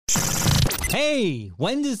Hey,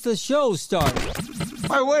 when does the show start?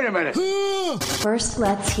 Hey, wait a minute. First,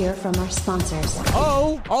 let's hear from our sponsors.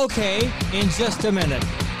 Oh, okay, in just a minute.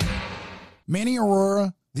 Manny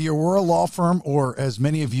Aurora, the Aurora Law Firm, or as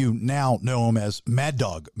many of you now know him as Mad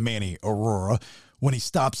Dog Manny Aurora, when he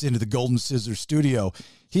stops into the Golden Scissors studio,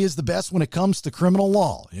 he is the best when it comes to criminal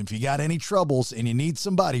law. If you got any troubles and you need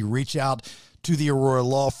somebody, reach out to the Aurora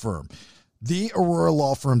Law Firm.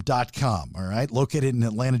 TheAuroraLawFirm.com, all right? Located in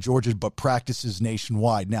Atlanta, Georgia, but practices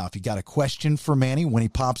nationwide. Now, if you got a question for Manny when he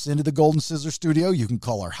pops into the Golden Scissor studio, you can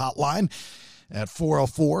call our hotline at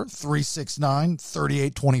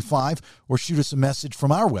 404-369-3825 or shoot us a message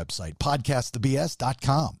from our website,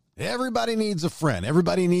 podcastthebs.com. Everybody needs a friend.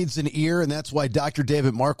 Everybody needs an ear, and that's why Dr.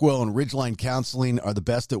 David Markwell and Ridgeline Counseling are the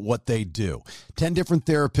best at what they do. 10 different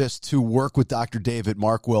therapists who work with Dr. David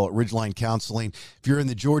Markwell at Ridgeline Counseling. If you're in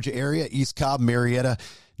the Georgia area, East Cobb, Marietta,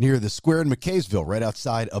 near the square in McKaysville, right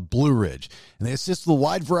outside of Blue Ridge. And they assist with a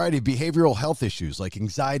wide variety of behavioral health issues like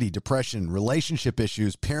anxiety, depression, relationship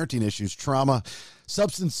issues, parenting issues, trauma,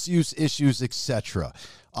 substance use issues, etc.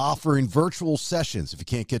 Offering virtual sessions if you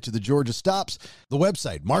can't get to the Georgia stops. The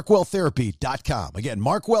website, markwelltherapy.com. Again,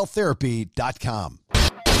 markwelltherapy.com.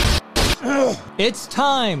 It's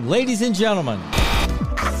time, ladies and gentlemen.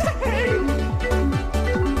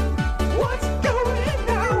 What's going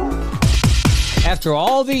on? After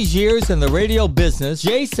all these years in the radio business,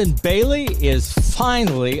 Jason Bailey is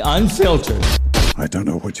finally unfiltered. I don't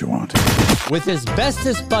know what you want. With his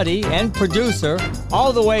bestest buddy and producer,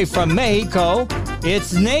 all the way from Mexico,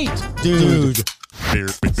 it's Nate, dude.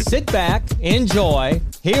 Sit back, enjoy.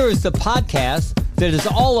 Here is the podcast that is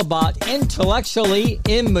all about intellectually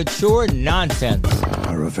immature nonsense.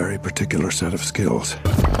 Are a very particular set of skills.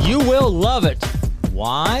 You will love it.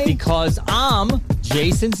 Why? Because I'm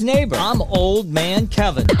Jason's neighbor. I'm old man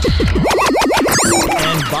Kevin. And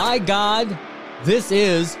by God, this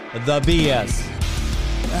is the BS.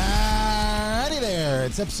 Alrighty there.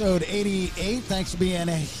 It's episode 88. Thanks for being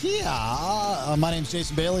here. My name's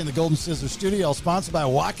Jason Bailey in the Golden Scissor Studio, sponsored by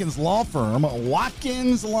Watkins Law Firm.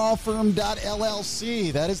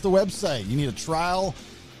 WatkinsLawFirm.LLC. That is the website. You need a trial,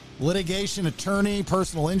 litigation, attorney,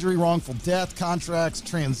 personal injury, wrongful death, contracts,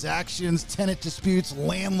 transactions, tenant disputes,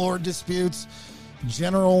 landlord disputes,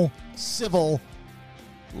 general civil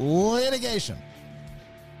litigation.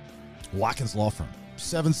 Watkins Law Firm.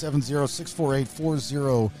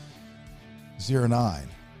 770-648-4009.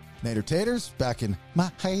 Nader Taters back in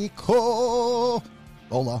Mexico.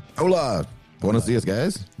 Hola. Hola. Buenos dias,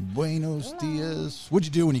 guys. Buenos dias. What'd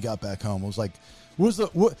you do when you got back home? It was like,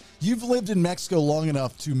 what you've lived in Mexico long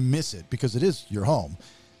enough to miss it because it is your home.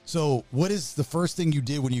 So what is the first thing you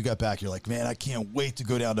did when you got back? You're like, man, I can't wait to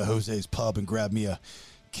go down to Jose's pub and grab me a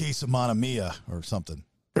case of Mamma Mia or something.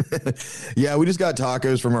 Yeah, we just got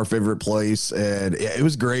tacos from our favorite place, and it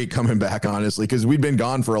was great coming back, honestly, because we'd been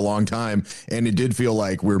gone for a long time, and it did feel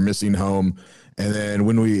like we were missing home. And then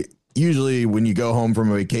when you go home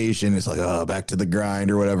from a vacation, it's like, oh, back to the grind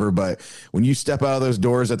or whatever. But when you step out of those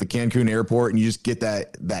doors at the Cancun airport and you just get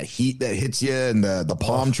that heat that hits you and the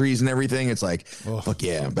palm trees and everything, it's like, fuck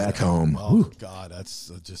yeah, I'm back home. Oh, God, that's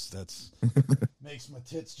makes my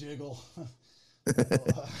tits jiggle.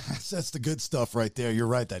 That's the good stuff right there. You're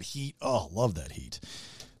right. That heat. Oh, love that heat.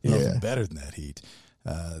 Nothing better than that heat.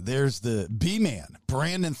 There's the B-Man,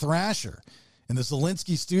 Brandon Thrasher, in the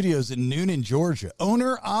Zelinsky Studios in Noonan, Georgia.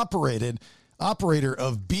 Operator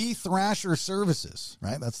of B Thrasher Services.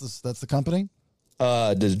 Right. That's the company.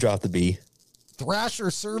 Just drop the B. Thrasher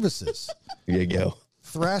Services. There you go.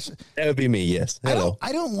 Thrasher. That would be me. Yes. Hello.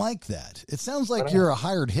 I don't like that. It sounds like you're a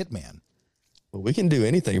hired hitman. Well, we can do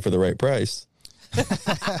anything for the right price. I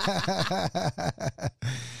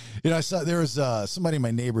saw there was somebody in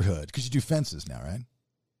my neighborhood, because you do fences now, right?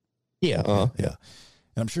 Yeah. Yeah.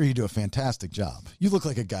 And I'm sure you do a fantastic job. You look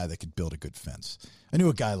like a guy that could build a good fence. I knew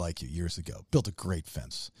a guy like you years ago, built a great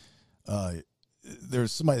fence.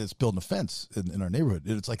 There's somebody that's building a fence in our neighborhood.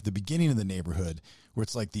 It's like the beginning of the neighborhood where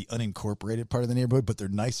it's like the unincorporated part of the neighborhood, but they're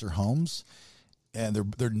nicer homes and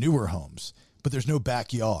they're newer homes. But there's no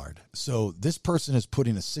backyard. So this person is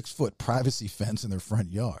putting a 6-foot privacy fence in their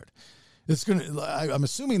front yard. I'm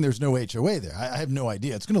assuming there's no HOA there. I have no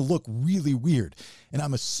idea. It's going to look really weird. And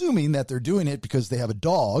I'm assuming that they're doing it because they have a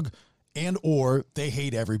dog and or they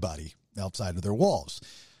hate everybody outside of their walls.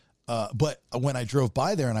 But when I drove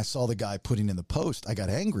by there and I saw the guy putting in the post, I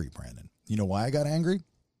got angry, Brandon. You know why I got angry?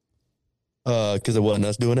 Because it wasn't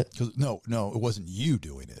us doing it? No, it wasn't you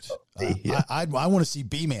doing it. Yeah. I want to see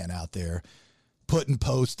B-Man out there putting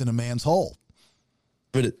post in a man's hole.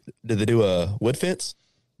 But did they do a wood fence?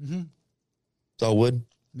 Mm-hmm. It's all wood?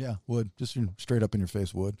 Yeah, wood. Just straight up in your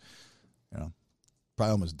face wood. You know,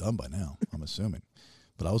 probably almost done by now, I'm assuming.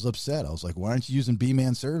 But I was upset. I was like, why aren't you using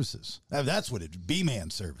B-Man services? That's what it is, B-Man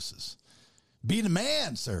services. Be the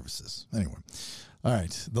man services. Anyway. All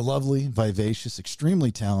right. The lovely, vivacious,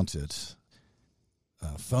 extremely talented,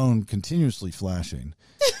 phone continuously flashing,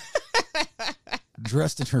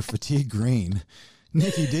 dressed in her fatigue green,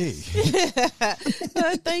 Nikki D.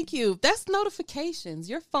 Thank you. That's notifications.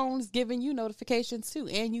 Your phone's giving you notifications too,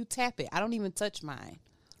 and you tap it. I don't even touch mine.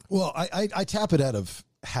 Well, I tap it out of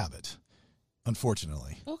habit,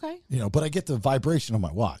 unfortunately. Okay. You know, but I get the vibration on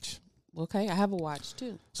my watch. Okay, I have a watch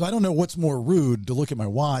too. So I don't know what's more rude, to look at my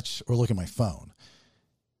watch or look at my phone.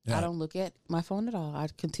 Yeah. I don't look at my phone at all. I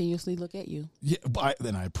continuously look at you. Yeah,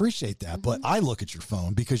 then I appreciate that, but I look at your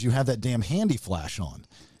phone because you have that damn handy flash on.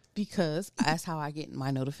 Because that's how I get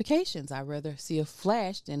my notifications. I'd rather see a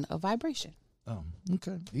flash than a vibration. Oh,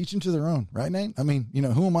 okay. Each into their own, right, Nate? I mean, you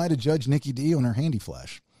know, who am I to judge Nikki D on her handy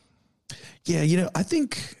flash? Yeah, you know, I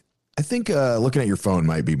think looking at your phone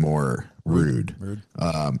might be more rude.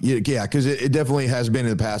 Yeah, because it definitely has been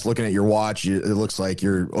in the past. Looking at your watch, it looks like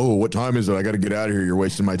what time is it? I got to get out of here. You're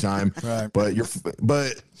wasting my time. Right. But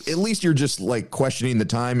at least you're just like questioning the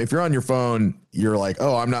time. If you're on your phone, you're like,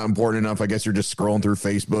 oh, I'm not important enough. I guess you're just scrolling through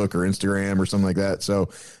Facebook or Instagram or something like that. So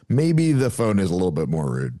maybe the phone is a little bit more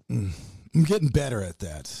rude. I'm getting better at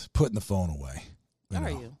that, putting the phone away. Are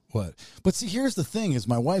you? What? But see, here's the thing: is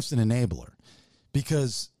my wife's an enabler,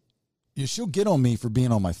 because she'll get on me for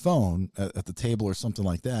being on my phone at the table or something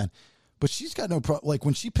like that. But she's got no problem. Like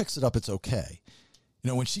when she picks it up, it's okay. You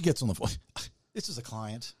know, when she gets on the phone, this is a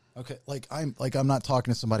client. Okay, I'm not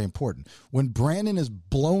talking to somebody important. When Brandon is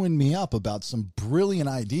blowing me up about some brilliant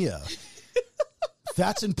idea,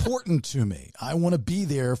 that's important to me. I want to be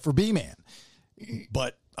there for B-Man,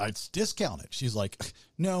 but I discount it. She's like,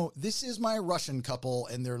 no, this is my Russian couple,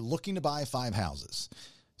 and they're looking to buy 5 houses.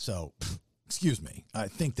 So, excuse me, I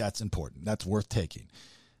think that's important. That's worth taking.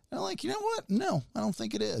 And I'm like, you know what? No, I don't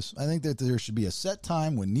think it is. I think that there should be a set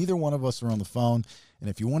time when neither one of us are on the phone. And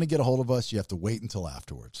if you want to get a hold of us, you have to wait until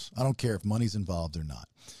afterwards. I don't care if money's involved or not.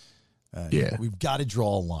 Yeah. We've got to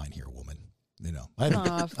draw a line here, woman. You know, I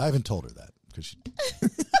haven't told her that because she...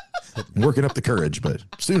 Working up the courage, but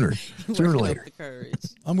sooner or later.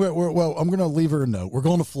 I'm going to leave her a note. We're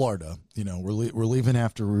going to Florida. You know, we're leaving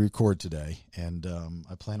after we record today, and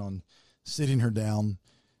I plan on sitting her down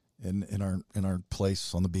in our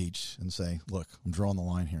place on the beach and say, look, I'm drawing the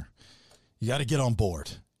line here. You got to get on board.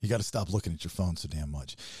 You got to stop looking at your phone so damn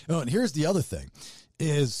much. Oh, and here's the other thing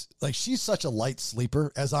is, like, she's such a light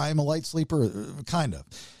sleeper, as I am a light sleeper, kind of.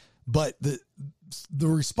 But the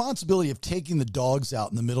responsibility of taking the dogs out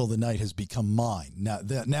in the middle of the night has become mine now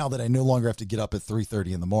that I no longer have to get up at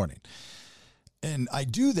 3:30 in the morning. And I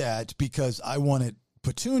do that because I wanted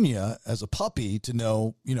Petunia as a puppy to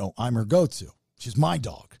know, you know, I'm her go-to. She's my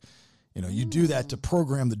dog. You know, you do that to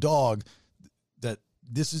program the dog that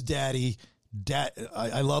this is daddy.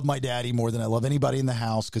 I love my daddy more than I love anybody in the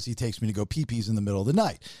house because he takes me to go pee-pees in the middle of the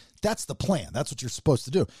night. That's the plan. That's what you're supposed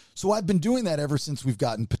to do. So I've been doing that ever since we've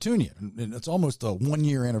gotten Petunia. And it's almost a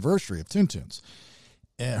 1-year anniversary of Toon Tunes.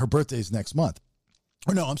 And her birthday's next month.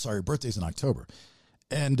 Or no, I'm sorry, her birthday's in October.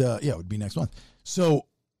 And it would be next month. So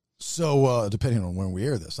depending on when we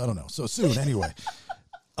air this, I don't know. So soon anyway.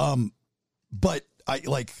 But I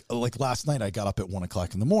like last night I got up at 1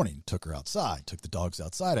 o'clock in the morning, took her outside, took the dogs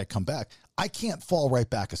outside. I come back. I can't fall right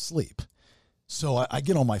back asleep. So I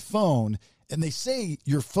get on my phone. And they say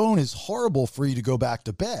your phone is horrible for you to go back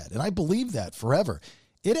to bed. And I believe that forever.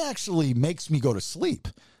 It actually makes me go to sleep.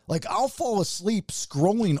 Like, I'll fall asleep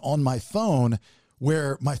scrolling on my phone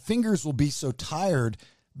where my fingers will be so tired,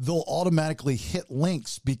 they'll automatically hit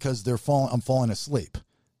links because I'm falling asleep. Have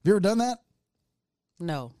you ever done that?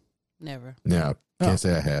 No, never. Yeah, can't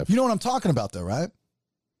say I have. You know what I'm talking about, though, right?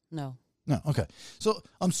 No. No, okay. So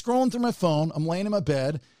I'm scrolling through my phone. I'm laying in my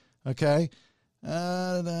bed, okay?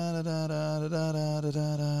 And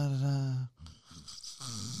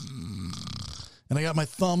I got my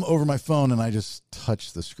thumb over my phone and I just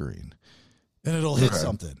touch the screen and it'll hit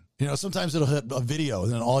something. You know, sometimes it'll hit a video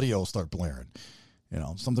and then audio will start blaring, you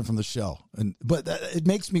know, something from the show. But it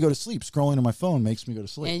makes me go to sleep. Scrolling on my phone makes me go to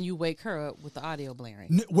sleep. And you wake her up with the audio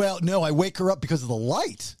blaring. No, I wake her up because of the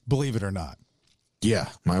light, believe it or not. Yeah,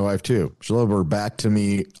 my wife too. She'll have her back to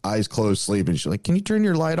me, eyes closed, sleeping. She's like, "Can you turn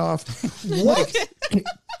your light off?" What?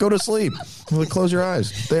 Go to sleep. Like, close your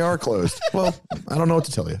eyes. They are closed. Well, I don't know what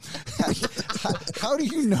to tell you. How do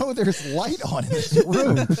you know there's light on in this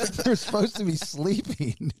room? They're supposed to be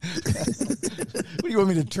sleeping. What do you want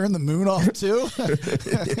me to turn the moon off too?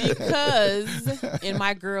 Because in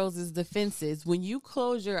my girls' defenses, when you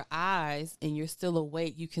close your eyes and you're still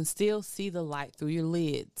awake, you can still see the light through your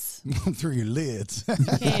lids. Through your lids. You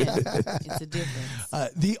can. It's a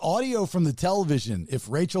difference. The audio from the television, if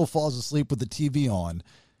Rachel falls asleep with the TV on,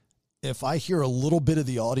 if I hear a little bit of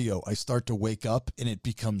the audio, I start to wake up and it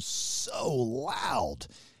becomes so loud.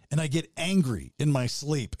 And I get angry in my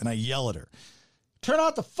sleep and I yell at her, turn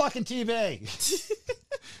out the fucking TV.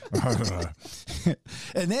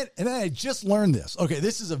 and then I just learned this. Okay,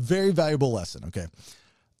 this is a very valuable lesson, okay?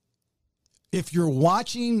 If you're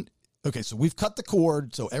watching, okay, so we've cut the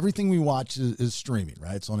cord, so everything we watch is streaming,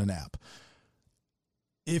 right? It's on an app.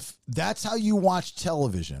 If that's how you watch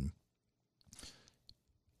television,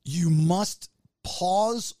 you must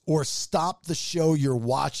pause or stop the show you're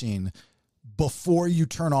watching before you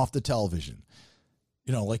turn off the television.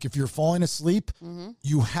 You know, like if you're falling asleep,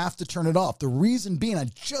 you have to turn it off. The reason being, I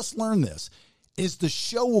just learned this, is the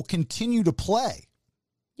show will continue to play.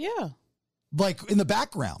 Yeah. Like in the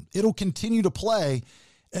background, it'll continue to play.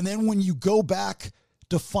 And then when you go back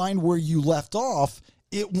to find where you left off,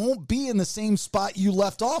 it won't be in the same spot you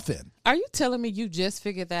left off in. Are you telling me you just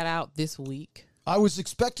figured that out this week? I was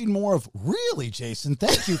expecting more of, really, Jason?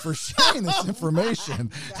 Thank you for sharing this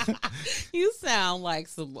information. You sound like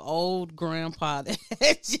some old grandpa that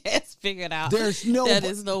just figured out There's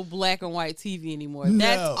no black and white TV anymore. No.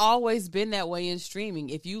 That's always been that way in streaming.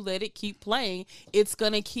 If you let it keep playing, it's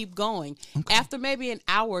going to keep going. Okay. After maybe an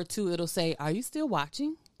hour or two, it'll say, are you still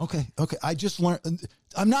watching? Okay. I just learned.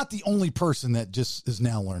 I'm not the only person that just is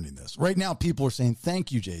now learning this. Right now, people are saying,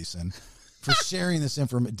 thank you, Jason, for sharing this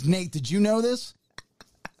information. Nate, did you know this?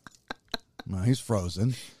 No, he's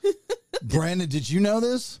frozen. Brandon, did you know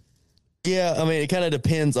this? Yeah, I mean, it kind of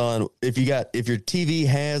depends on if your TV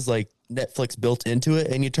has like Netflix built into it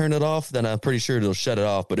and you turn it off, then I'm pretty sure it'll shut it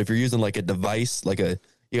off. But if you're using like a device, you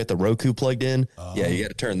got the Roku plugged in, yeah, you got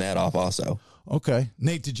to turn that off also. Okay.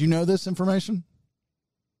 Nate, did you know this information?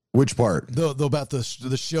 Which part? About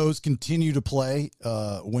the shows continue to play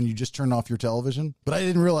when you just turn off your television. But I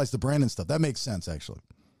didn't realize the Brandon stuff. That makes sense, actually.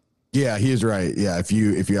 Yeah, he is right. Yeah, if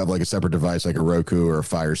you have like a separate device like a Roku or a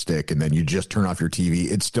Fire Stick, and then you just turn off your TV,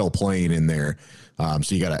 it's still playing in there.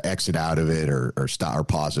 So you got to exit out of it or stop or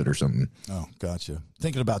pause it or something. Oh, gotcha.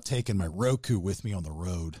 Thinking about taking my Roku with me on the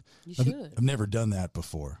road. You should. I've never done that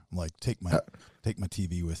before. I'm like, take my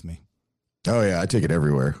TV with me. Oh yeah, I take it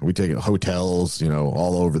everywhere. We take it hotels,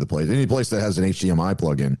 all over the place. Any place that has an HDMI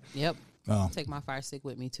plug-in. Yep. Oh. Take my Fire Stick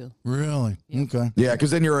with me too. Really? Yep. Okay. Yeah,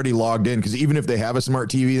 because then you're already logged in. Because even if they have a smart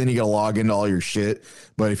TV, then you got to log into all your shit.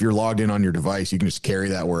 But if you're logged in on your device, you can just carry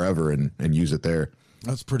that wherever and use it there.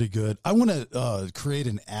 That's pretty good. I want to create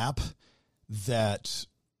an app that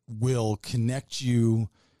will connect you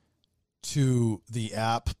to the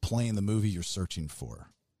app playing the movie you're searching for.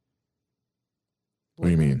 What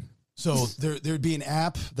do you mean? So there'd be an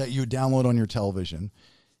app that you would download on your television,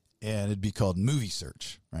 and it'd be called Movie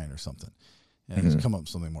Search, right, or something. And it's come up with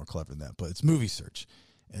something more clever than that, but it's Movie Search.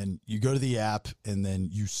 And you go to the app, and then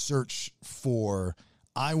you search for,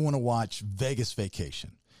 I want to watch Vegas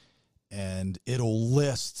Vacation. And it'll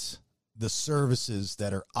list the services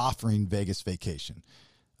that are offering Vegas Vacation.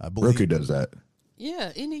 I believe Roku does that.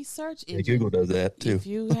 Yeah, any search engine. Yeah, Google does that too. If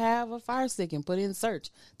you have a Fire Stick and put in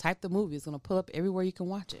search, type the movie, it's going to pull up everywhere you can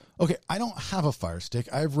watch it. Okay, I don't have a Fire Stick.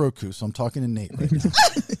 I have Roku, so I'm talking to Nate right now.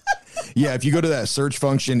 Yeah, if you go to that search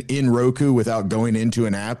function in Roku without going into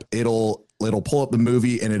an app, it'll pull up the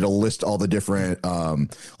movie and it'll list all the different,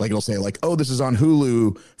 it'll say like, oh, this is on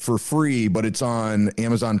Hulu for free, but it's on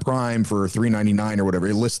Amazon Prime for $3.99 or whatever.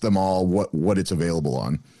 It lists them all, what it's available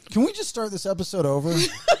on. Can we just start this episode over?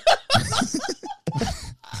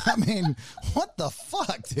 I mean, what the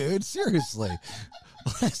fuck, dude? Seriously.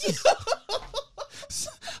 I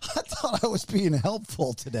thought I was being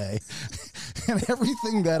helpful today. And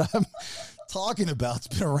everything that I'm talking about's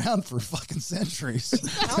been around for fucking centuries.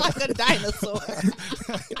 I'm like a dinosaur.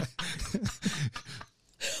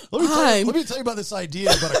 Let me tell you about this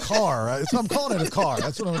idea about a car. So I'm calling it a car.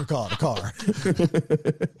 That's what I'm going to call it, a car.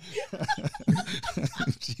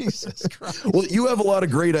 Jesus Christ. Well, you have a lot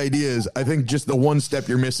of great ideas. I think just the one step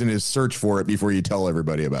you're missing is search for it before you tell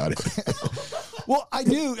everybody about it. Well, I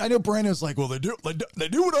know Brandon's like, well, they do it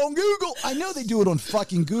on Google. I know they do it on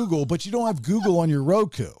fucking Google, but you don't have Google on your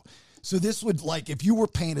Roku. So this would, like, if you were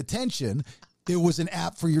paying attention, it was an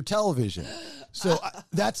app for your television. So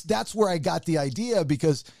that's where I got the idea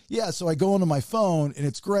because, so I go into my phone and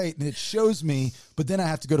it's great and it shows me, but then I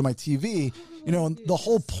have to go to my TV. You know, and the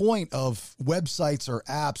whole point of websites or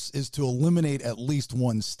apps is to eliminate at least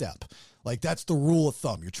one step. Like that's the rule of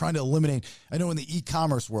thumb. You're trying to eliminate. I know in the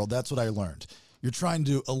e-commerce world, that's what I learned. You're trying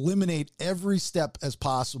to eliminate every step as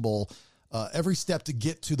possible, every step to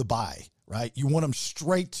get to the buy, right? You want them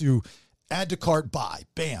straight to add to cart, buy,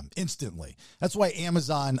 bam, instantly. That's why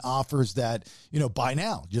Amazon offers that, buy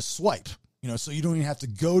now, just swipe, so you don't even have to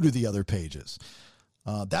go to the other pages.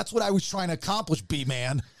 That's what I was trying to accomplish,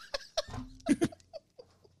 B-Man.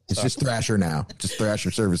 It's just Thrasher now. Just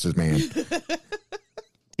Thrasher Services, man.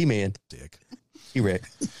 He-Man. Dick. He-Rick.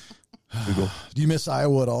 Google. Do you miss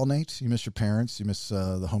Iowa at all, Nate? You miss your parents? You miss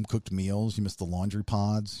the home-cooked meals? You miss the laundry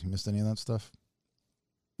pods? You missed any of that stuff?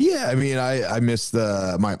 Yeah, I mean, I miss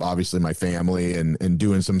obviously my family and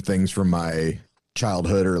doing some things from my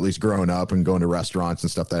childhood, or at least growing up and going to restaurants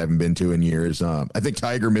and stuff that I haven't been to in years. I think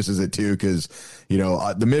Tiger misses it too because,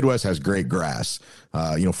 the Midwest has great grass.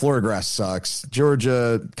 Florida grass sucks.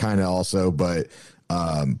 Georgia kind of also, but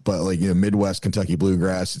like, Midwest Kentucky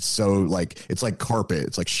bluegrass, it's so like, it's like carpet.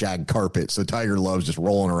 It's like shag carpet. So Tiger loves just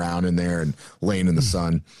rolling around in there and laying in the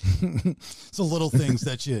sun. It's the little things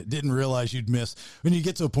that you didn't realize you'd miss. When you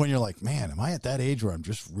get to a point, you're like, man, am I at that age where I'm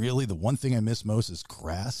just really, the one thing I miss most is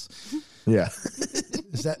grass? Yeah.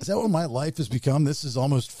 Is that what my life has become? This is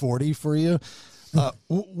almost 40 for you.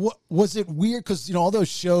 What was it weird? Because, all those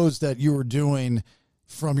shows that you were doing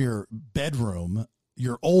from your bedroom,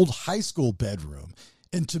 your old high school bedroom.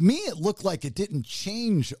 And to me, it looked like it didn't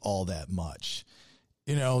change all that much,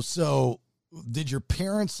 so did your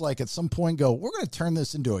parents like at some point go, we're going to turn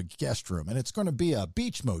this into a guest room and it's going to be a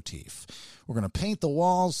beach motif. We're going to paint the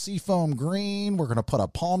walls seafoam green. We're going to put a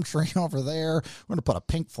palm tree over there. We're going to put a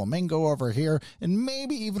pink flamingo over here and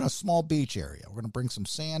maybe even a small beach area. We're going to bring some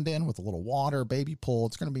sand in with a little water, baby pool.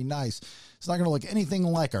 It's going to be nice. It's not going to look anything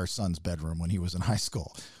like our son's bedroom when he was in high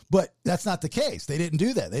school, but that's not the case. They didn't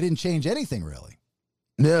do that. They didn't change anything really.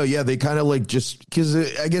 No, yeah, they kind of like just because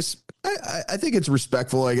I guess I think it's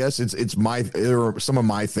respectful. I guess it's some of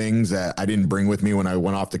my things that I didn't bring with me when I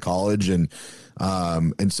went off to college, and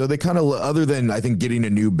so they kind of, other than I think getting a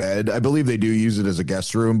new bed, I believe they do use it as a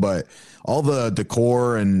guest room, but all the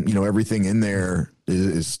decor and everything in there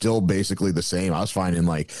is still basically the same. I was finding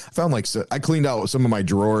I cleaned out some of my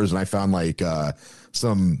drawers and I found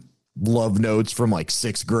some love notes from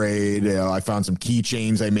sixth grade. I found some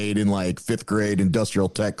keychains I made in fifth grade industrial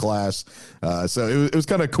tech class. So it was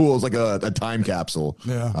kind of cool. It was like a time capsule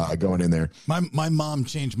going in there. My mom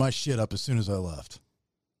changed my shit up as soon as I left.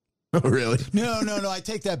 Oh, really? No. I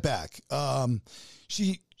take that back.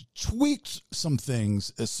 She tweaked some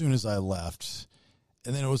things as soon as I left.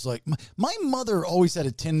 And then it was like, my mother always had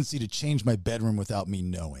a tendency to change my bedroom without me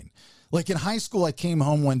knowing. Like in high school, I came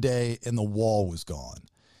home one day and the wall was gone.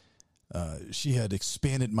 She had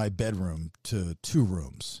expanded my bedroom to 2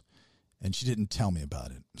 rooms, and she didn't tell me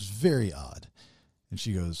about it. It was very odd. And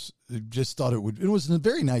she goes, just thought it was a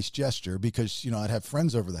very nice gesture because, I'd have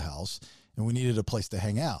friends over the house and we needed a place to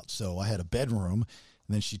hang out. So I had a bedroom,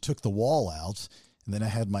 and then she took the wall out, and then I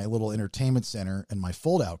had my little entertainment center and my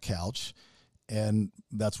fold-out couch, and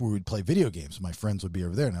that's where we'd play video games. My friends would be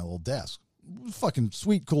over there in that little desk. Fucking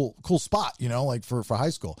sweet, cool spot, for high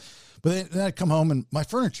school. But then I'd come home and my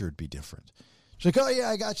furniture would be different. She's like, oh yeah,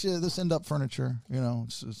 I got you this end up furniture.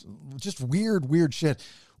 It's just weird shit.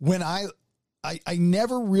 When I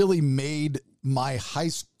never really made my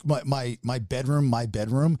my bedroom my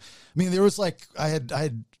bedroom. I mean, there was I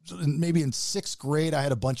had maybe in 6th grade I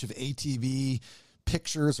had a bunch of ATV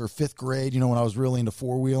pictures, or 5th grade, when I was really into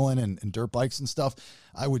 4-wheeling and dirt bikes and stuff.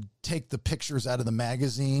 I would take the pictures out of the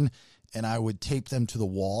magazine and I would tape them to the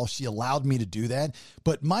wall. She allowed me to do that.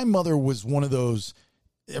 But my mother was one of those,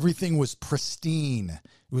 everything was pristine.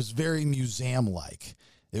 It was very museum-like.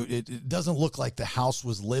 It doesn't look like the house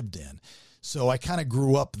was lived in. So I kind of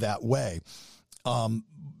grew up that way. In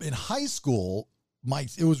high school,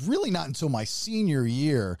 it was really not until my senior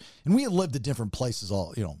year, and we had lived at different places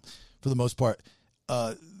for the most part.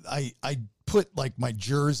 I put my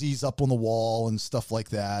jerseys up on the wall and stuff like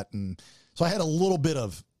that. And so I had a little bit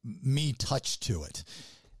of me touch to it.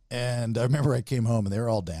 And I remember I came home and they were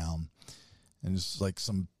all down, and it's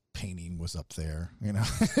some painting was up there,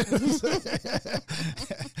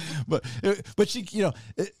 but she,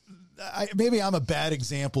 maybe I'm a bad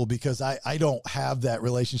example because I don't have that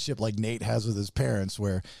relationship like Nate has with his parents,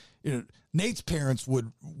 where, Nate's parents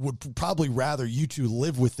would probably rather you two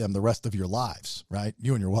live with them the rest of your lives, right?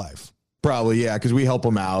 You and your wife. Probably, yeah, because we help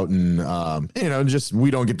them out, and just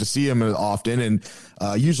we don't get to see them often. And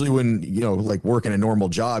usually, when like working a normal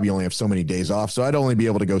job, you only have so many days off. So I'd only be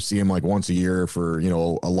able to go see them like once a year for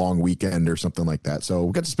a long weekend or something like that. So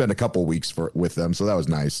we got to spend a couple weeks with them. So that was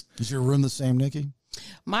nice. Is your room the same, Nikki?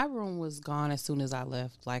 My room was gone as soon as I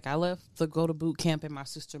left. Like I left to go to boot camp, and my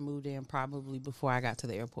sister moved in probably before I got to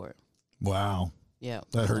the airport. Wow. Yeah,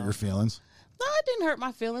 That hurt your feelings? No, it didn't hurt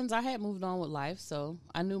my feelings. I had moved on with life, so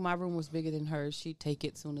I knew my room was bigger than hers. She'd take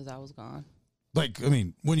it as soon as I was gone. Like, I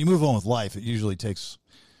mean, when you move on with life, it usually takes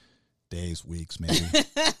days, weeks, maybe.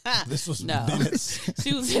 This was minutes.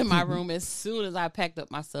 She was in my room as soon as I packed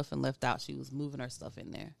up my stuff and left out. She was moving her stuff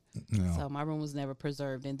in there. No. So my room was never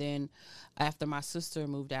preserved. And then after my sister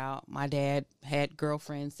moved out, my dad had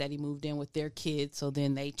girlfriends that he moved in with their kids. So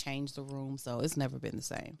then they changed the room. So it's never been the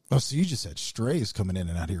same. Oh, so you just had strays coming in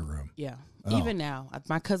and out of your room. Yeah. Oh. Even now,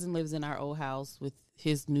 my cousin lives in our old house with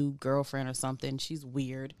his new girlfriend or something. She's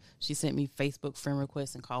weird. She sent me Facebook friend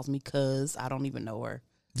requests and calls me cuz. I don't even know her.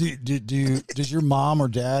 Does your mom or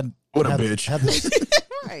dad What a have bitch.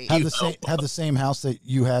 Right. have the same house that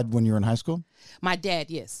you had when you were in high school? My dad,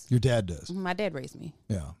 yes. Your dad does. My dad raised me.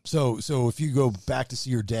 Yeah. So if you go back to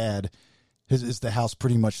see your dad, is the house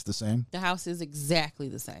pretty much the same? The house is exactly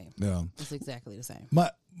the same. Yeah. It's exactly the same. My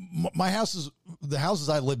the houses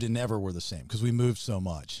I lived in never were the same because we moved so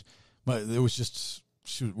much. But it was just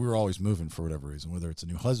we were always moving for whatever reason, whether it's a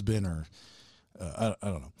new husband or I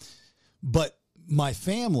don't know. But my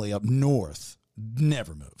family up north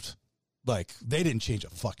never moved. Like, they didn't change a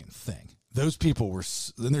fucking thing. Those people were,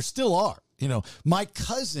 and there still are. My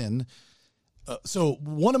cousin, so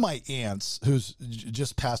one of my aunts who's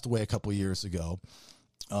just passed away a couple years ago,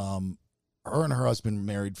 her and her husband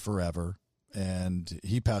married forever, and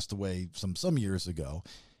he passed away some years ago.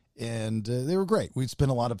 And they were great. We'd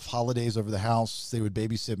spend a lot of holidays over the house. They would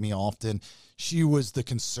babysit me often. She was the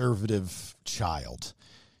conservative child.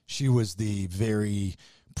 She was the very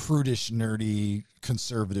prudish, nerdy,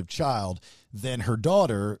 conservative child. Then her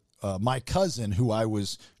daughter, my cousin, who I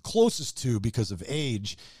was closest to because of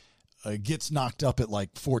age, gets knocked up at like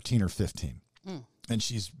 14 or 15. And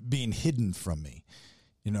she's being hidden from me.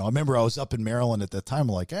 I remember I was up in Maryland at that time. I'm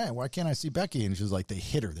like, hey, why can't I see Becky? And she was like, they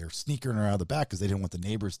hid her. They were sneaking her out of the back because they didn't want the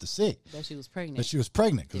neighbors to see. That she was pregnant.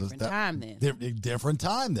 Different time then. Different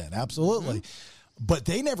time then, absolutely. But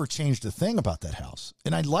they never changed a thing about that house.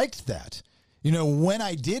 And I liked that. When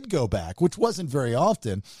I did go back, which wasn't very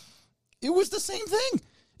often, it was the same thing.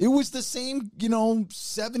 It was the same, 70s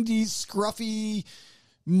scruffy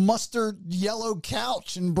mustard yellow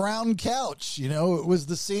couch and brown couch. It was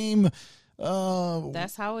the same.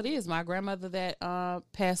 That's how it is. My grandmother that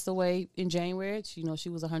passed away in January, she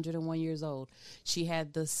was 101 years old. She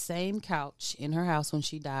had the same couch in her house when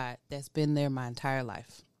she died that's been there my entire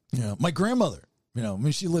life. Yeah, my grandmother,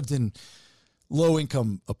 she lived in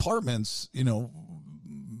low-income apartments,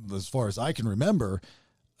 as far as I can remember.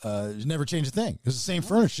 She never changed a thing. It was the same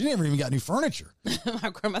furniture. She never even got new furniture. My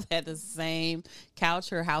grandmother had the same couch.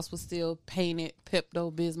 Her house was still painted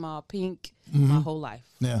Pepto-Bismol pink my whole life.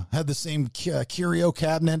 Yeah, had the same curio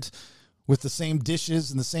cabinet with the same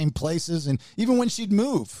dishes in the same places. And even when she'd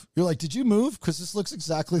move, you're like, did you move? Because this looks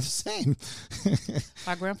exactly the same.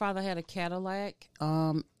 My grandfather had a Cadillac.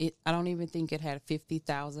 I don't even think it had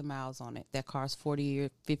 50,000 miles on it. That car's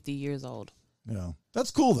 50 years old. Yeah,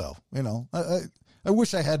 that's cool, though. I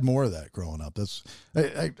wish I had more of that growing up.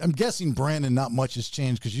 I'm guessing, Brandon, not much has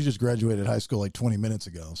changed because you just graduated high school like 20 minutes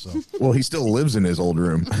ago. So, well, he still lives in his old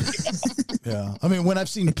room. Yeah, I mean, when I've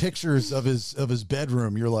seen pictures of his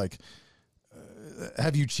bedroom, you're like,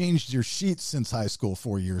 have you changed your sheets since high school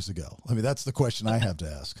 4 years ago? I mean, that's the question I have to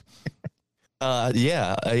ask.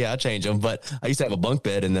 Yeah, I changed them, but I used to have a bunk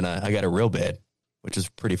bed, and then I got a real bed, which is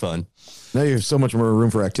pretty fun. Now you have so much more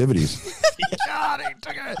room for activities. God,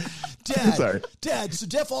 Dad, so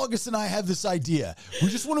Jeff August and I have this idea. We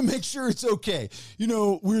just want to make sure it's okay.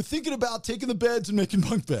 We're thinking about taking the beds and making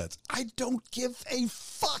bunk beds. I don't give a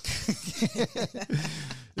fuck.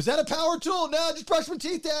 Is that a power tool? No, just brush my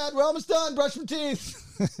teeth, Dad. We're almost done. Brush my teeth.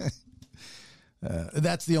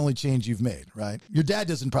 That's the only change you've made, right? Your dad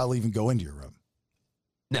doesn't probably even go into your room.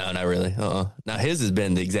 No, not really. Now, his has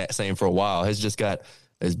been the exact same for a while. He's just got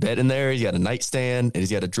his bed in there. He's got a nightstand, and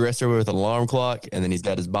he's got a dresser with an alarm clock, and then he's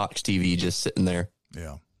got his box TV just sitting there.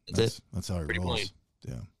 Yeah, that's how he pretty rolls.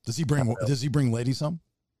 plain. Yeah. Does he bring ladies home?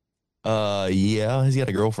 Yeah, he's got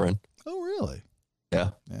a girlfriend. Oh, really?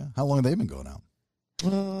 Yeah. Yeah. How long have they been going out?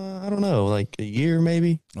 I don't know, like a year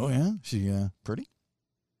maybe. Oh yeah, she pretty?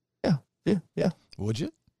 Yeah. Would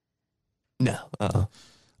you? No.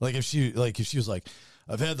 Like if she was like,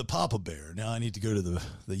 I've had the Papa Bear. Now I need to go to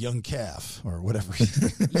the young calf or whatever.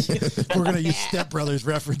 We're going to use Step Brothers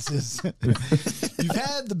references. You've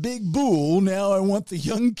had the big bull. Now I want the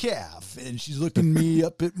young calf. And she's looking me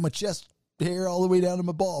up at my chest hair all the way down to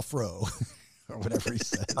my ball fro or whatever he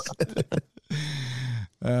says.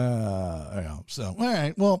 So, all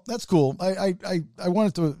right. Well, that's cool. I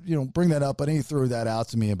wanted to, bring that up. I didn't throw that out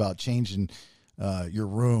to me about changing your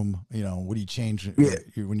room. What do you change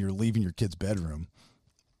when you're leaving your kid's bedroom?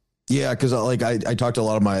 Yeah, because I talked to a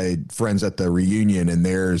lot of my friends at the reunion, and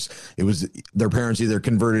it was their parents either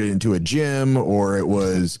converted it into a gym or it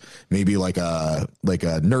was maybe like a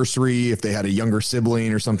nursery if they had a younger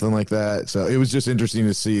sibling or something like that. So it was just interesting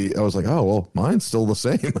to see. I was like, oh well, mine's still the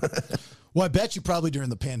same. Well, I bet you probably during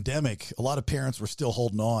the pandemic, a lot of parents were still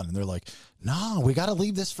holding on, and they're like, no, we got to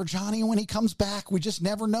leave this for Johnny when he comes back. We just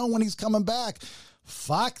never know when he's coming back.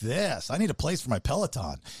 Fuck this. I need a place for my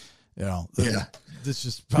Peloton. Yeah. This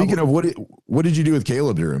just probably... Speaking of what did you do with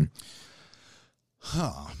Caleb's room?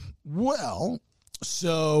 Well,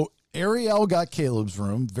 so Ariel got Caleb's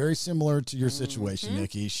room, very similar to your situation,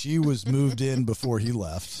 Nikki. She was moved in before he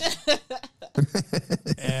left.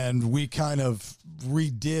 And we kind of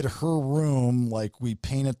redid her room. Like we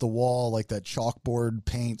painted the wall like that chalkboard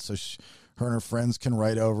paint so her and her friends can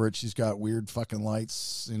write over it. She's got weird fucking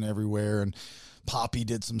lights in everywhere. And Poppy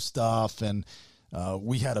did some stuff. And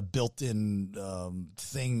we had a built-in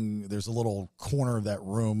thing. There's a little corner of that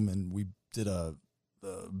room, and we did a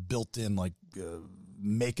built-in like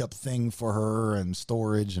makeup thing for her and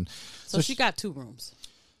storage. And so she got 2 rooms.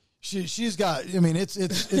 She's got, I mean, it's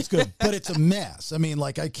good, but it's a mess. I mean,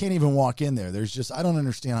 like I can't even walk in there. I don't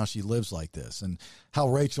understand how she lives like this, and how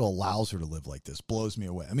Rachel allows her to live like this blows me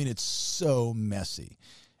away. I mean, it's so messy.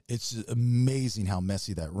 It's amazing how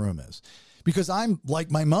messy that room is, because I'm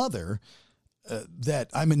like my mother,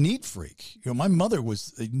 that I'm a neat freak. My mother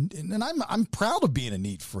was, and I'm proud of being a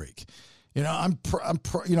neat freak. I'm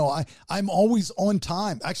always on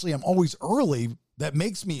time. Actually, I'm always early. That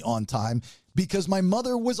makes me on time because my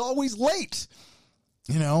mother was always late.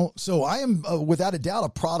 So I am without a doubt a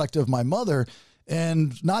product of my mother,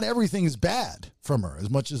 and not everything is bad from her,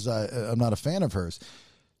 as much as I'm not a fan of hers.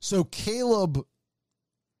 So Caleb,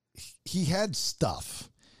 he had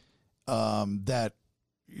stuff that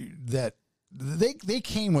they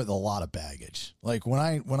came with a lot of baggage. Like when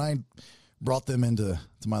I brought them into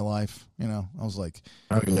my life, I was like,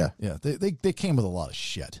 oh yeah, they came with a lot of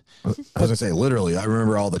shit. I was gonna say, literally, I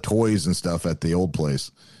remember all the toys and stuff at the old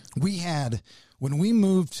place. We had, when we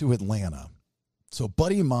moved to Atlanta, so a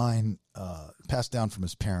buddy of mine, passed down from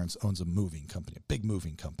his parents, owns a moving company, a big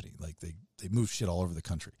moving company. Like they move shit all over the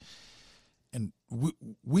country. And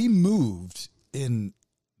we moved in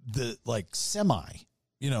the like semi,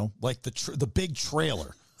 like the big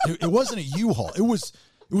trailer. It wasn't a U-Haul. It was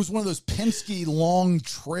one of those Penske long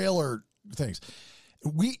trailer things.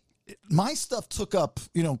 My stuff took up,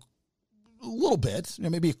 a little bit,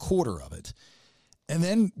 maybe a quarter of it. And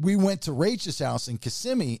then we went to Rach's house in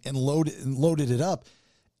Kissimmee and loaded it up.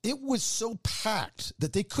 It was so packed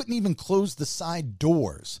that they couldn't even close the side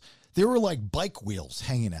doors. There were like bike wheels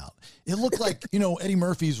hanging out. It looked like, Eddie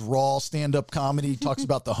Murphy's Raw stand-up comedy. He talks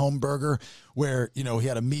about the home burger where, he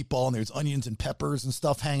had a meatball and there's onions and peppers and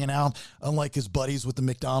stuff hanging out, unlike his buddies with the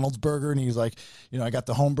McDonald's burger. And he was like, I got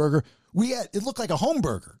the home burger. It looked like a home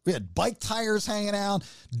burger. We had bike tires hanging out,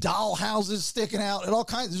 doll houses sticking out, and all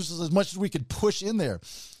kinds, just as much as we could push in there.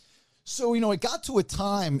 So, it got to a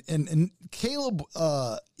time, and Caleb,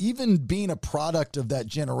 even being a product of that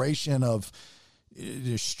generation of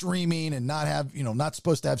streaming and not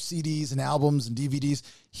supposed to have CDs and albums and DVDs,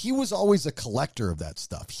 he was always a collector of that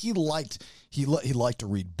stuff. He liked to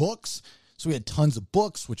read books, so he had tons of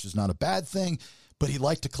books, which is not a bad thing. But he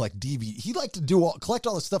liked to collect DVD. He liked to collect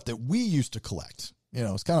all the stuff that we used to collect.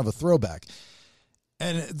 It's kind of a throwback.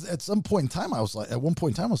 And at one point in time, I was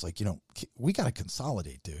like, we got to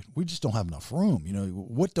consolidate, dude. We just don't have enough room.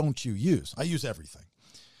 What don't you use? I use everything.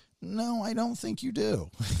 No, I don't think you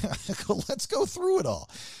do. Let's go through it all.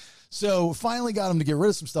 So finally got him to get rid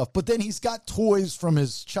of some stuff. But then he's got toys from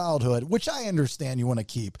his childhood, which I understand you want to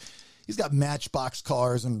keep. He's got Matchbox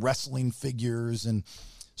cars and wrestling figures. And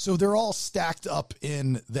so they're all stacked up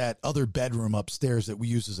in that other bedroom upstairs that we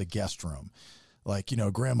use as a guest room. Like,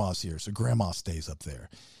 grandma's here, so grandma stays up there.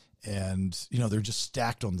 And, they're just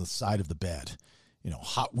stacked on the side of the bed.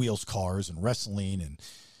 Hot Wheels cars and wrestling and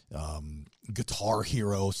Guitar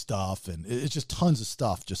Hero stuff, and it's just tons of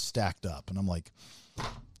stuff just stacked up. And I'm like,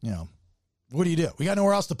 What do? We got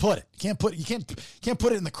nowhere else to put it. You can't put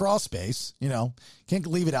it in the crawl space, Can't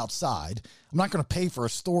leave it outside. I'm not going to pay for a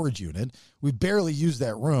storage unit. We barely use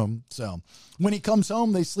that room. So when he comes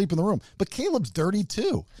home, they sleep in the room. But Caleb's dirty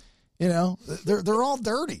too. They're all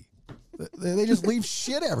dirty. They just leave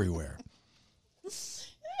shit everywhere.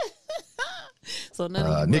 So none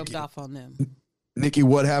of you rubbed off on them. Nikki,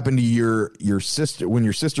 what happened to your sister when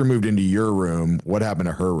your sister moved into your room? What happened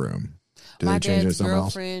to her room? Did My they change it to dad's something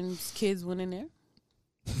else? girlfriend's kids went in there.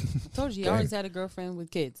 I told you, he always had a girlfriend with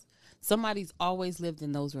kids. Somebody's always lived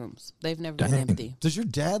in those rooms. They've never been empty. Does your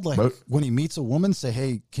dad, when he meets a woman, say,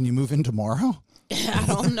 "Hey, can you move in tomorrow?" I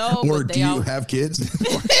don't know. Or do you have kids?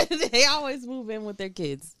 They always move in with their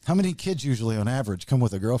kids. How many kids usually, on average, come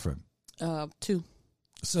with a girlfriend? 2.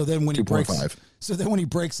 So then when he breaks, 2.5. So then when he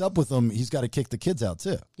breaks up with them, he's got to kick the kids out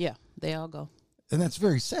too. Yeah, they all go. And that's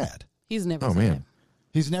very sad. He's never. Oh said man, that.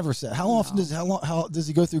 He's never said. How does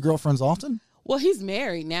he go through girlfriends often? Well, he's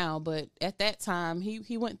married now, but at that time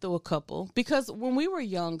he went through a couple because when we were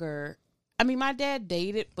younger, I mean, my dad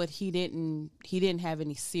dated, but he didn't have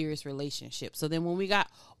any serious relationships. So then when we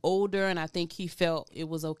got older, and I think he felt it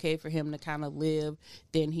was okay for him to kind of live,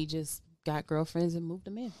 then he just got girlfriends and moved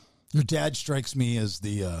them in. Your dad strikes me as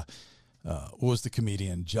the what was the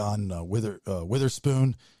comedian John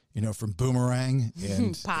Witherspoon, from Boomerang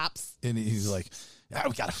and Pops, and he's like,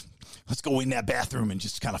 let's go in that bathroom and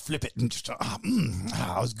just kind of flip it and just it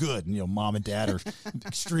was good. And mom and dad are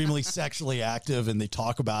extremely sexually active and they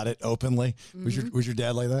talk about it openly. Mm-hmm. Was your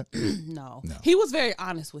dad like that? No. He was very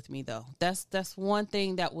honest with me though. That's one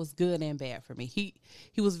thing that was good and bad for me. He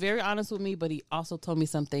was very honest with me, but he also told me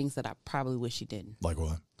some things that I probably wish he didn't. Like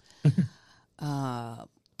what?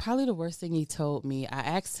 Probably the worst thing he told me, I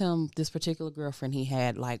asked him, this particular girlfriend he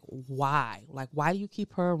had, why? Why do you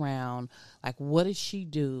keep her around? What does she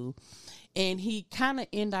do? And he kind of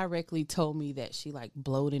indirectly told me that she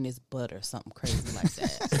blowed in his butt or something crazy like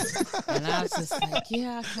that. And I was just like,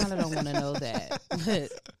 yeah, I kind of don't want to know that.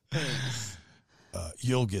 But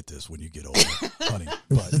you'll get this when you get older, honey.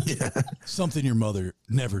 But something your mother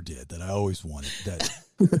never did that I always wanted that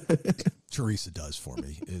Teresa does for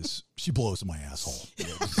me is she blows my asshole.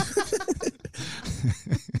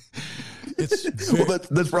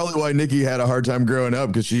 That's probably why Nikki had a hard time growing up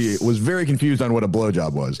because she was very confused on what a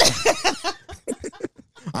blowjob was.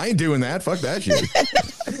 I ain't doing that. Fuck that shit.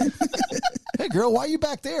 Hey, girl, why are you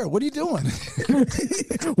back there? What are you doing?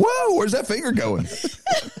 Whoa, where's that finger going?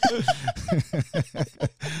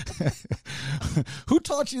 Who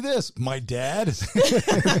taught you this? My dad.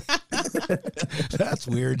 That's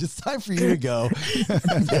weird. It's time for you to go.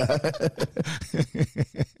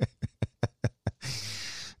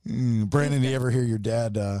 Brandon, do you ever hear your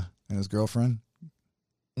dad and his girlfriend?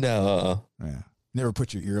 No. Yeah. Never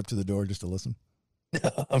put your ear up to the door just to listen?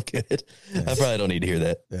 No, I'm good. Yeah. I probably don't need to hear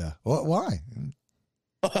that. Yeah. Well, why?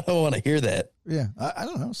 I don't want to hear that. Yeah. I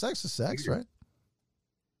don't know. Sex is sex, right?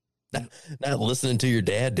 Not listening to your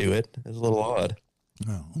dad do it is a little odd.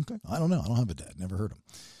 Oh, okay. I don't know. I don't have a dad. Never heard him.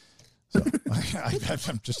 So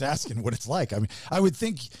I'm just asking what it's like. I mean, I'd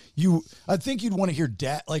think you'd want to hear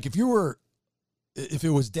dad. If it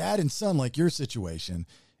was dad and son, like your situation,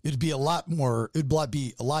 it'd be a lot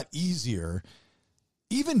easier,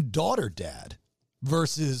 even daughter dad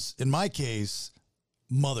versus, in my case,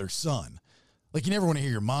 mother son. You never want to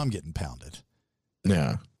hear your mom getting pounded.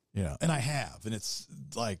 Yeah. And I have, and it's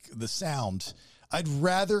the sound. I'd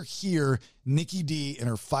rather hear Nikki D and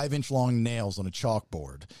her 5-inch long nails on a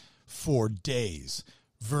chalkboard for days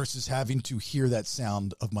versus having to hear that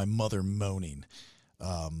sound of my mother moaning.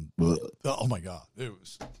 Oh my God. It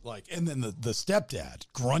was and then the stepdad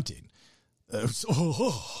grunting. It was,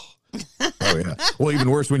 oh yeah. Well, even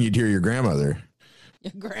worse when you'd hear your grandmother.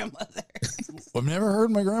 Your grandmother. I've never heard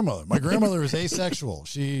my grandmother. My grandmother is asexual.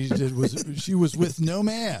 She was with no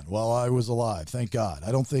man while I was alive. Thank God.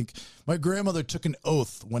 I don't think my grandmother took an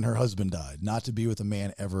oath when her husband died not to be with a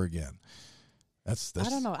man ever again. That's I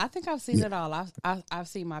don't know. I think I've seen it all. I've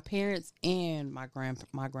seen my parents and my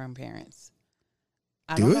grandparents.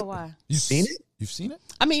 I don't know why. You've seen it? You've seen it?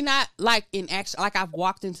 I mean, not in action. I've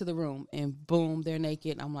walked into the room and boom, they're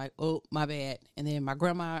naked. I'm like, oh, my bad. And then my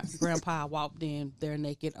grandpa walked in, they're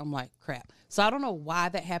naked. I'm like, crap. So I don't know why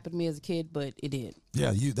that happened to me as a kid, but it did.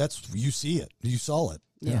 Yeah, you see it. You saw it.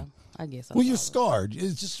 Yeah, I guess. You're scarred.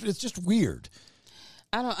 It's just weird.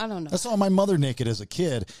 I don't know. I saw my mother naked as a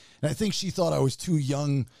kid, and I think she thought I was too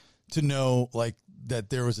young to know that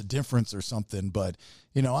there was a difference or something. But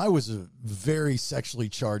I was a very sexually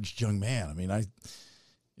charged young man. I mean, at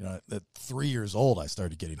 3 years old, I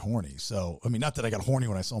started getting horny. So, I mean, not that I got horny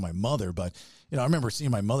when I saw my mother, but I remember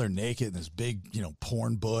seeing my mother naked in this big,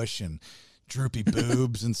 porn bush and droopy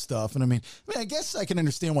boobs and stuff. And I mean, I guess I can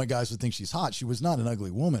understand why guys would think she's hot. She was not an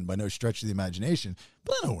ugly woman by no stretch of the imagination,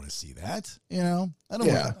 but I don't want to see that. You know, I don't.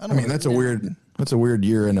 Yeah, I mean, that's a weird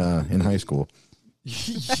year in high school.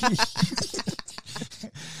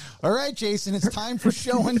 All right, Jason, it's time for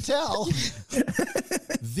show and tell.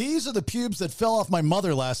 These are the pubes that fell off my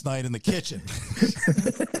mother last night in the kitchen.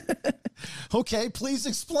 Okay, please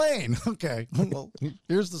explain. Okay, well,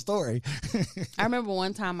 here's the story. I remember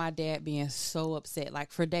one time my dad being so upset,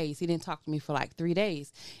 like for days. He didn't talk to me for like 3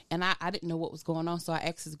 days. And I didn't know what was going on. So I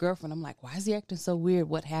asked his girlfriend, I'm like, why is he acting so weird?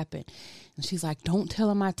 What happened? And she's like, don't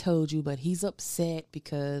tell him I told you, but he's upset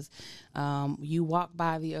because you walked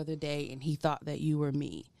by the other day and he thought that you were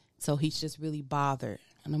me. So he's just really bothered.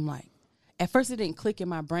 And I'm like, at first it didn't click in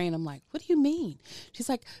my brain. I'm like, what do you mean? She's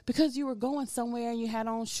like, because you were going somewhere and you had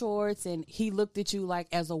on shorts and he looked at you like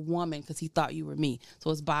as a woman because he thought you were me. So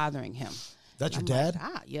it's bothering him. That's your dad?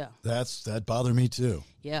 Like, yeah. That bothered me too.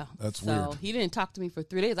 Yeah. That's weird. So he didn't talk to me for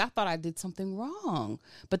 3 days. I thought I did something wrong.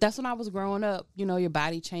 But that's when I was growing up. You know, your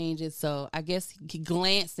body changes. So I guess he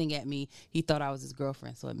glancing at me, he thought I was his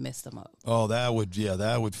girlfriend. So it messed him up. Oh, that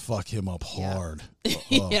would fuck him up hard.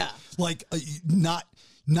 Yeah. Yeah. Like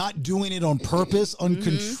not doing it on purpose,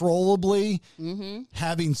 uncontrollably,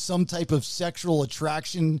 having some type of sexual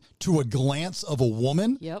attraction to a glance of a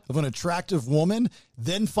woman, of an attractive woman,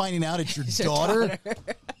 then finding out it's your daughter.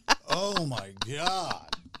 Oh, my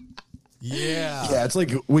God. Yeah. Yeah, it's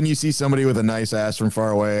like when you see somebody with a nice ass from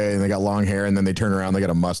far away and they got long hair and then they turn around, they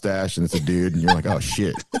got a mustache and it's a dude and you're like, oh,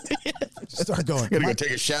 shit. Start going, gotta go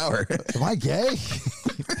take a shower. Am I gay?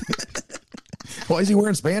 Why is he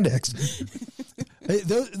wearing spandex? Hey,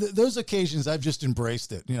 those occasions, I've just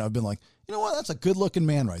embraced it. You know, I've been like, you know what? That's a good-looking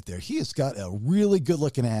man right there. He has got a really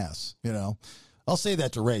good-looking ass. You know, I'll say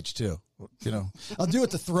that to Rach too. You know, I'll do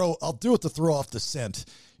it to throw off the scent.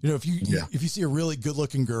 You know, if you see a really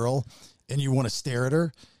good-looking girl and you want to stare at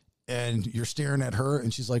her, and you're staring at her,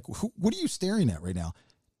 and she's like, "What are you staring at right now?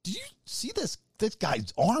 Do you see this? This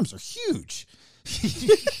guy's arms are huge."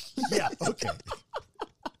 Yeah. Okay.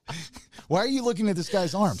 Why are you looking at this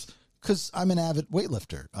guy's arms? Because I'm an avid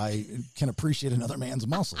weightlifter. I can appreciate another man's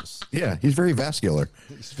muscles. Yeah, he's very vascular.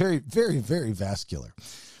 He's very, very, very vascular.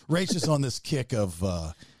 Rach is on this kick of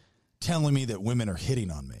telling me that women are hitting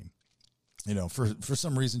on me. You know, for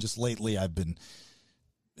some reason, just lately, I've been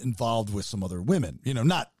involved with some other women. You know,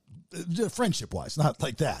 not friendship wise, not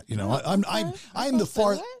like that. You know, I'm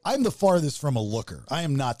the farthest from a looker. I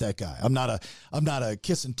am not that guy. I'm not a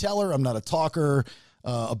kiss and teller. I'm not a talker.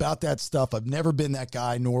 About that stuff. I've never been that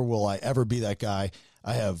guy, nor will I ever be that guy.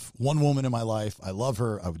 I have one woman in my life. I love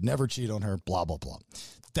her. I would never cheat on her, blah, blah, blah.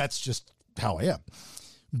 That's just how I am.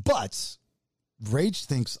 But Rage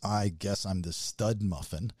thinks I guess I'm this stud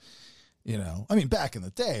muffin. You know, I mean, back in the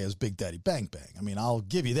day, it was Big Daddy Bang Bang. I mean, I'll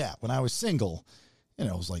give you that. When I was single, you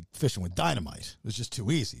know, it was like fishing with dynamite. It was just too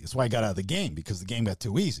easy. That's why I got out of the game, because the game got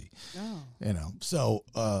too easy. Oh. You know, so,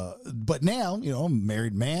 but now, you know, I'm a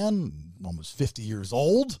married man, almost 50 years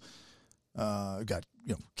old. I've got,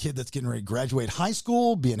 you know, kid that's getting ready to graduate high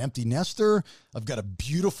school, be an empty nester. I've got a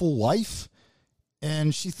beautiful wife,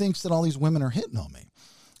 and she thinks that all these women are hitting on me.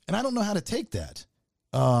 And I don't know how to take that.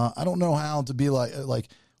 I don't know how to be like,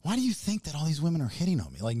 why do you think that all these women are hitting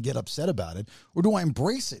on me? Like, and get upset about it. Or do I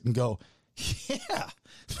embrace it and go, yeah,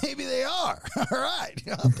 maybe they are. All right.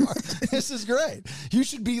 This is great. You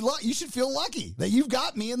should feel lucky that you've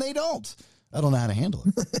got me and they don't. I don't know how to handle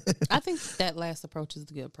it. I think that last approach is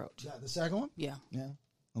the good approach. Yeah, the second one? Yeah. Yeah.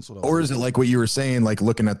 That's what Or is it like what you were saying, like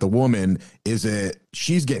looking at the woman, is it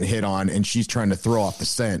she's getting hit on and she's trying to throw off the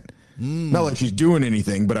scent? Not like she's doing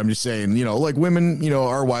anything, but I'm just saying, you know, like women, you know,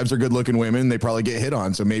 our wives are good looking women. They probably get hit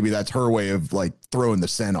on. So maybe that's her way of like throwing the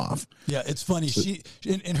scent off. Yeah, it's funny. She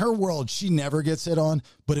in her world, she never gets hit on,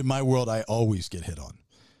 but in my world, I always get hit on.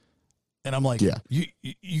 And I'm like, yeah,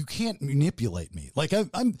 you can't manipulate me. Like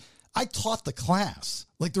I taught the class.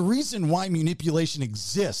 Like the reason why manipulation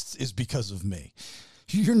exists is because of me.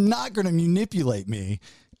 You're not going to manipulate me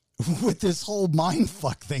with this whole mind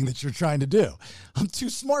fuck thing that you're trying to do. I'm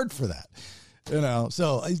too smart for that, you know?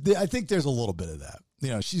 So I think there's a little bit of that, you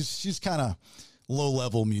know, she's kind of low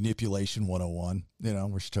level manipulation 101, you know,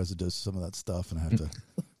 where she tries to do some of that stuff and I have to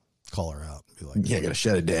call her out. Be like, yeah, got to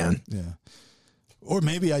shut it down. Yeah. Or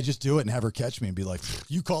maybe I just do it and have her catch me and be like,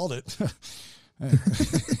 you called it.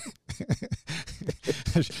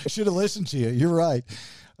 Should have listened to you. You're right.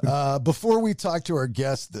 Before we talk to our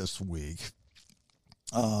guest this week,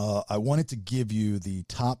 I wanted to give you the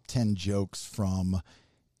top 10 jokes from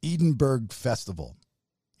Edinburgh Festival.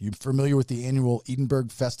 You familiar with the annual Edinburgh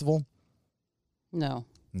Festival? No.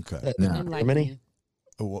 Okay. No. Like many.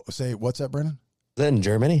 Say, what's that, Brennan? Is that in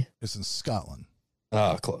Germany? It's in Scotland.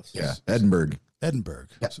 Oh, close. Yeah, Edinburgh. Edinburgh.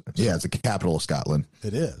 Yeah, it's the capital of Scotland.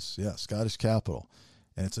 It is, yeah, Scottish capital.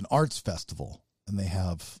 And it's an arts festival, and they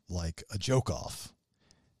have like a joke-off.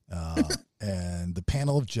 And the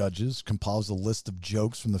panel of judges compiles a list of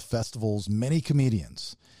jokes from the festival's many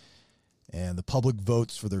comedians. And the public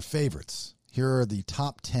votes for their favorites. Here are the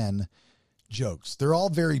top 10 jokes. They're all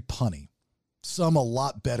very punny. Some a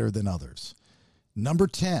lot better than others. Number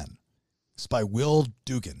 10 is by Will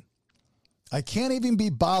Dugan. I can't even be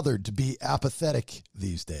bothered to be apathetic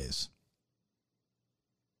these days.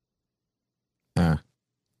 Okay.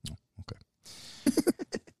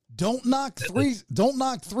 Don't knock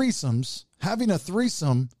threesomes. Having a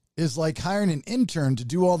threesome is like hiring an intern to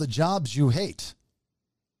do all the jobs you hate.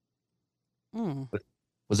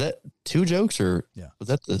 Was that 2 jokes or was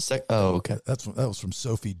that the second? Oh, okay. That was from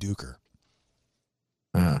Sophie Duker.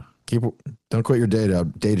 Don't quit your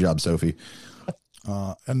day job, Sophie.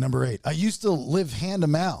 And number 8, I used to live hand to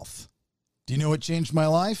mouth. Do you know what changed my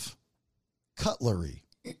life? Cutlery.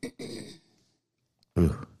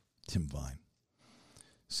 Tim Vine.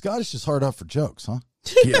 Scottish is hard up for jokes, huh?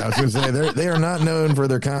 Yeah, I was going to say they are not known for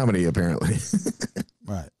their comedy, apparently.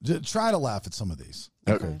 Right. Try to laugh at some of these.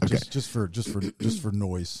 Okay. Just for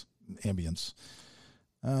noise ambience.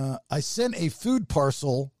 I sent a food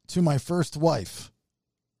parcel to my first wife.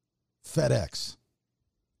 FedEx.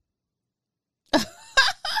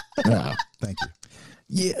 Yeah. Thank you.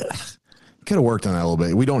 Yeah. Could have worked on that a little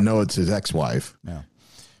bit. We don't know it's his ex-wife. Yeah.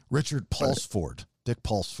 Richard Pulsford. Dick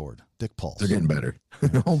Pulsford. Dick Pulse. They're getting better.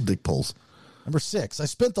 Old Dick Pulse. Number 6, I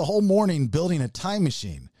spent the whole morning building a time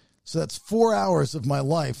machine. So that's 4 hours of my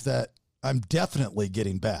life that I'm definitely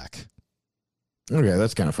getting back. Okay,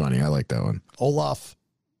 that's kind of funny. I like that one. Olaf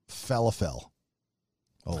Falafel.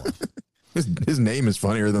 Olaf. His name is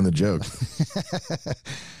funnier than the joke.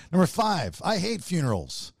 Number 5, I hate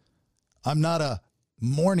funerals. I'm not a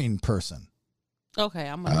mourning person. Okay,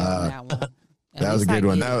 I'm going to do that one. That was a good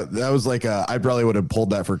one. That was like, I probably would have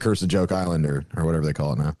pulled that for Curse of Joke Island or whatever they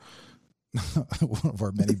call it now. One of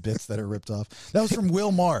our many bits that are ripped off. That was from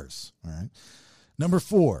Will Mars. All right. Number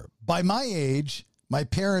 4, by my age, my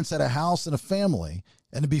parents had a house and a family,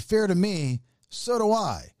 and to be fair to me, so do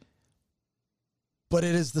I. But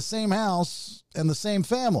it is the same house and the same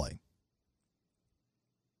family.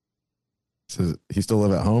 So he still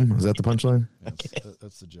live at home? Is that the punchline?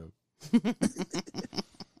 That's the joke.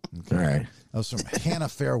 All right. That was from Hannah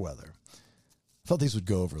Fairweather. I thought these would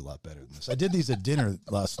go over a lot better than this. I did these at dinner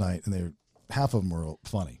last night, and half of them were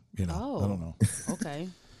funny. I don't know. Okay.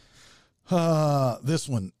 This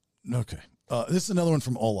one. Okay. This is another one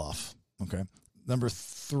from Olaf. Okay. Number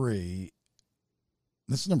 3.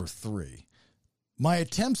 This is number 3. My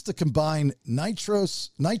attempts to combine nitrous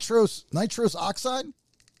oxide.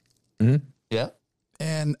 Mm-hmm. Yeah.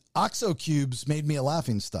 And oxo cubes made me a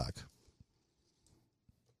laughing stock.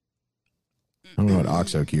 I don't know what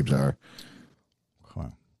oxo cubes are.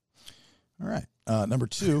 All right. Number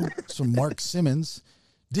 2, from Mark Simmons.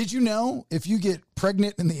 Did you know if you get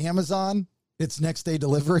pregnant in the Amazon, it's next day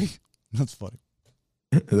delivery? That's funny.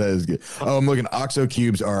 That is good. Oh, I'm looking. Oxo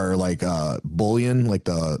cubes are like bullion, like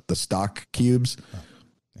the stock cubes. Oh,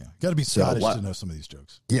 yeah, got to be Scottish to know some of these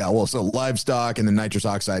jokes. Yeah, well, so livestock and then nitrous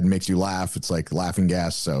oxide makes you laugh. It's like laughing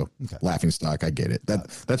gas. So laughing stock, I get it.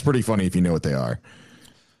 That's pretty funny if you know what they are.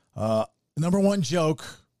 Number 1 joke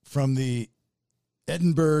from the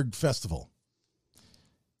Edinburgh Festival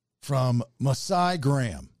from Masai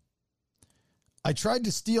Graham. I tried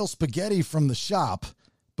to steal spaghetti from the shop,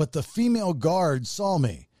 but the female guard saw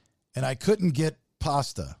me, and I couldn't get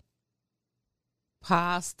pasta.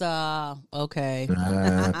 Pasta. Okay.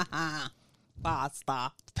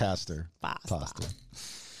 Pasta. Pastor. Pasta.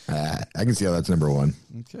 I can see how that's number 1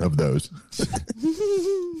 of those.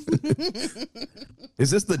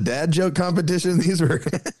 Is this the dad joke competition? These were.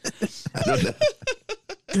 I don't know.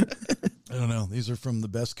 I don't know. These are from the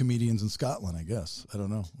best comedians in Scotland, I guess. I don't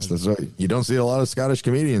know. That's right. You don't see a lot of Scottish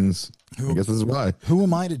comedians. I guess this is why. Who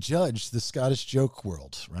am I to judge the Scottish joke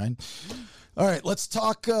world, right? All right, let's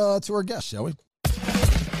talk to our guest, shall we?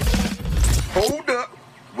 Hold up.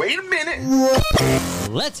 Wait a minute.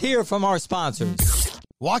 Let's hear from our sponsors.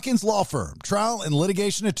 Watkins Law Firm, trial and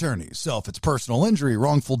litigation attorneys. So if it's personal injury,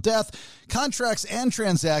 wrongful death, contracts and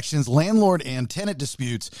transactions, landlord and tenant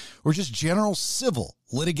disputes, or just general civil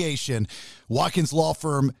litigation, Watkins Law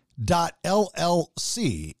Firm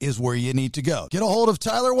 .llc is where you need to go. Get a hold of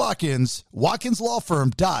Tyler Watkins,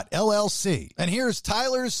 watkinslawfirm.llc. And here's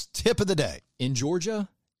Tyler's tip of the day. In Georgia,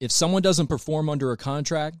 if someone doesn't perform under a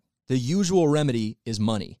contract, the usual remedy is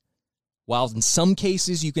money. While in some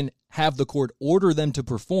cases you can have the court order them to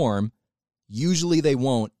perform, usually they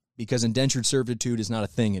won't because indentured servitude is not a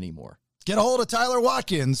thing anymore. Get a hold of Tyler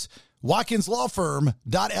Watkins,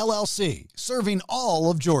 WatkinsLawFirm.LLC, serving all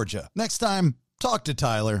of Georgia. Next time, talk to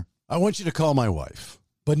Tyler. I want you to call my wife,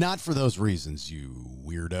 but not for those reasons, you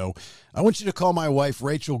weirdo. I want you to call my wife,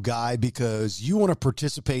 Rachel Guy, because you want to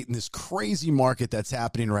participate in this crazy market that's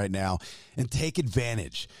happening right now and take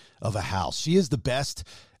advantage of a house. She is the best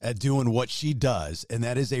at doing what she does, and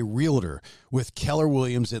that is a realtor with Keller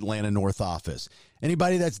Williams Atlanta North office.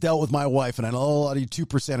 Anybody that's dealt with my wife, and I know a lot of you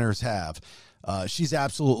 2%ers have, she's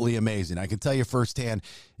absolutely amazing. I can tell you firsthand,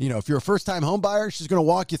 if you're a first-time home buyer, she's going to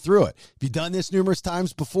walk you through it. If you've done this numerous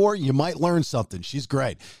times before, you might learn something. She's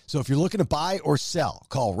great. So if you're looking to buy or sell,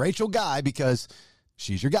 call Rachel Guy because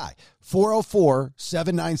she's your guy.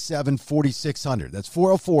 404-797-4600. That's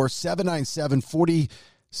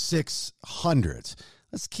 404-797-4600.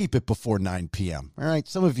 Let's keep it before 9 p.m. All right?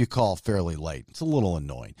 Some of you call fairly late. It's a little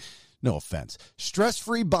annoying. No offense.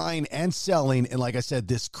 Stress-free buying and selling, and like I said,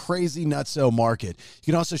 this crazy nutso market.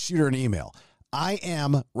 You can also shoot her an email. I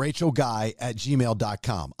am Rachel Guy at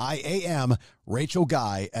gmail.com. Rachel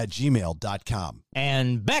Guy at gmail.com.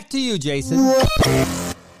 And back to you, Jason.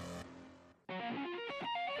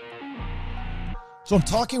 So I'm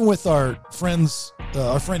talking with our friend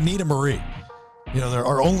Nita Marie. They're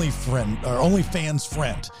our OnlyFans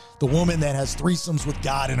friend, the woman that has threesomes with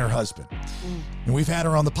God and her husband. And we've had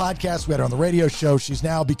her on the podcast. We had her on the radio show. She's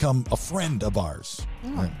now become a friend of ours.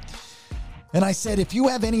 Right? And I said, if you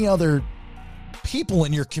have any other people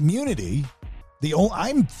in your community,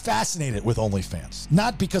 I'm fascinated with OnlyFans.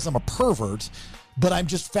 Not because I'm a pervert, but I'm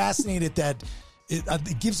just fascinated that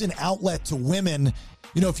it gives an outlet to women.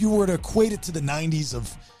 If you were to equate it to the 90s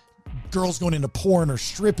of girls going into porn or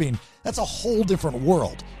stripping, that's a whole different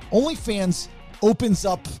world. OnlyFans opens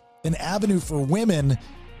up an avenue for women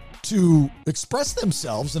to express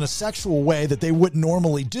themselves in a sexual way that they wouldn't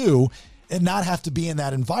normally do and not have to be in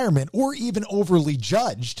that environment or even overly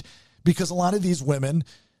judged, because a lot of these women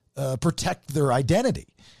protect their identity,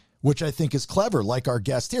 which I think is clever, like our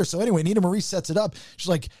guest here. So anyway, Nita Marie sets it up. She's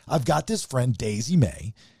like, I've got this friend, Daisy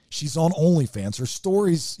May. She's on OnlyFans. Her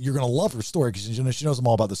stories, you're going to love her story because she knows them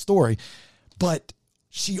all about the story. But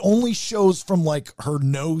she only shows from like her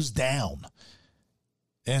nose down.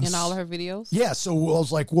 And in all of her videos? Yeah. So I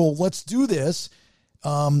was like, well, let's do this.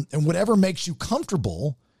 And whatever makes you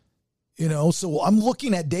comfortable, So I'm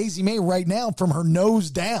looking at Daisy May right now from her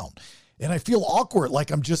nose down. And I feel awkward,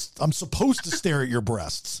 like I'm supposed to stare at your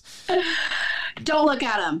breasts. Don't look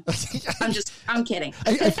at them. I'm kidding.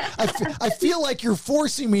 I feel like you're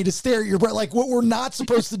forcing me to stare at your breast, like what we're not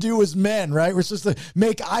supposed to do as men, right? We're supposed to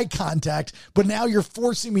make eye contact, but now you're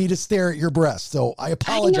forcing me to stare at your breast. So I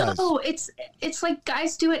apologize. I know. It's like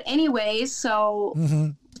guys do it anyways, so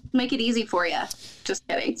make it easy for you. Just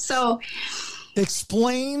kidding. So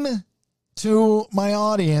explain to my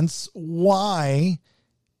audience why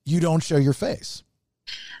you don't show your face.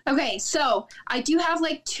 Okay, so I do have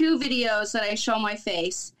like 2 videos that I show my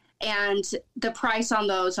face, and the price on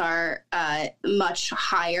those are much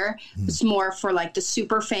higher. It's more for like the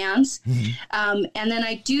super fans. And then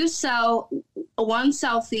I do sell one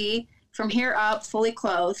selfie from here up, fully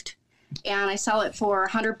clothed, and I sell it for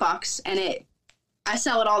 $100, and I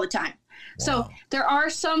sell it all the time. Wow. So there are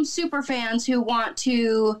some super fans who want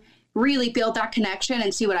to really build that connection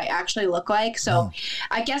and see what I actually look like. So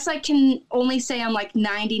I guess I can only say I'm like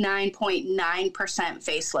 99.9%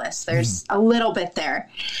 faceless. There's a little bit there.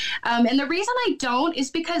 And the reason I don't is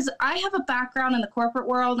because I have a background in the corporate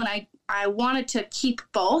world, and I wanted to keep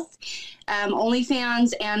both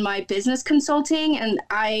OnlyFans and my business consulting, and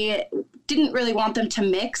I didn't really want them to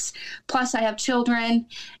mix. Plus I have children,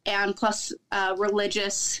 and plus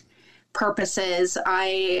religious purposes.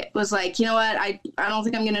 I was like, you know what? I don't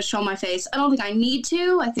think I'm going to show my face. I don't think I need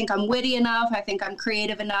to. I think I'm witty enough. I think I'm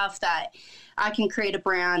creative enough that I can create a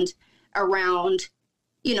brand around,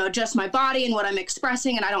 just my body and what I'm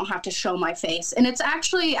expressing, and I don't have to show my face. And it's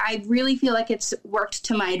actually, I really feel like it's worked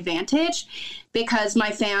to my advantage because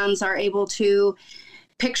my fans are able to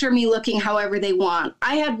picture me looking however they want.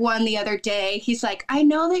 I had one the other day. He's like, I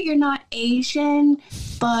know that you're not Asian,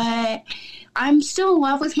 but I'm still in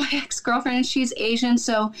love with my ex-girlfriend and she's Asian.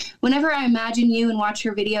 So whenever I imagine you and watch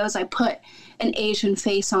your videos, I put an Asian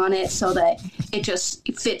face on it so that it just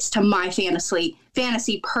fits to my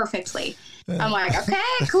fantasy perfectly. I'm like, okay,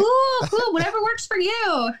 cool, whatever works for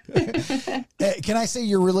you. Can I say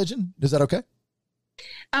your religion? Is that okay?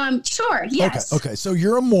 Sure. Yes. Okay. So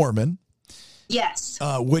you're a Mormon. Yes.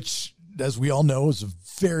 Which as we all know, is a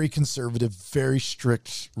very conservative, very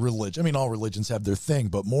strict religion. I mean, all religions have their thing,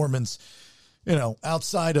 but Mormons, you know,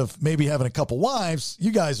 outside of maybe having a couple wives,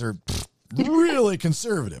 you guys are really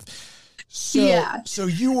conservative. So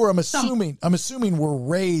you were, I'm assuming were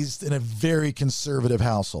raised in a very conservative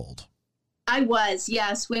household. I was,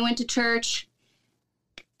 yes. We went to church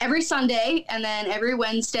every Sunday and then every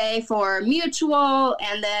Wednesday for mutual,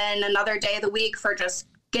 and then another day of the week for just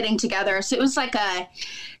getting together. So it was like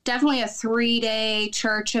definitely a 3-day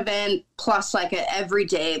church event plus like an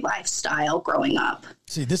everyday lifestyle growing up.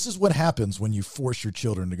 See, this is what happens when you force your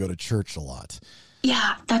children to go to church a lot.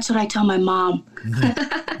 Yeah, that's what I tell my mom.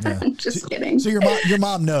 Mm-hmm. Yeah. Just kidding. So your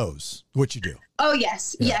mom knows what you do. Oh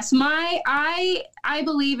yes, yes. I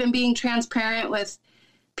believe in being transparent with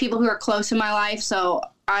people who are close in my life. So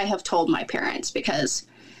I have told my parents because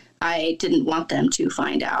I didn't want them to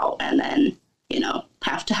find out and then, you know,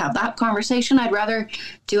 have to have that conversation. I'd rather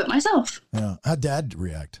do it myself. Yeah. How'd Dad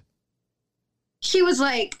react? He was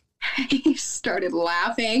like, he started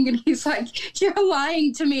laughing and he's like, "You're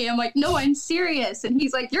lying to me." I'm like, "No, I'm serious." And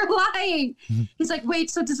he's like, "You're lying." Mm-hmm. He's like,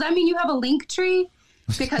 "Wait, so does that mean you have a link tree?"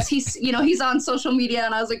 Because he's, you know, he's on social media.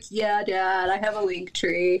 And I was like, "Yeah, Dad, I have a link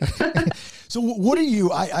tree." So what are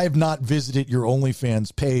you, I have not visited your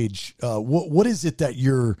OnlyFans page. What is it that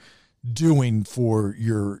you're doing for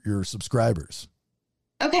your subscribers?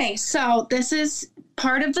 Okay, so this is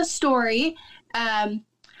part of the story.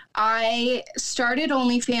 I started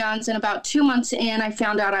OnlyFans, and about 2 months in, I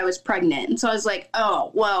found out I was pregnant. And so I was like,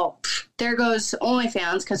 oh, well, there goes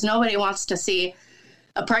OnlyFans, because nobody wants to see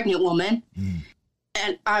a pregnant woman. Mm.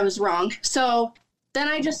 And I was wrong. So then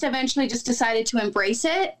I just eventually just decided to embrace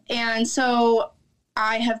it. And so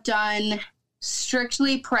I have done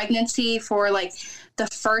strictly pregnancy for like the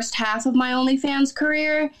first half of my OnlyFans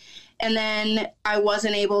career. And then I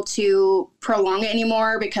wasn't able to prolong it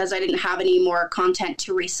anymore because I didn't have any more content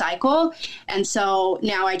to recycle. And so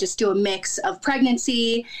now I just do a mix of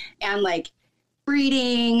pregnancy and like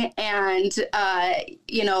breeding and,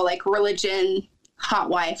 you know, like religion, hot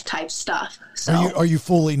wife type stuff. So are you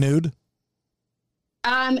fully nude?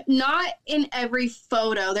 Not in every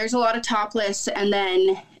photo. There's a lot of topless and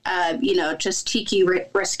then, you know, just tiki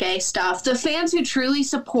risque stuff. The fans who truly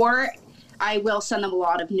support, I will send them a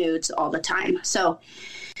lot of nudes all the time. So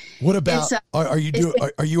what about, are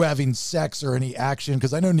you having sex or any action?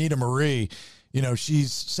 Cause I know Nita Marie, you know,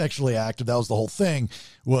 she's sexually active. That was the whole thing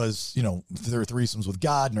was, you know, their threesomes with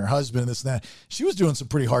God and her husband and this and that. She was doing some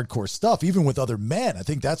pretty hardcore stuff, even with other men. I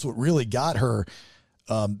think that's what really got her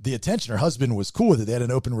the attention. Her husband was cool with it. They had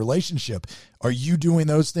an open relationship. Are you doing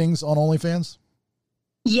those things on OnlyFans?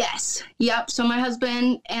 Yes. Yep. So my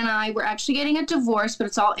husband and I were actually getting a divorce, but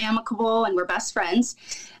it's all amicable and we're best friends.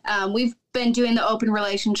 We've been doing the open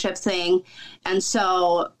relationship thing. And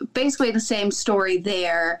so basically the same story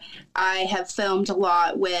there. I have filmed a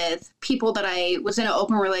lot with people that I was in an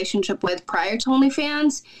open relationship with prior to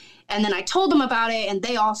OnlyFans. And then I told them about it and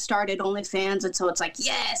they all started OnlyFans. And so it's like,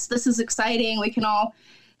 yes, this is exciting. We can all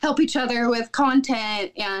help each other with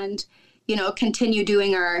content and, you know, continue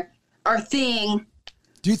doing our thing.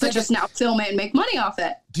 Do you think just now film it and make money off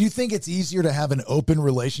it? Do you think it's easier to have an open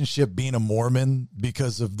relationship being a Mormon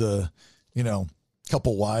because of the, you know,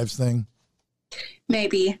 couple wives thing?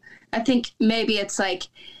 Maybe. I think maybe it's like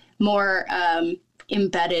more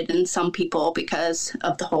embedded in some people because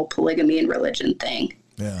of the whole polygamy and religion thing.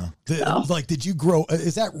 Yeah. Like, did you grow,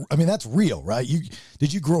 is that, I mean, that's real, right?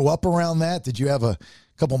 Did you grow up around that? Did you have a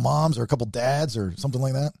couple moms or a couple dads or something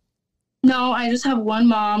like that? No, I just have one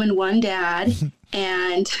mom and one dad,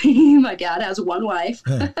 and my dad has one wife.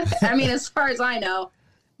 I mean, as far as I know,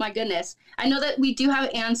 my goodness. I know that we do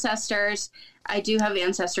have ancestors. I do have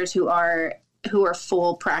ancestors who are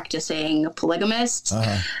full practicing polygamists.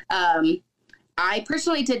 Uh-huh. I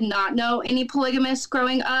personally did not know any polygamists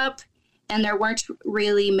growing up, and there weren't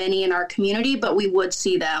really many in our community, but we would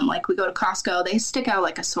see them. Like, we go to Costco, they stick out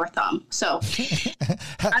like a sore thumb. So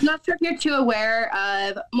I'm not sure if you're too aware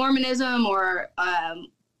of Mormonism or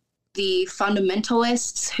the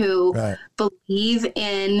fundamentalists who believe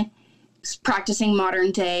in practicing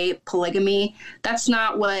modern day polygamy. That's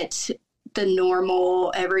not what the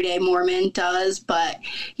normal everyday Mormon does. But,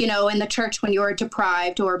 you know, in the church, when you're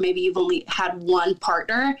deprived or maybe you've only had one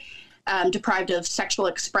partner, deprived of sexual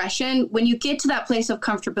expression, when you get to that place of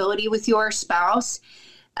comfortability with your spouse,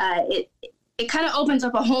 it kind of opens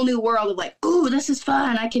up a whole new world of like, ooh, this is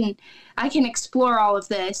fun. I can explore all of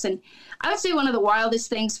this. And I would say one of the wildest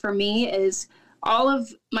things for me is all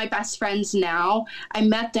of my best friends now, I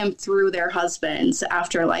met them through their husbands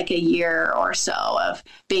after like a year or so of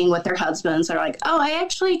being with their husbands. They're like, oh, I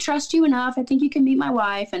actually trust you enough. I think you can meet my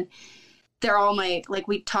wife. And they're all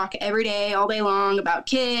we talk every day, all day long about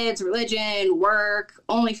kids, religion, work,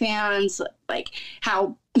 OnlyFans, like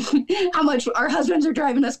how much our husbands are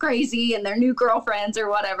driving us crazy and their new girlfriends or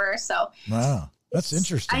whatever. So wow. That's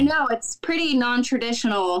interesting. I know it's pretty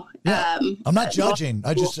non-traditional. Yeah, I'm not judging.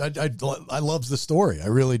 I love the story. I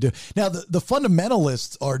really do. Now, the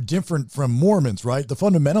fundamentalists are different from Mormons, right? The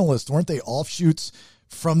fundamentalists, weren't they offshoots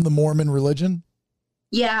from the Mormon religion?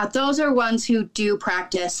 Yeah, those are ones who do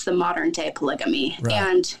practice the modern day polygamy. Right.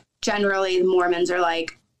 And generally the Mormons are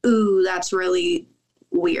like, ooh, that's really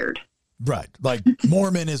weird. Right. Like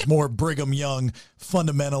Mormon is more Brigham Young.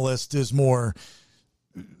 Fundamentalist is more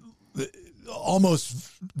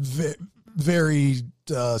almost very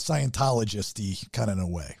Scientologist-y kind of in a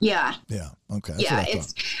way. Yeah. Yeah. Okay. Yeah.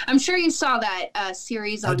 I'm sure you saw that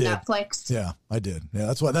series on Netflix. Yeah, I did.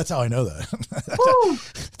 Yeah. That's how I know that.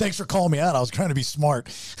 Thanks for calling me out. I was trying to be smart,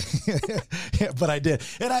 yeah, but I did.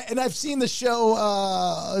 And I've seen the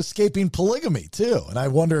show Escaping Polygamy too. And I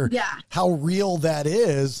wonder how real that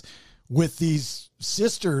is with these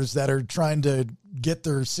sisters that are trying to get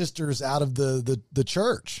their sisters out of the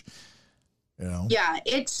church. You know? Yeah,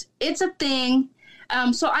 it's a thing.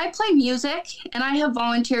 So I play music, and I have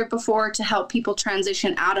volunteered before to help people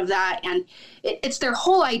transition out of that, and it's their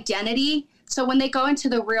whole identity. So when they go into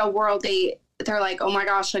the real world, they're like, oh my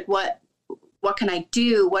gosh, like what can I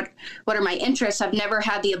do? What are my interests? I've never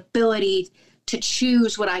had the ability to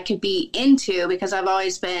choose what I could be into because I've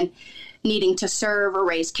always been needing to serve or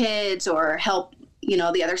raise kids or help,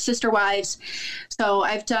 the other sister wives. So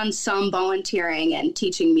I've done some volunteering and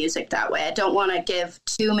teaching music that way. I don't want to give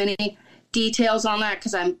too many details on that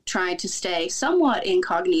because I'm trying to stay somewhat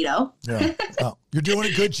incognito. Yeah. Oh, you're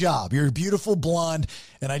doing a good job. You're a beautiful blonde,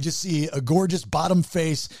 and I just see a gorgeous bottom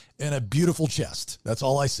face and a beautiful chest. That's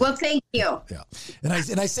all I see. Well, thank you. Yeah. And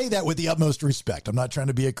I say that with the utmost respect. I'm not trying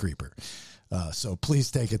to be a creeper. So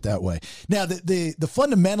please take it that way. Now, the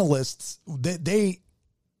fundamentalists,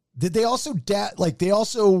 they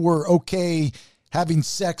also were okay having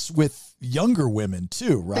sex with younger women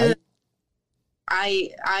too, right?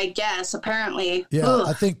 I guess apparently. Yeah, ugh.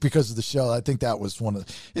 I think because of the show, I think that was one of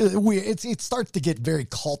it starts to get very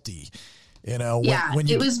culty, when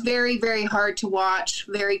it was very, very hard to watch,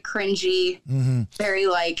 very cringy, very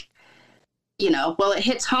well, it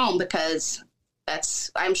hits home because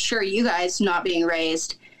I'm sure you guys not being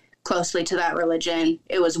raised closely to that religion,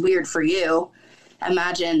 it was weird for you.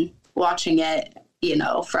 Imagine watching it,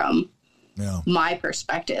 from my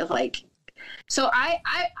perspective. So I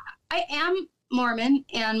am Mormon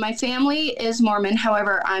and my family is Mormon.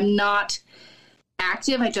 However, I'm not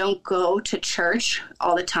active. I don't go to church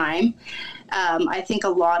all the time. I think a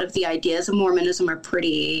lot of the ideas of Mormonism are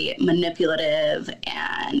pretty manipulative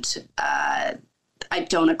and I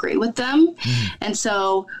don't agree with them. And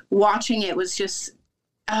so watching it was just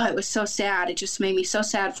it was so sad. It just made me so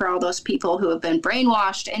sad for all those people who have been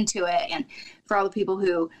brainwashed into it and for all the people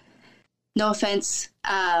who, no offense,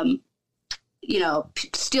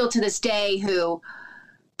 still to this day who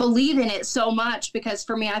believe in it so much because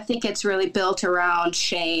for me, I think it's really built around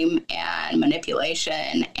shame and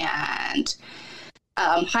manipulation and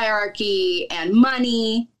hierarchy and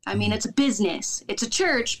money. I mean, it's a business. It's a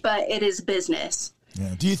church, but it is business.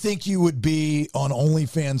 Yeah. Do you think you would be on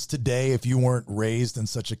OnlyFans today if you weren't raised in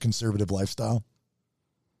such a conservative lifestyle?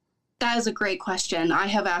 That is a great question. I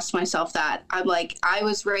have asked myself that. I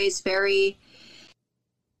was raised very,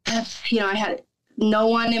 I had no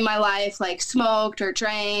one in my life smoked or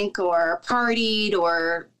drank or partied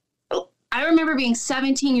or I remember being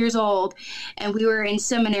 17 years old and we were in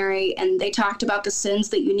seminary and they talked about the sins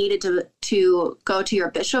that you needed to go to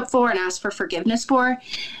your bishop for and ask for forgiveness for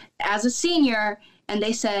as a senior. And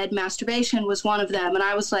they said masturbation was one of them. And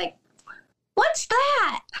I was like, what's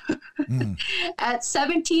that? At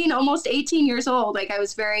 17, almost 18 years old, I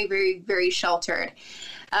was very, very, very sheltered.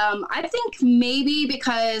 I think maybe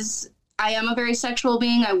because I am a very sexual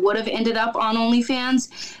being, I would have ended up on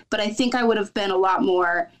OnlyFans, but I think I would have been a lot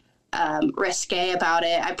more risque about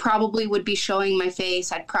it. I probably would be showing my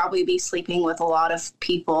face. I'd probably be sleeping with a lot of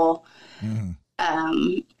people.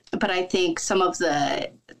 But I think some of the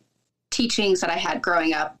teachings that I had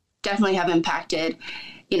growing up definitely have impacted,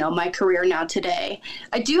 my career now today.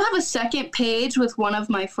 I do have a second page with one of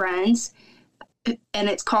my friends and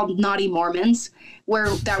it's called Naughty Mormons, where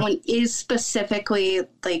that one is specifically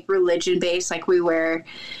religion based. We wear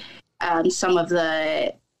some of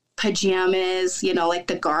the pajamas,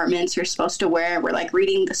 the garments you're supposed to wear. We're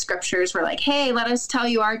reading the scriptures. We're hey, let us tell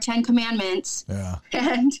you our 10 commandments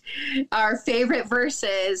and our favorite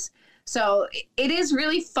verses. So it is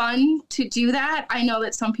really fun to do that. I know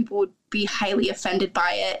that some people would be highly offended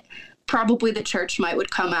by it, probably the church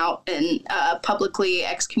would come out and publicly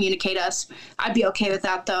excommunicate us. I'd be okay with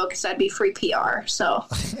that though, because that'd be free PR. So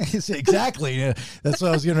exactly, that's what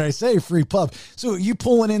I was going to say. Free pub. So you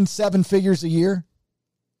pulling in 7 figures a year?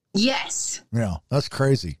 Yes. Yeah, that's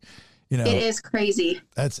crazy. You know, it is crazy.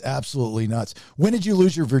 That's absolutely nuts. When did you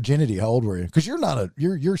lose your virginity? How old were you? Because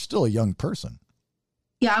you're still a young person.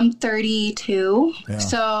 Yeah, I'm 32. Yeah.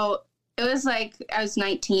 So it was like I was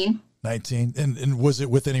 19. 19. And was it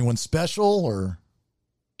with anyone special or?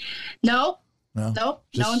 Nope. No, nope.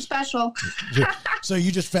 No one special. So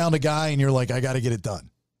you just found a guy and you're like, I got to get it done.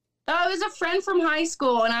 Oh, it was a friend from high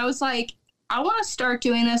school. And I was like, I want to start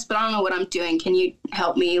doing this, but I don't know what I'm doing. Can you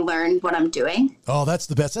help me learn what I'm doing? Oh, that's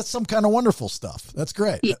the best. That's some kind of wonderful stuff. That's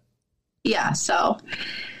great. Yeah. So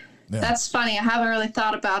that's funny. I haven't really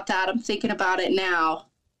thought about that. I'm thinking about it now.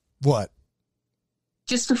 What?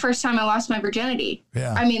 Just the first time I lost my virginity.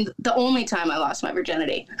 Yeah. I mean, the only time I lost my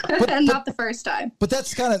virginity, not the first time. But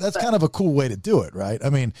that's kind of a cool way to do it, right? I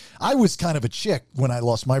mean, I was kind of a chick when I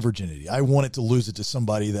lost my virginity. I wanted to lose it to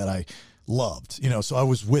somebody that I loved, so I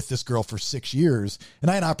was with this girl for 6 years,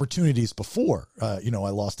 and I had opportunities before. I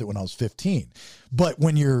lost it when I was 15. But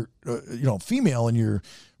when you're, female and you're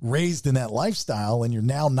raised in that lifestyle, and you're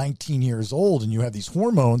now 19 years old, and you have these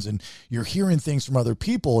hormones, and you're hearing things from other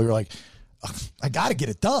people, you're like, I got to get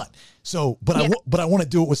it done. So, but I want to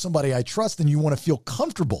do it with somebody I trust, and you want to feel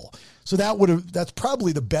comfortable. So that's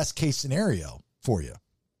probably the best case scenario for you.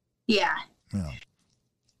 Yeah. Yeah.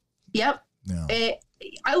 Yep. Yeah.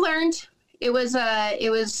 I learned it was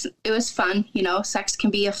fun. Sex can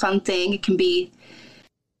be a fun thing. It can be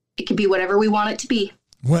whatever we want it to be.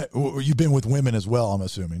 What, you've been with women as well, I'm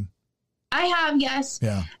assuming. I have, yes.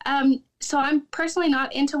 Yeah. So I'm personally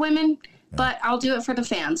not into women, but I'll do it for the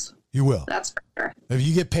fans. You will. That's for sure. If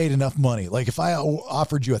you get paid enough money, like if I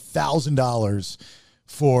offered you $1,000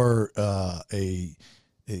 for a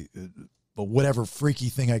whatever freaky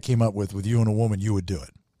thing I came up with you and a woman, you would do it.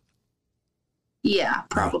 Yeah,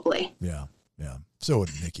 probably. Yeah. So would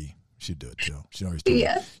Nikki. She'd do it too. She'd always do it.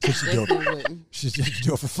 Yeah. She'd do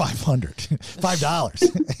it for $500.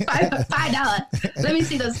 $5. $5. Let me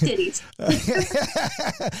see those titties.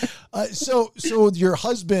 So your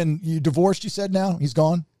husband, you divorced, you said now? He's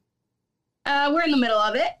gone? We're in the middle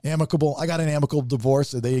of it. Amicable. I got an amicable divorce.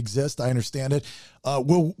 So they exist. I understand it.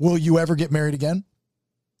 Will you ever get married again?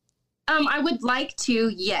 I would like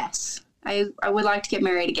to, yes. I would like to get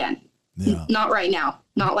married again. Yeah. Not right now.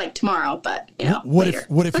 Not like tomorrow, but what later.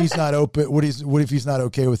 What if he's not open? What if he's not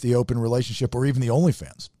okay with the open relationship or even the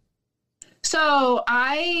OnlyFans? So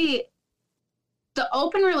the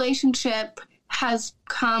open relationship has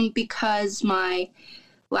come because my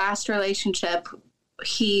last relationship,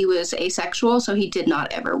 he was asexual, so he did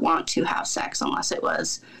not ever want to have sex unless it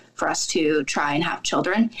was for us to try and have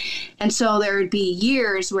children. And so there would be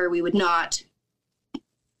years where we would not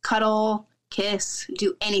cuddle, kiss,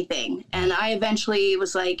 do anything. And I eventually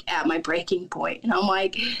was like at my breaking point, and I'm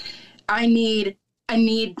like, I need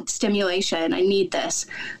stimulation. I need this.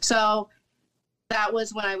 So that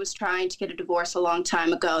was when I was trying to get a divorce a long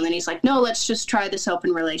time ago. And then he's like, no, let's just try this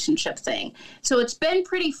open relationship thing. So it's been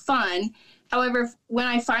pretty fun. However, when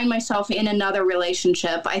I find myself in another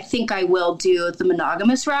relationship, I think I will do the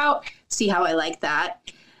monogamous route, see how I like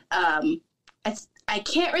that. I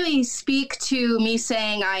can't really speak to me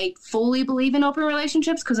saying I fully believe in open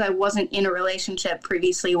relationships because I wasn't in a relationship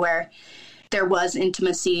previously where there was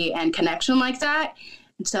intimacy and connection like that.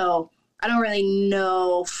 And so I don't really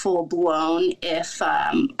know full blown if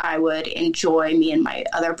I would enjoy me and my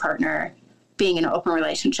other partner being in an open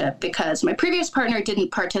relationship because my previous partner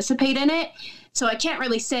didn't participate in it. So I can't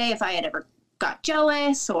really say if I had ever got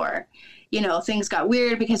jealous or, things got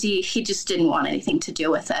weird because he just didn't want anything to do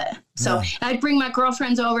with it. So I'd bring my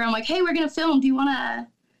girlfriends over. I'm like, hey, we're going to film. Do you want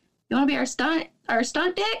to be our stunt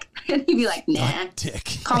dick? And he'd be like, nah.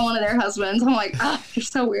 Dick. Call one of their husbands. I'm like, you're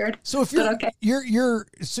so weird. So if your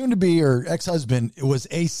soon to be or ex-husband was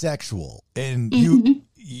asexual and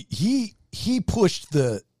he pushed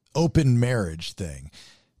the open marriage thing.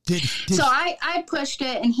 So I pushed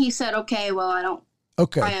it and he said, okay, well, I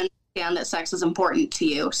understand that sex is important to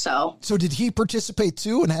you. So did he participate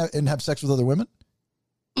too and have sex with other women?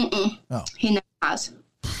 Mm-mm. Oh, he never has.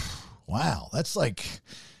 Wow. That's like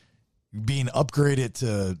being upgraded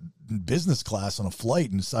to business class on a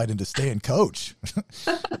flight and deciding to stay and coach.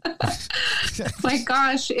 My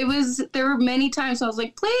gosh, there were many times I was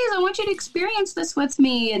like, please, I want you to experience this with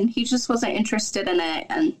me. And he just wasn't interested in it.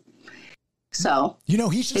 And so,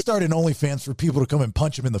 he should start an OnlyFans for people to come and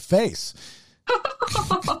punch him in the face.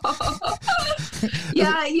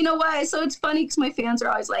 Yeah, you know what? So it's funny because my fans are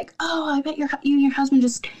always like, oh, I bet you and your husband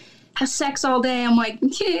just have sex all day. I'm like,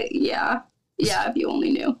 yeah, if you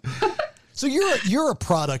only knew. So you're a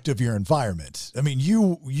product of your environment. I mean,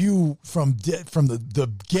 you from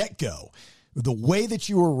the get-go, the way that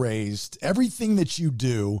you were raised, everything that you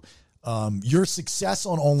do, your success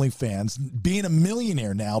on OnlyFans, being a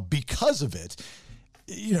millionaire now because of it.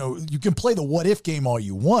 You know, you can play the what if game all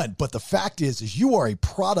you want, but the fact is you are a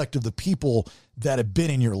product of the people that have been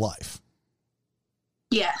in your life.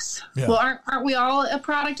 Yes. Yeah. Well, aren't we all a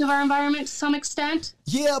product of our environment to some extent?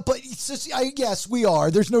 Yeah, but yes, we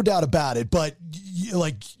are. There's no doubt about it. But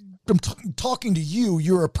like, I'm talking to you,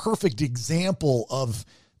 you're a perfect example of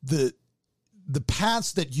the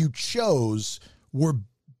paths that you chose were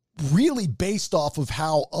really based off of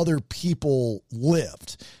how other people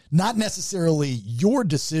lived, not necessarily your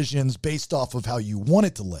decisions based off of how you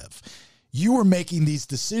wanted to live. You were making these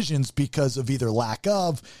decisions because of either lack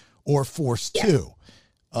of or forced to.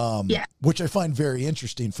 Which I find very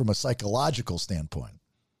interesting from a psychological standpoint.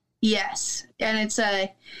 Yes. And it's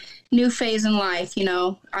a new phase in life. You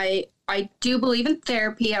know, I do believe in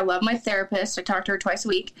therapy. I love my therapist. I talk to her twice a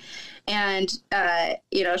week. And,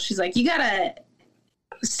 you know, she's like,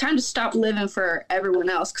 it's time to stop living for everyone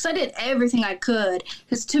else. Cause I did everything I could.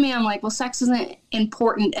 Cause to me, I'm like, well, sex isn't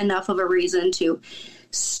important enough of a reason to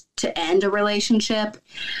end a relationship.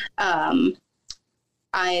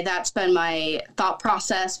 That's been my thought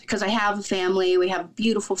process because I have a family. We have a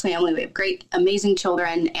beautiful family. We have great, amazing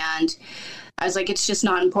children. And I was like, it's just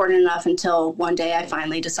not important enough until one day I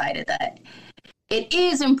finally decided that it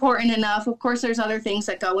is important enough. Of course, there's other things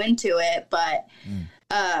that go into it, but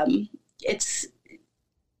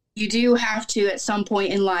you do have to, at some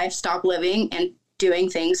point in life, stop living and doing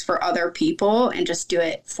things for other people and just do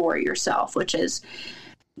it for yourself, which is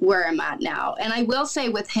where I'm at now. And I will say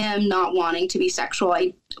with him not wanting to be sexual,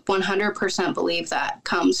 I 100% believe that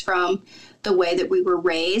comes from the way that we were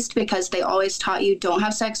raised, because they always taught you, don't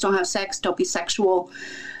have sex, don't be sexual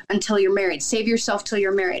until you're married. Save yourself till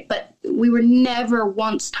you're married. But we were never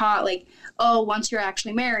once taught like, oh, once you're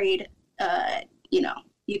actually married, you know,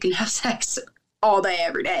 you can have sex all day,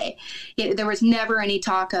 every day. There was never any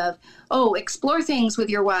talk of, oh, explore things with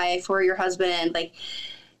your wife or your husband. Like,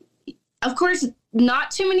 of course,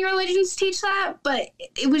 not too many religions teach that, but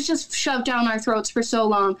it was just shoved down our throats for so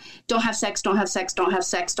long. Don't have sex, don't have sex, don't have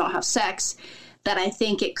sex, don't have sex, that I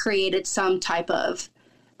think it created some type of,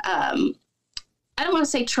 I don't want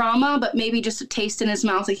to say trauma, but maybe just a taste in his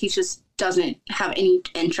mouth. Like he just doesn't have any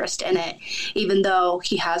interest in it, even though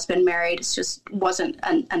he has been married. It just wasn't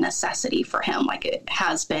a necessity for him like it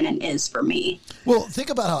has been and is for me. Well,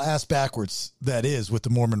 think about how ass backwards that is with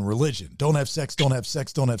the Mormon religion. Don't have sex, don't have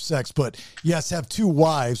sex, don't have sex. But yes, have two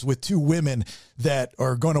wives with two women that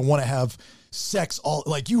are going to want to have sex all,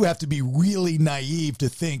 like you have to be really naive to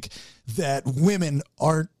think that women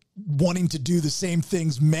aren't wanting to do the same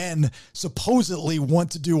things men supposedly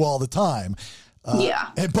want to do all the time.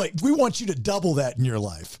 But we want you to double that in your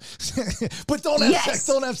life. But don't have sex,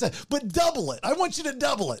 don't have sex, but double it. I want you to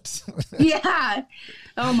double it. Yeah.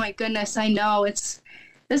 Oh my goodness. I know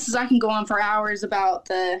I can go on for hours about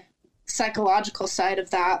the psychological side of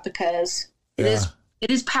that because it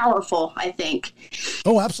is powerful, I think.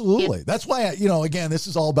 Oh, absolutely. Yeah. That's why, again, this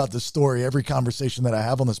is all about the story. Every conversation that I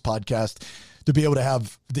have on this podcast, to be able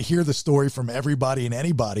to hear the story from everybody and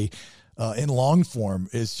anybody in long form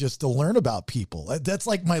is just to learn about people. That's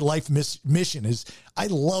like my life mission is I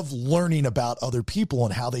love learning about other people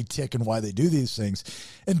and how they tick and why they do these things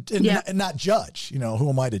and not judge, who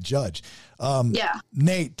am I to judge?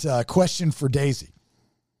 Nate, question for Daisy.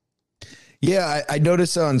 Yeah, I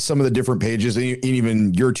noticed on some of the different pages, and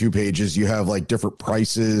even your two pages, you have like different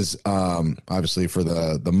prices, obviously for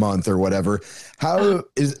the month or whatever. How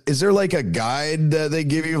is there like a guide that they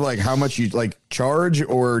give you, like how much you like charge,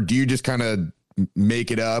 or do you just kind of make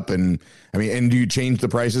it up? And do you change the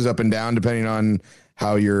prices up and down depending on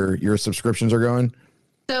how your subscriptions are going?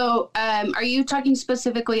 So, are you talking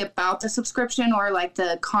specifically about the subscription or like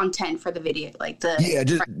the content for the video, like the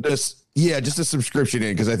just a subscription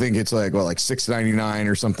in, because I think it's like $6.99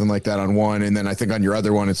 or something like that on one, and then I think on your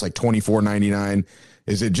other one it's like $24.99.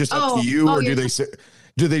 Is it just up to you, or do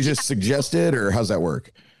they just suggest it, or how's that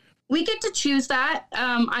work? We get to choose that.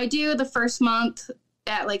 I do the first month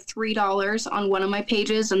at like $3 on one of my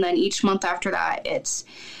pages, and then each month after that it's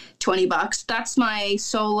 $20. That's my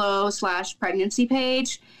solo / pregnancy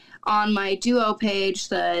page. On my duo page,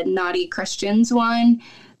 the Naughty Christians one,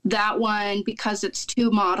 that one, because it's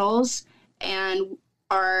two models and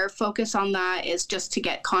our focus on that is just to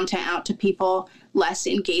get content out to people, less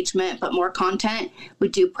engagement, but more content, we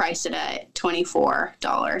do price it at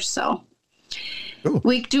 $24. So Ooh.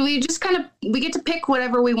 We just we get to pick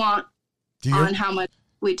whatever we want on how much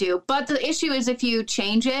we do. But the issue is if you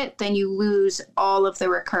change it, then you lose all of the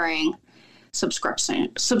recurring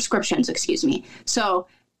subscriptions, excuse me. So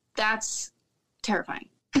that's terrifying.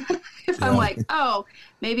 If I'm like, oh,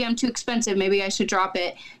 maybe I'm too expensive. Maybe I should drop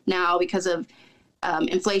it now because of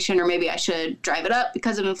inflation, or maybe I should drive it up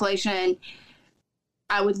because of inflation.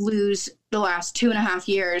 I would lose the last 2.5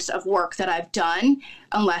 years of work that I've done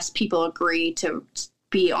unless people agree to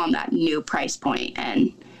be on that new price point.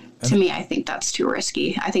 And to me, I think that's too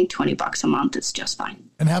risky. I think $20 a month is just fine.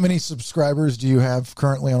 And how many subscribers do you have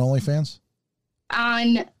currently on OnlyFans?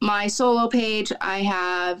 On my solo page, I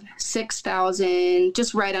have 6,000,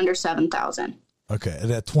 just right under 7,000. Okay,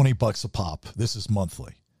 and at $20 a pop, this is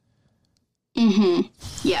monthly. Mm-hmm.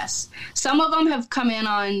 Yes, some of them have come in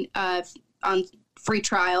on free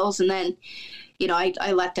trials, and then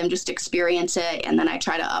I let them just experience it, and then I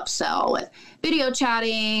try to upsell with video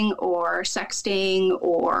chatting or sexting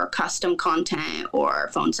or custom content or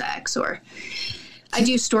phone sex, or I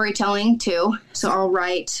do storytelling too. So I'll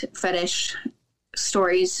write fetish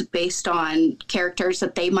stories based on characters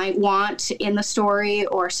that they might want in the story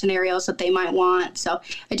or scenarios that they might want. So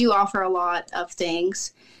I do offer a lot of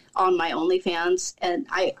things on my OnlyFans, and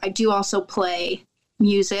I do also play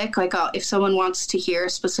music. Like if someone wants to hear a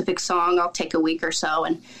specific song, I'll take a week or so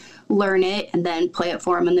and learn it and then play it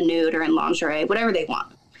for them in the nude or in lingerie, whatever they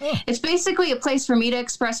want. It's basically a place for me to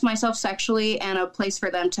express myself sexually and a place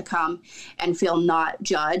for them to come and feel not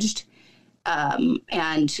judged,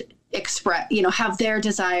 and express, have their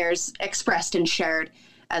desires expressed and shared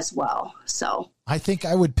as well. So I think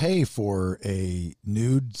I would pay for a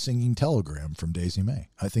nude singing telegram from Daisy May.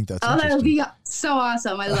 I think that's that would be so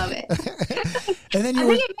awesome. I love it. And then I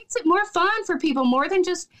think it makes it more fun for people, more than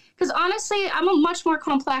just, because honestly, I'm a much more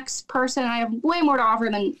complex person. I have way more to offer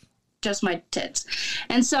than just my tits.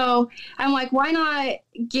 And so I'm like, why not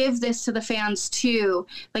give this to the fans too?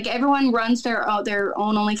 Like, everyone runs their own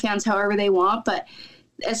OnlyFans however they want, but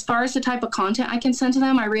as far as the type of content I can send to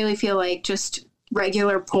them, I really feel like just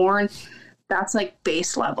regular porn, that's like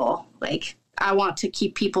base level. Like, I want to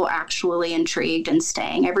keep people actually intrigued and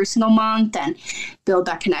staying every single month and build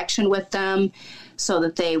that connection with them so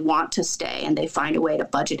that they want to stay and they find a way to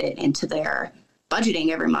budget it into their budgeting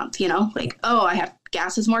every month. Like, oh,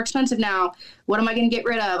 gas is more expensive now. What am I going to get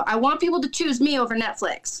rid of? I want people to choose me over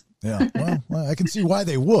Netflix. Yeah. Well, I can see why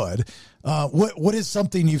they would. What is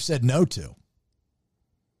something you've said no to?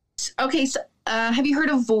 Okay. So, have you heard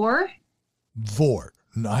of Vor? Vor?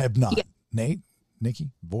 No, I have not. Yeah. Nate?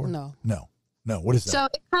 Nikki? Vor? No. What is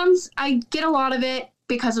that? So I get a lot of it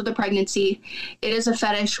because of the pregnancy. It is a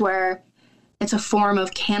fetish where it's a form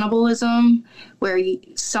of cannibalism, where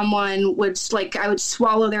someone would, like, I would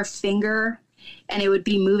swallow their finger and it would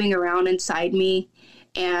be moving around inside me.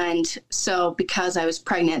 And so because I was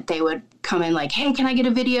pregnant, they would come in like, hey, can I get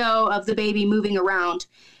a video of the baby moving around?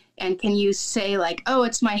 And can you say like, oh,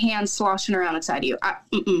 it's my hand sloshing around inside you?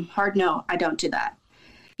 Hard no, I don't do that.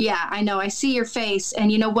 Yeah, I know. I see your face.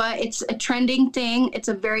 And you know what? It's a trending thing. It's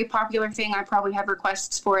a very popular thing. I probably have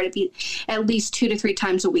requests for it at least 2 to 3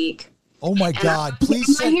 times a week. Oh my God.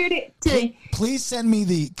 Please send me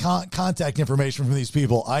the contact information from these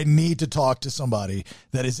people. I need to talk to somebody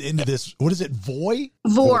that is into this. What is it?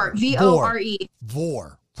 Vor? V-O-R-E.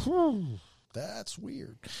 Vor. That's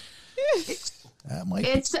weird. That might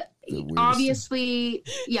it's obviously,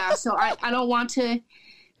 yeah. So I don't want to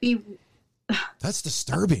be. That's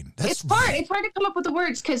disturbing. It's hard to come up with the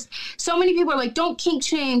words because so many people are like, don't kink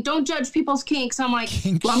shame, don't judge people's kinks. I'm like,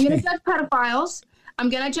 I'm going to judge pedophiles. I'm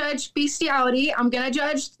going to judge bestiality. I'm going to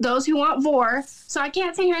judge those who want vor. So I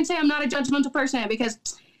can't sit here and say I'm not a judgmental person because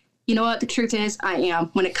you know what? The truth is I am.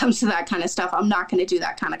 When it comes to that kind of stuff, I'm not going to do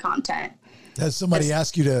that kind of content. Has somebody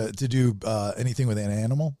asked you to do anything with an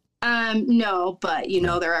animal? No, but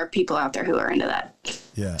there are people out there who are into that.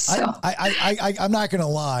 Yeah. So. I'm not going to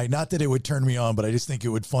lie. Not that it would turn me on, but I just think it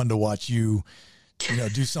would fun to watch you,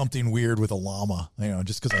 do something weird with a llama,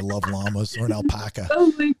 just because I love llamas, or an alpaca.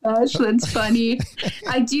 Oh my gosh, that's funny.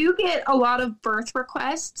 I do get a lot of birth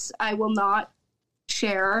requests. I will not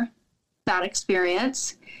share that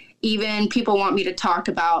experience. Even people want me to talk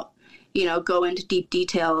about, go into deep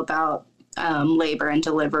detail about labor and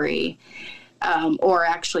delivery. Or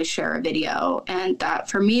actually share a video. And that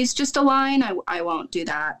for me is just a line. I won't do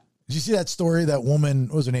that. Did you see that story? That woman,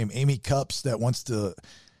 what was her name? Amy Cups, that wants to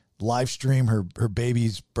live stream her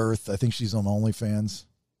baby's birth. I think she's on OnlyFans.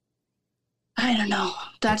 I don't know.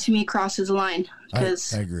 That to me crosses a line. I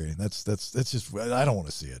agree. That's just, I don't want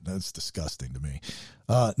to see it. That's disgusting to me.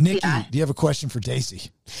 Nikki, do you have a question for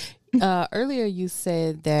Daisy? Earlier you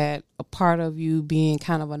said that a part of you being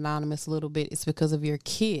kind of anonymous a little bit is because of your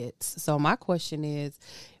kids. So my question is,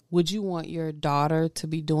 would you want your daughter to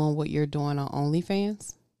be doing what you're doing on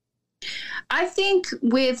OnlyFans? I think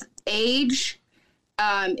with age,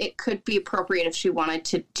 it could be appropriate if she wanted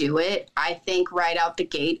to do it. I think right out the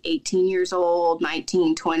gate, 18 years old,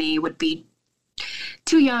 19, 20 would be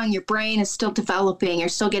too young. Your brain is still developing. You're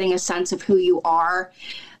still getting a sense of who you are.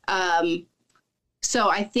 So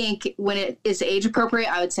I think when it is age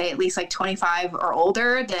appropriate, I would say at least like 25 or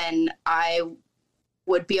older, then I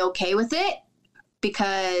would be okay with it.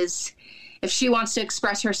 Because if she wants to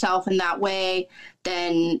express herself in that way,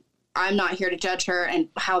 then I'm not here to judge her, and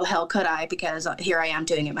how the hell could I? Because here I am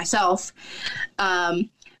doing it myself.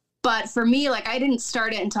 But for me, like, I didn't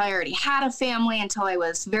start it until I already had a family, until I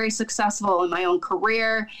was very successful in my own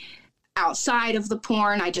career outside of the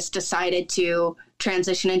porn. I just decided to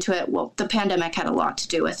transition into it. Well, the pandemic had a lot to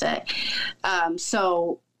do with it.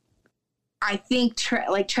 So I think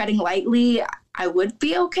treading lightly, I would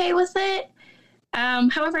be okay with it.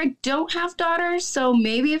 However, I don't have daughters, so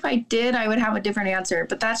maybe if I did, I would have a different answer.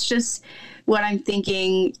 But that's just what I'm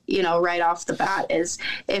thinking, right off the bat, is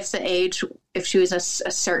if she was a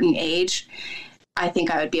certain age, I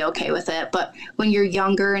think I would be okay with it. But when you're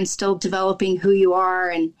younger and still developing who you are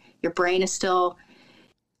and your brain is still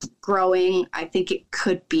growing, I think it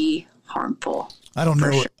could be harmful. I don't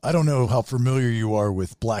know. Sure. I don't know how familiar you are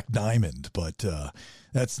with Black Diamond, but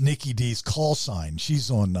that's Nikki D's call sign.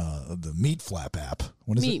 She's on the Meat Flap app.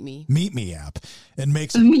 What is it? Meet Me app, and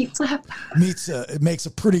makes Meat Flap. It makes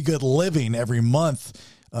a pretty good living every month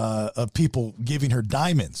of people giving her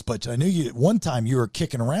diamonds. But I knew one time you were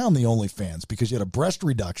kicking around the OnlyFans because you had a breast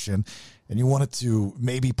reduction and you wanted to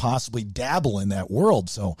maybe possibly dabble in that world.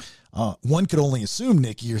 So one could only assume,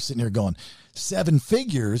 Nikki, you're sitting here going, 7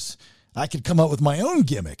 figures. I could come up with my own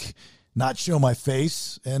gimmick, not show my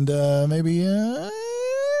face, and maybe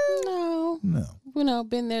no.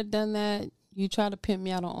 Been there, done that. You tried to pimp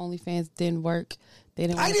me out on OnlyFans, didn't work. They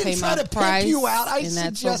didn't want to pay my price. Pimp you out.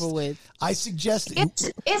 That's over with. I suggested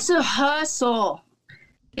it's a hustle.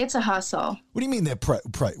 It's a hustle. What do you mean that price?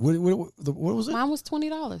 What was it? Mine was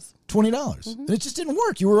 $20. $20, and it just didn't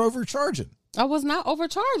work. You were overcharging. I was not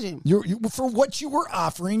overcharging. You for what you were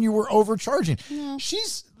offering, you were overcharging. Yeah.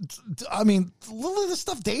 Look at the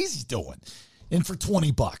stuff Daisy's doing, and for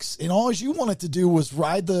 $20, and all you wanted to do was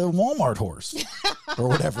ride the Walmart horse or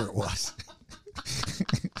whatever it was.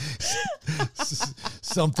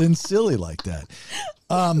 Something silly like that.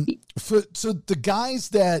 So the guys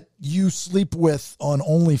that you sleep with on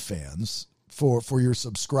OnlyFans for your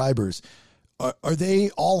subscribers, are they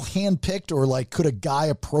all handpicked, or like could a guy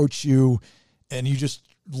approach you and you just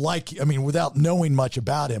without knowing much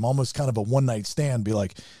about him, almost kind of a one night stand, be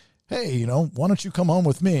like, hey, why don't you come home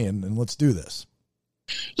with me and let's do this?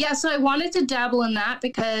 Yeah, so I wanted to dabble in that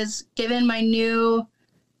because given my new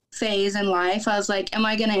phase in life, I was like, am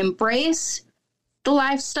I going to embrace the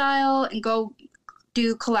lifestyle and go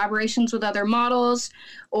do collaborations with other models,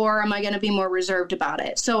 or am I going to be more reserved about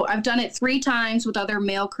it? So I've done it 3 times with other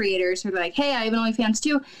male creators who are like, hey, I have an OnlyFans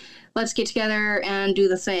too. Let's get together and do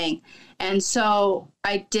the thing. And so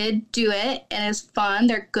I did do it, and it's fun.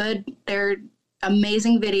 They're good. They're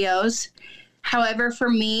amazing videos. However, for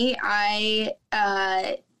me, I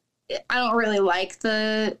don't really like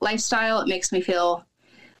the lifestyle. It makes me feel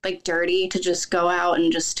like dirty to just go out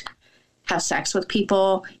and just have sex with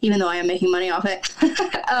people, even though I am making money off it.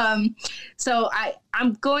 So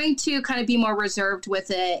I'm going to kind of be more reserved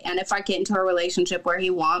with it. And if I get into a relationship where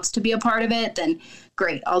he wants to be a part of it, then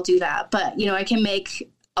great, I'll do that. But, I can make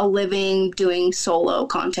a living doing solo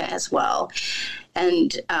content as well.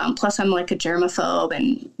 And plus I'm like a germaphobe,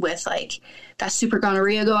 and with like that super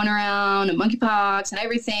gonorrhea going around and monkeypox and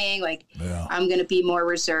everything, I'm going to be more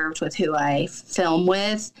reserved with who I film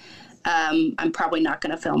with. I'm probably not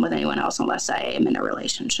going to film with anyone else unless I am in a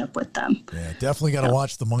relationship with them. Yeah, definitely got to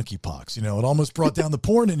watch the monkeypox. It almost brought down the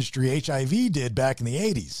porn industry. HIV did back in the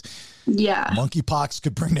 80s. Yeah. Monkeypox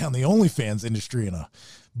could bring down the OnlyFans industry in a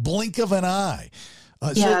blink of an eye.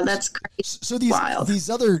 That's great. So these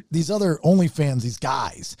other OnlyFans, these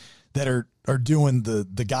guys that are doing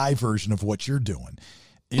the guy version of what you're doing,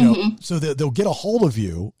 so they'll get a hold of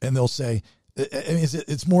you and they'll say,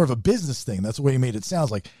 it's more of a business thing. That's the way he made it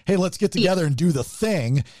sound. Like, hey, let's get together and do the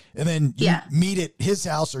thing. And then you meet at his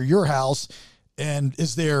house or your house. And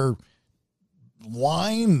is there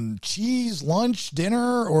wine, cheese, lunch,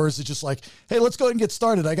 dinner? Or is it just like, hey, let's go ahead and get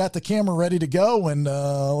started. I got the camera ready to go and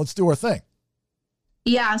let's do our thing.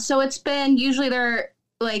 Yeah. So it's been usually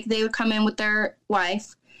they would come in with their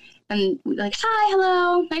wife and we'd be like, hi,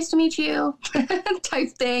 hello, nice to meet you type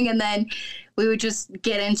thing. And then we would just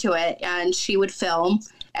get into it, and she would film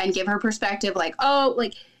and give her perspective, like, oh,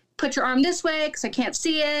 like, put your arm this way because I can't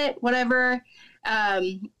see it, whatever.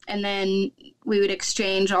 And then we would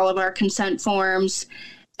exchange all of our consent forms.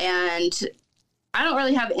 And I don't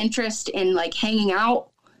really have interest in like hanging out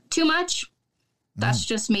too much. That's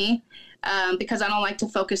just me. Because I don't like to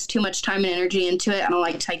focus too much time and energy into it. I don't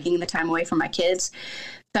like taking the time away from my kids.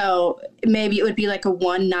 So maybe it would be like a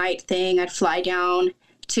one night thing. I'd fly down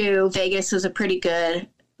to Vegas is a pretty good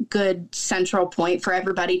central point for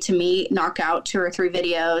everybody to meet, knock out 2 or 3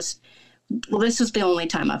 videos. Well, this was the only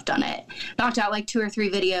time I've done it. Knocked out like 2 or 3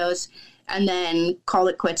 videos and then called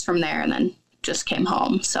it quits from there, and then just came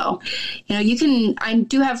home. So, I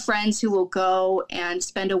do have friends who will go and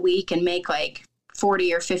spend a week and make like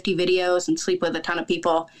 40 or 50 videos and sleep with a ton of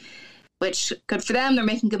people, which good for them. They're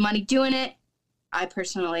making good money doing it. I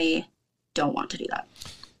personally don't want to do that.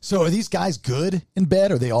 So are these guys good in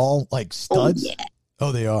bed? Are they all like studs? Oh, yeah.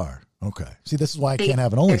 Oh, they are. Okay. See, this is why I can't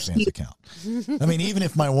have an OnlyFans account. I mean, even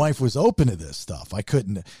if my wife was open to this stuff, I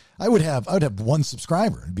couldn't. I would have 1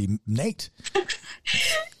 subscriber. It'd be Nate.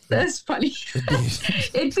 That's funny.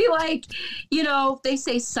 It'd be like, they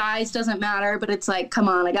say size doesn't matter, but it's like, come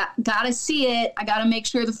on, I gotta see it. I gotta make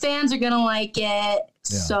sure the fans are gonna like it. Yeah.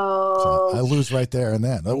 So I lose right there and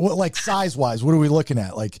then. Like size wise, what are we looking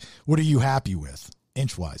at? Like, what are you happy with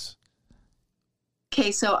inch wise?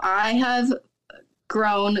 Okay, so I have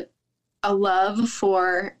grown a love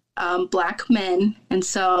for black men, and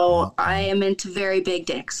so I am into very big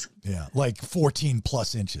dicks. Yeah, like 14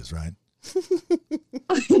 plus inches, right?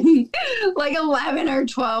 Like 11 or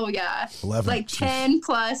 12, yeah. 11, like 10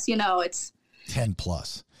 plus, it's 10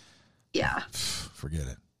 plus. Yeah. Forget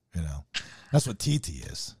it. That's what TT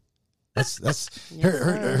is. That's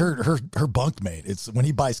her bunkmate. It's when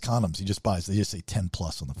he buys condoms, they just say 10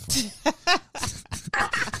 plus on the front.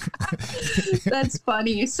 That's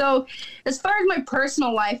funny. So as far as my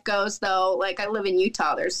personal life goes, though, like I live in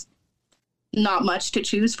Utah, there's not much to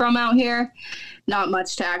choose from out here, not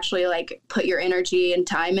much to actually like put your energy and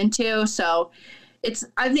time into. So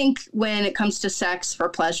I think when it comes to sex for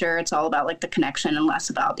pleasure, it's all about like the connection and less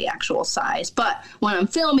about the actual size. But when I'm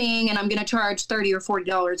filming and I'm going to charge $30 or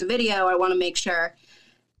 $40 a video, I want to make sure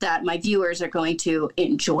that my viewers are going to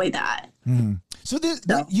enjoy that. So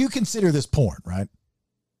you consider this porn, right?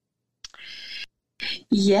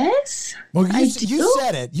 Yes. Well, you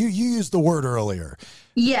said it. You used the word earlier.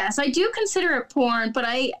 Yes, I do consider it porn, but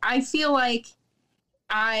I feel like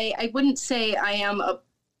I wouldn't say I am a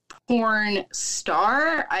porn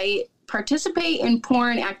star. I participate in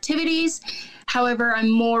porn activities. However,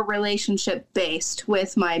 I'm more relationship based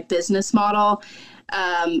with my business model.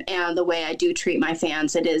 And the way I do treat my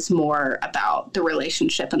fans, it is more about the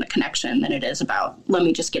relationship and the connection than it is about, let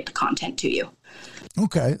me just get the content to you.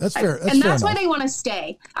 Okay, that's fair. That's why they want to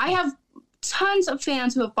stay. I have tons of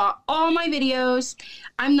fans who have bought all my videos.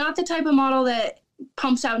 I'm not the type of model that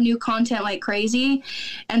pumps out new content like crazy.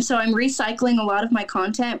 And so I'm recycling a lot of my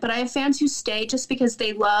content, but I have fans who stay just because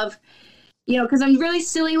they love, because I'm really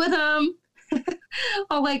silly with them.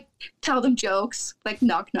 I'll like tell them jokes, like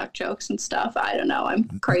knock jokes and stuff. I don't know.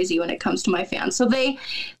 I'm crazy when it comes to my fans. So they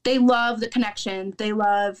love the connection. They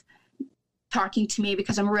love talking to me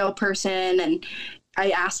because I'm a real person, and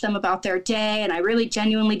I ask them about their day, and I really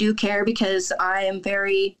genuinely do care because I am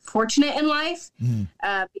very fortunate in life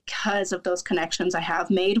because of those connections I have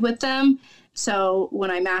made with them. So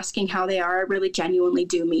when I'm asking how they are, I really genuinely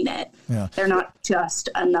do mean it. Yeah. They're not just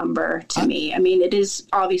a number to me. I mean, it is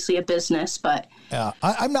obviously a business, but yeah,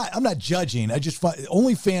 I'm not judging. I just find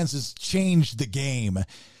OnlyFans has changed the game.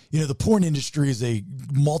 The porn industry is a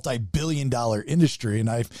multi-billion-dollar industry, and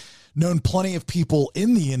I've known plenty of people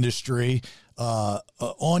in the industry,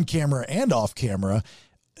 on camera and off camera,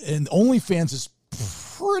 and OnlyFans is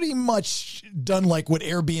pretty much done like what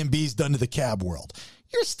Airbnb's done to the cab world.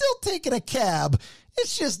 You're still taking a cab.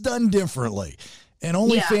 It's just done differently. And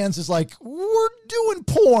OnlyFans is like, we're doing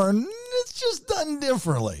porn. It's just done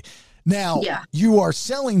differently. Now, you are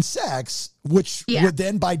selling sex, which would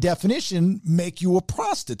then, by definition, make you a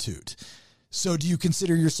prostitute. So do you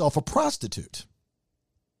consider yourself a prostitute?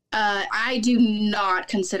 I do not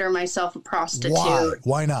consider myself a prostitute.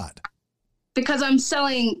 Why not? Because I'm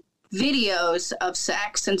selling videos of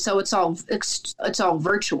sex, and so it's all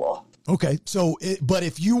virtual. Okay, so but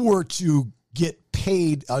if you were to get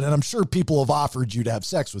paid, and I'm sure people have offered you to have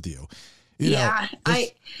sex with you,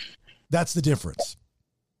 that's the difference.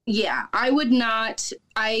 Yeah, I would not.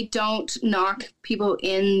 I don't knock people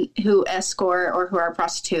in who escort or who are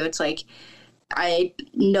prostitutes. Like, I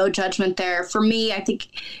no judgment there. For me, I think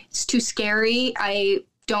it's too scary. I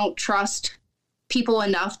don't trust people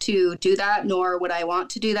enough to do that, nor would I want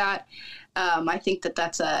to do that. I think that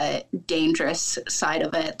that's a dangerous side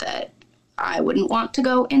of it that I wouldn't want to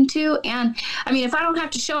go into. And I mean, if I don't have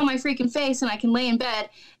to show my freaking face and I can lay in bed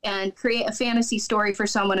and create a fantasy story for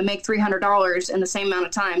someone and make $300 in the same amount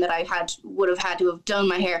of time that I would have had to have done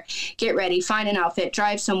my hair, get ready, find an outfit,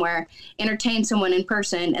 drive somewhere, entertain someone in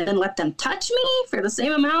person, and then let them touch me for the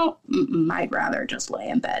same amount, I'd rather just lay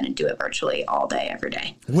in bed and do it virtually all day, every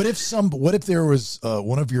day. What if there was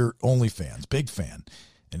one of your OnlyFans, big fan,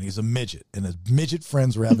 and he's a midget, and his midget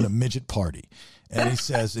friends were having a midget party, and he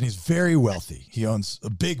says, and he's very wealthy. He owns a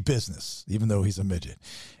big business, even though he's a midget.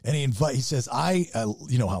 And he says,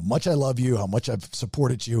 you know how much I love you, how much I've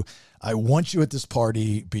supported you. I want you at this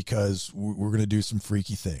party because we're going to do some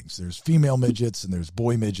freaky things. There's female midgets and there's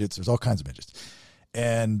boy midgets. There's all kinds of midgets.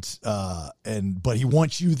 But he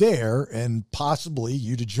wants you there and possibly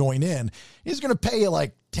you to join in. He's going to pay you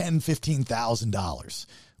like $10,000, $15,000.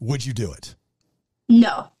 Would you do it?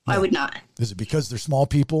 No, I would not. Is it because they're small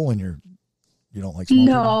people and you don't like small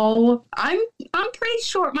people? No, I'm pretty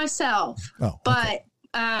short myself. Oh, but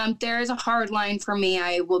there is a hard line for me.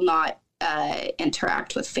 I will not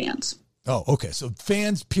interact with fans. Oh, okay. So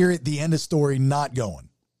fans, period, the end of story, not going.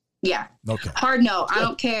 Yeah. Okay. Hard no. I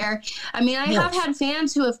don't care. I mean, I have had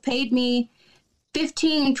fans who have paid me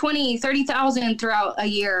 15, 20, 30,000 throughout a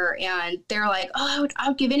year, and they're like, oh, I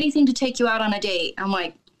would give anything to take you out on a date. I'm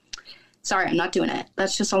like, sorry, I'm not doing it.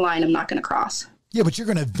 That's just a line I'm not going to cross. Yeah, but you're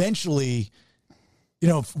going to eventually,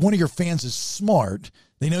 if one of your fans is smart,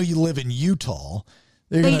 they know you live in Utah.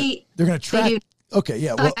 They're going to track. Okay,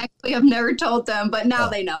 yeah. Well, actually, I've never told them, but now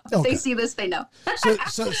they know. If they see this, they know.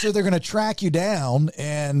 so they're going to track you down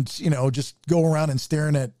and, just go around and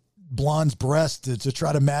staring at blonde's breast to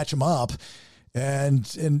try to match them up. And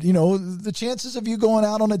the chances of you going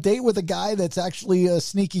out on a date with a guy that's actually a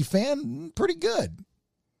sneaky fan, pretty good.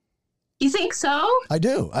 You think so? I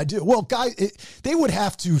do. Well, guys, they would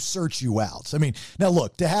have to search you out. I mean, now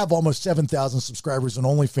look, to have almost 7,000 subscribers on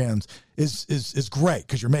OnlyFans is great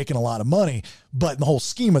because you're making a lot of money. But in the whole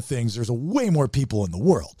scheme of things, there's way more people in the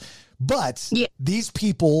world. But these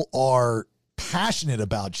people are passionate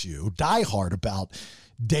about you, diehard about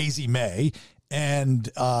Daisy May,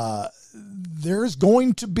 and there's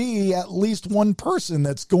going to be at least one person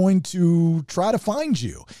that's going to try to find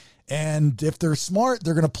you. And if they're smart,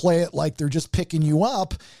 they're going to play it like they're just picking you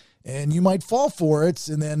up, and you might fall for it.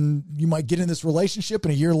 And then you might get in this relationship,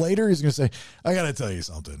 and a year later, he's going to say, I got to tell you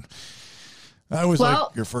something. I was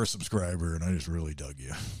like your first subscriber, and I just really dug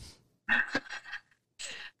you.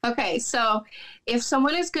 Okay, so if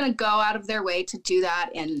someone is going to go out of their way to do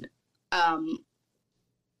that and,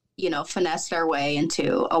 finesse their way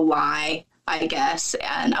into a lie, I guess,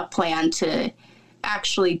 and a plan to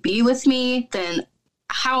actually be with me, then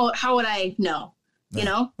how would I know?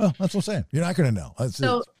 Well, that's what I'm saying. You're not going to know.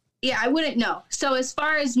 I wouldn't know. So as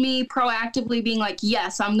far as me proactively being like,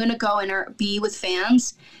 yes, I'm going to go and be with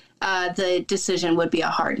fans, the decision would be a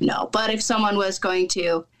hard no. But if someone was going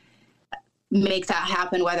to make that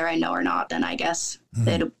happen, whether I know or not, then I guess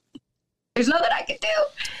there's nothing I could do.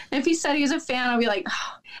 And if he said he was a fan, I'd be like,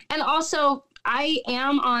 oh. And also I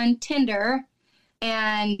am on Tinder.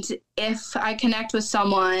 And if I connect with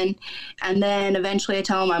someone and then eventually I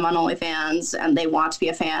tell them I'm on OnlyFans and they want to be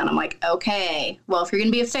a fan, I'm like, okay, well, if you're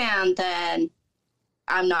going to be a fan, then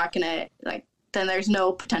I'm not going to, then there's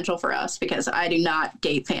no potential for us because I do not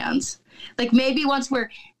date fans. Like, maybe once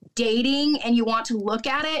we're dating and you want to look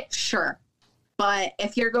at it, sure. But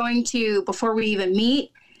if you're going to, before we even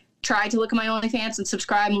meet, try to look at my OnlyFans and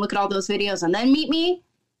subscribe and look at all those videos and then meet me,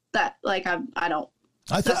 I don't.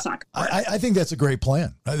 I think that's a great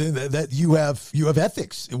plan. I think that you have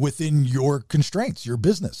ethics within your constraints, your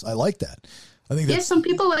business. I like that. I think that's, some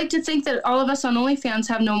people like to think that all of us on OnlyFans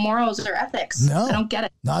have no morals or ethics. No, I don't get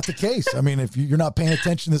it. Not the case. I mean, if you're not paying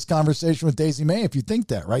attention to this conversation with Daisy May, if you think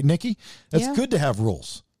that, right, Nikki? That's good to have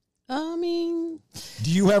rules. I mean,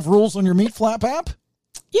 do you have rules on your Meat Flap app?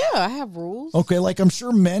 Yeah, I have rules. Okay, like I'm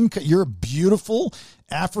sure you're a beautiful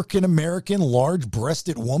African-American,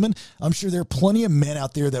 large-breasted woman. I'm sure there are plenty of men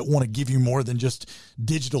out there that want to give you more than just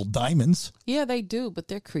digital diamonds. Yeah, they do, but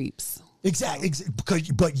they're creeps. Exactly.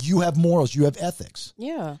 But you have morals. You have ethics.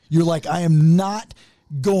 Yeah. You're like, I am not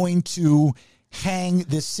going to hang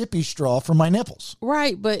this sippy straw from my nipples.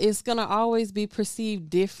 Right, but it's going to always be perceived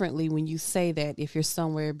differently when you say that. If you're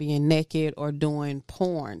somewhere being naked or doing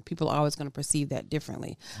porn, people are always going to perceive that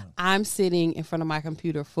differently. I'm sitting in front of my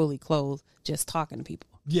computer fully clothed. just talking to people.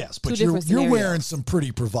 Yes, but you're wearing some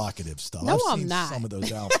pretty provocative stuff. No, I've I'm seen not. Some of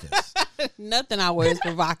those outfits. Nothing I wear is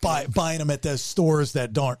provocative. Buying them at those stores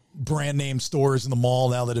that aren't brand name stores in the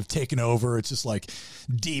mall now that have taken over. It's just like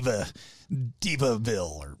Divaville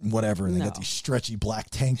or whatever. And they got these stretchy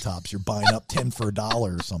black tank tops. You're buying up 10 for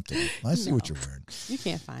 $1 or something. I see what you're wearing. You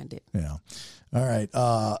can't find it. Yeah. All right.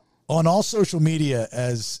 On all social media,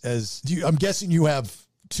 I'm guessing you have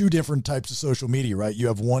 2 different types of social media, right? You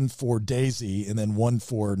have one for Daisy and then one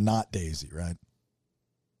for not Daisy, right?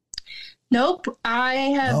 Nope. I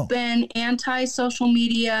have been anti-social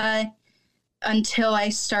media until I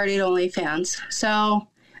started OnlyFans. So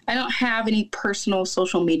I don't have any personal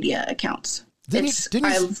social media accounts. Didn't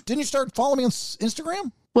you start following me on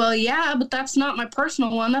Instagram? Well, yeah, but that's not my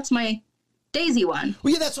personal one. That's my Daisy one.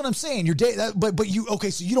 Well, yeah, that's what I'm saying. But you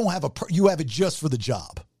so you don't have you have it just for the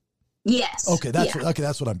job. Yes. Okay,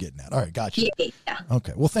 that's what I'm getting at. All right, gotcha. Yeah.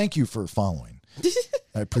 Okay. Well, thank you for following.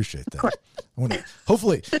 I appreciate that.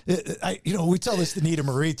 Hopefully, we tell this to Nita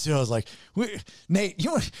Marie too. I was like, Nate,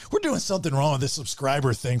 we're doing something wrong with this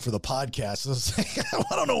subscriber thing for the podcast.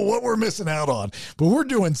 I don't know what we're missing out on, but we're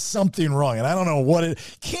doing something wrong, and I don't know what it.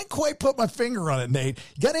 Can't quite put my finger on it, Nate.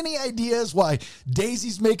 Got any ideas why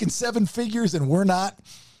Daisy's making 7 figures and we're not?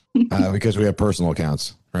 Because we have personal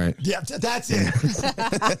accounts, right? Yeah, that's it.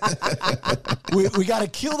 we got to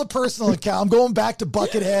kill the personal account. I'm going back to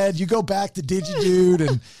Buckethead. You go back to DigiDude,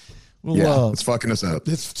 and it's fucking us up.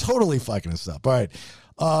 It's totally fucking us up. All right.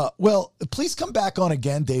 Well, please come back on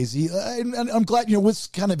again, Daisy. And I'm glad, this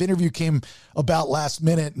kind of interview came about last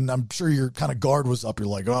minute, and I'm sure your kind of guard was up. You're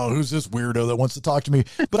like, oh, who's this weirdo that wants to talk to me?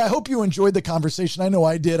 But I hope you enjoyed the conversation. I know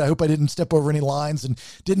I did. I hope I didn't step over any lines and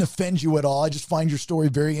didn't offend you at all. I just find your story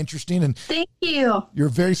very interesting. And thank you. You're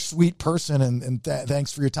a very sweet person, and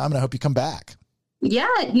thanks for your time, and I hope you come back. Yeah,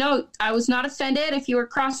 no, I was not offended. If you were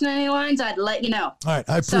crossing any lines, I'd let you know. All right,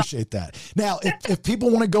 I appreciate that. Now, if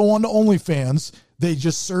people want to go on to OnlyFans, they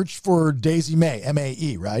just search for Daisy Mae,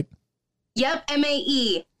 M-A-E, right? Yep,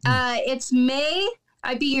 M-A-E. It's May,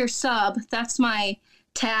 I be your sub. That's my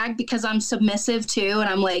tag because I'm submissive too. And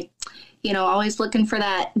I'm like, always looking for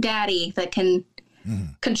that daddy that can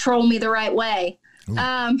control me the right way.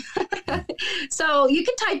 So you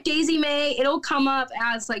can type Daisy Mae. It'll come up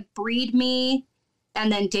as like breed me and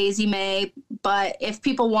then Daisy Mae. But if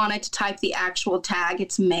people wanted to type the actual tag,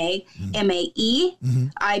 it's May, M-A-E.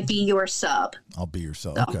 I be your sub. I'll be your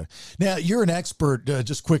sub. So. Okay. Now, you're an expert,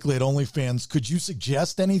 just quickly at OnlyFans. Could you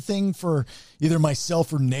suggest anything for either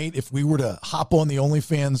myself or Nate if we were to hop on the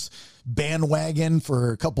OnlyFans bandwagon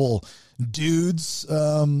for a couple dudes?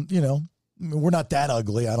 We're not that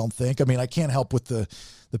ugly, I don't think. I mean, I can't help with the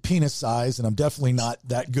penis size, and I'm definitely not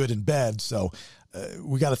that good in bed. So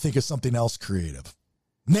we got to think of something else creative.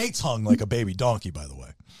 Nate's hung like a baby donkey, by the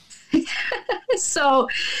way. So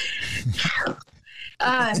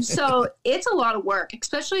it's a lot of work,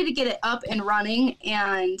 especially to get it up and running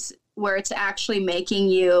and where it's actually making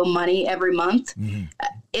you money every month.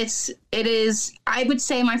 It is, I would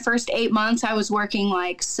say my first 8 months, I was working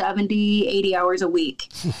like 70, 80 hours a week.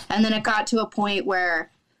 And then it got to a point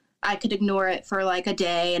where I could ignore it for like a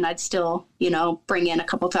day and I'd still, bring in a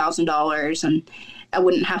couple $1,000s and I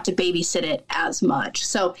wouldn't have to babysit it as much.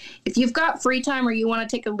 So if you've got free time or you want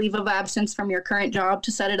to take a leave of absence from your current job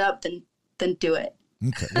to set it up, then do it.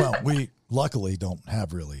 Okay. Well, we luckily don't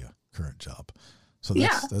have really a current job. So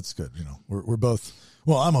that's good. We're both,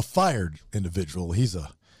 well, I'm a fired individual. He's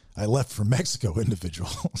I left for Mexico individual.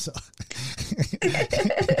 So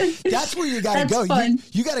that's where you got to go.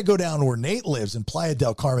 You got to go down where Nate lives in Playa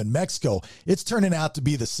del Carmen, Mexico. It's turning out to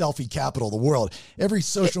be the selfie capital of the world. Every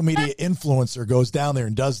social media influencer goes down there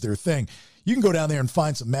and does their thing. You can go down there and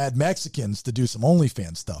find some mad Mexicans to do some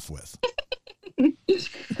OnlyFans stuff with.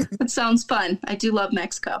 That sounds fun. I do love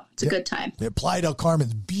Mexico. It's a good time. Yeah, Playa del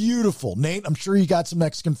Carmen's beautiful. Nate, I'm sure you got some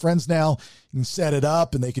Mexican friends now. You can set it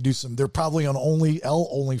up and they could do some, they're probably on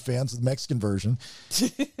OnlyFans, the Mexican version.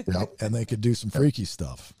 And they could do some freaky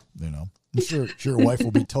stuff, I'm sure your wife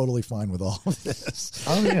will be totally fine with all of this.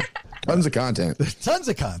 Oh, yeah. Tons of content. Tons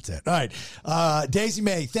of content. All right. Daisy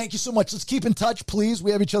Mae, thank you so much. Let's keep in touch, please.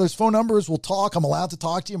 We have each other's phone numbers. We'll talk. I'm allowed to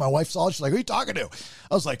talk to you. My wife saw it. She's like, who are you talking to?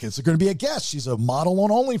 I was like, it's going to be a guest. She's a model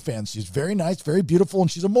on OnlyFans. She's very nice, very beautiful, and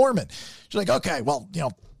she's a Mormon. She's like, okay, well,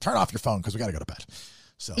 turn off your phone because we got to go to bed.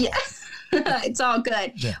 So yeah, it's all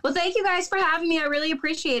good. Yeah. Well, thank you guys for having me. I really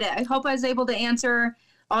appreciate it. I hope I was able to answer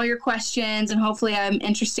all your questions, and hopefully I'm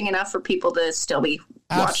interesting enough for people to still be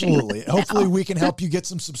watching. Absolutely. Hopefully we can help you get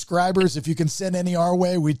some subscribers. If you can send any our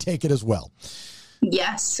way, we'd take it as well.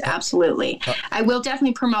 Yes, absolutely. I will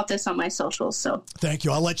definitely promote this on my socials. So thank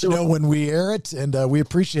you. I'll let you know when we air it, and we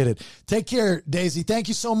appreciate it. Take care, Daisy. Thank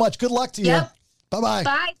you so much. Good luck to you. Bye-bye.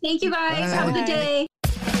 Bye. Thank you, guys. Bye. Have a good day.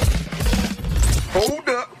 Hold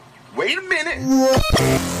up. Wait a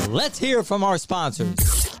minute. Let's hear from our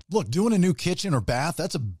sponsors. Look, doing a new kitchen or bath,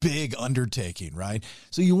 that's a big undertaking, right?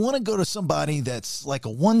 So you want to go to somebody that's like a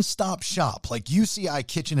one-stop shop, like UCI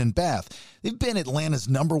Kitchen and Bath. They've been Atlanta's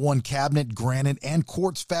 #1 cabinet, granite, and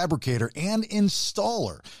quartz fabricator and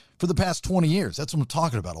installer for the past 20 years. That's what I'm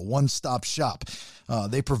talking about, a one-stop shop.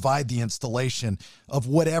 They provide the installation of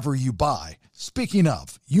whatever you buy. Speaking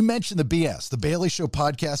of, you mentioned the BS, the Bailey Show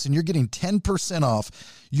podcast, and you're getting 10% off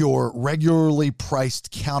your regularly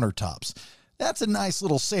priced countertops. That's a nice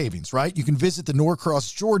little savings, right? You can visit the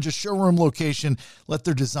Norcross, Georgia showroom location. Let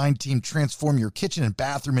their design team transform your kitchen and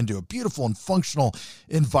bathroom into a beautiful and functional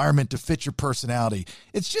environment to fit your personality.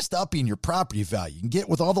 It's just upping your property value. You can get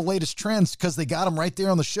with all the latest trends because they got them right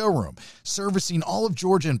there on the showroom. Servicing all of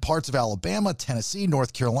Georgia and parts of Alabama, Tennessee,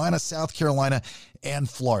 North Carolina, South Carolina, and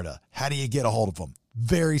Florida. How do you get a hold of them?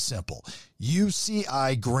 Very simple.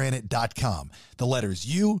 UCIGranite.com. The letters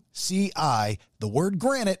UCI, the word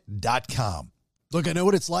granite.com. Look, I know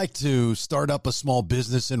what it's like to start up a small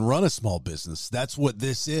business and run a small business. That's what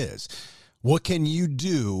this is. What can you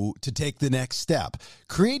do to take the next step?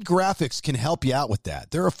 Create Graphics can help you out with that.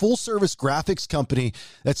 They're a full-service graphics company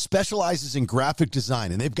that specializes in graphic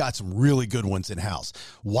design, and they've got some really good ones in-house.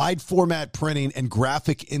 Wide format printing and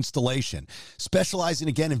graphic installation. Specializing,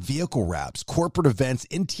 again, in vehicle wraps, corporate events,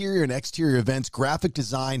 interior and exterior events, graphic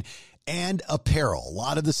design, and apparel. A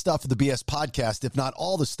lot of the stuff of the BS podcast, if not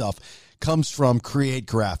all the stuff, comes from Create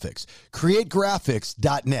Graphics.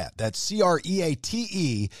 CreateGraphics.net. That's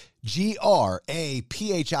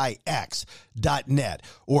CreateGraphics.net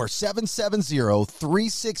or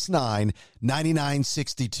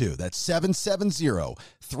 770-369-9962. That's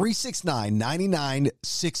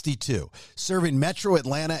 770-369-9962. Serving Metro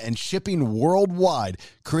Atlanta and shipping worldwide.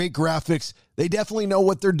 Create Graphics, they definitely know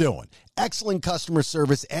what they're doing. Excellent customer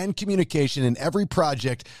service and communication in every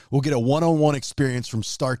project. Will get a one-on-one experience from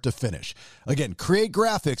start to finish. Again, Create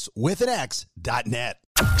Graphics with an X.net.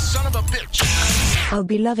 Son of a bitch. I'll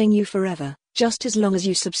be loving you forever, just as long as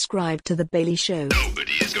you subscribe to The Bailey Show.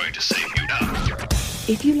 Nobody is going to save you now.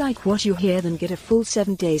 If you like what you hear, then get a full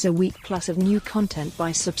 7 days a week plus of new content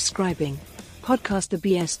by subscribing.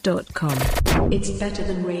 PodcastTheBS.com. It's better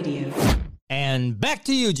than radio. And back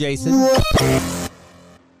to you, Jason.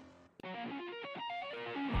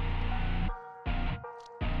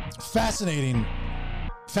 Fascinated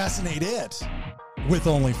with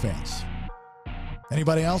OnlyFans.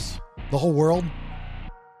 Anybody else? The whole world?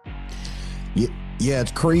 Yeah,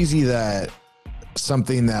 it's crazy that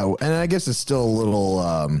something that, and I guess it's still a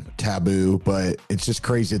little taboo, but it's just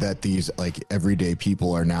crazy that these like everyday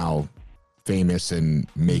people are now famous and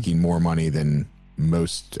making more money than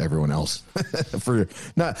most everyone else. For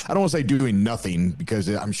not, I don't want to say doing nothing, because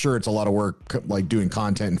I'm sure it's a lot of work, like doing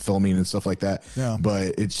content and filming and stuff like that. Yeah.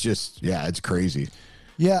 But it's just, yeah, it's crazy.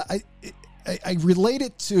 Yeah, I relate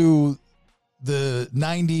it to the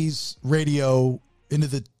 90s radio into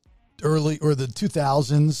the early or the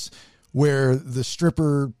 2000s, where the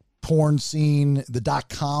stripper porn scene, the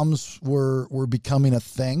 .coms were becoming a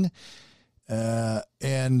thing.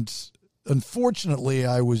 And unfortunately,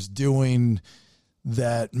 I was doing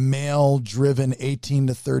that male-driven 18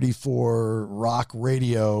 to 34 rock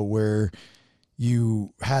radio where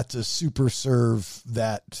you had to super serve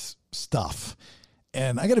that stuff.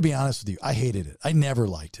 And I got to be honest with you, I hated it. I never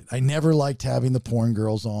liked it. I never liked having the porn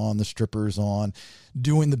girls on, the strippers on,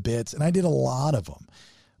 doing the bits, and I did a lot of them.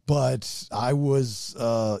 But I was,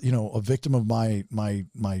 a victim of my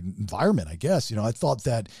environment, I guess. I thought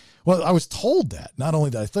that, well, I was told that. Not only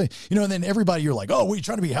that I think, and then everybody, you're like, oh, were you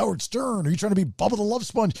trying to be Howard Stern? Are you trying to be Bubba the Love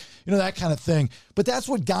Sponge? That kind of thing. But that's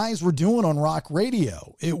what guys were doing on rock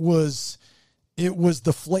radio. It was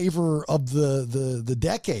the flavor of the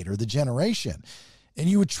decade or the generation. And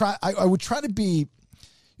you would try, I would try to be,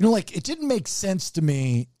 it didn't make sense to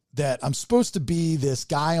me that I'm supposed to be this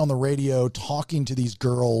guy on the radio talking to these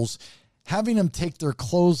girls, having them take their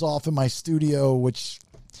clothes off in my studio, which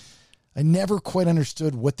I never quite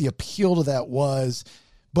understood what the appeal to that was.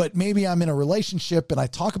 But maybe I'm in a relationship and I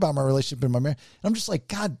talk about my relationship in my marriage, and I'm just like,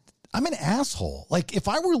 God, I'm an asshole. Like, if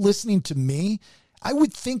I were listening to me, I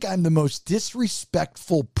would think I'm the most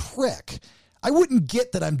disrespectful prick. I wouldn't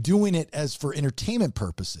get that I'm doing it as for entertainment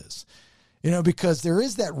purposes, because there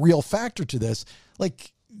is that real factor to this.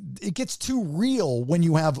 Like, it gets too real when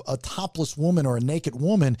you have a topless woman or a naked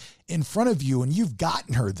woman in front of you and you've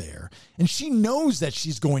gotten her there and she knows that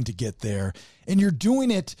she's going to get there and you're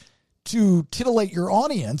doing it to titillate your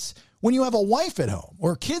audience when you have a wife at home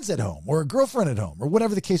or kids at home or a girlfriend at home or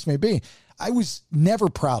whatever the case may be. I was never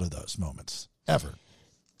proud of those moments, ever.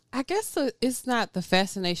 I guess it's not the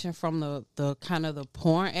fascination from the kind of the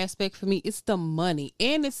porn aspect for me. It's the money.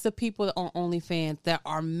 And it's the people on OnlyFans that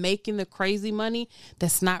are making the crazy money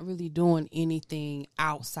that's not really doing anything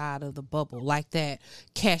outside of the bubble. Like that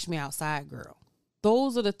Cash Me Outside girl.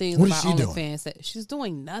 Those are the things about OnlyFans that she's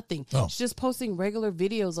doing nothing. Oh. She's just posting regular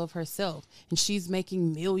videos of herself and she's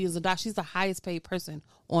making millions of dollars. She's the highest paid person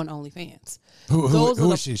on OnlyFans.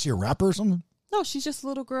 Who is she? Is she a rapper or something? No, she's just a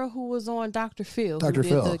little girl who was on Dr. Phil. Dr.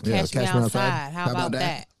 Phil. The Cash Me Outside. How about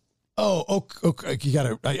that? Oh, okay. You got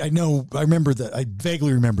to. I know. I remember that. I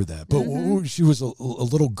vaguely remember that. But she was a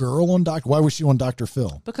little girl on Why was she on Dr.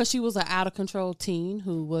 Phil? Because she was an out of control teen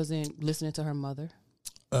who wasn't listening to her mother.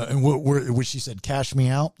 And what she said, "Cash me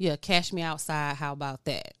out." Yeah, cash me outside. How about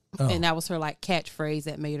that? Oh. And that was her like catchphrase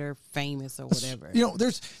that made her famous or whatever. You know,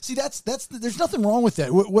 there's nothing wrong with that.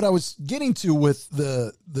 What I was getting to with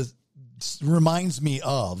the reminds me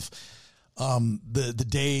of the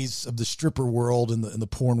days of the stripper world and the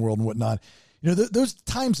porn world and whatnot. You know, those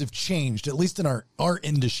times have changed, at least in our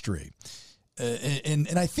industry.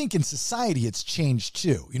 And I think in society it's changed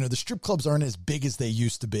too. You know, the strip clubs aren't as big as they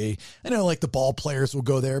used to be. I know like the ball players will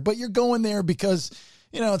go there, but you're going there because,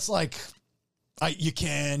 you know, it's like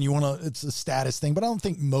it's a status thing, but I don't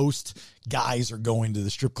think most guys are going to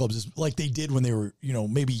the strip clubs like they did when they were, you know,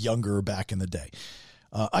 maybe younger back in the day.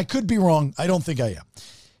 I could be wrong. I don't think I am.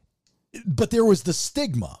 But there was the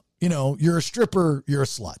stigma, you know, you're a stripper, you're a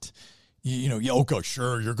slut. You know, yeah, okay,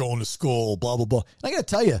 sure, you're going to school, blah, blah, blah. And I got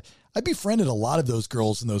to tell you, I befriended a lot of those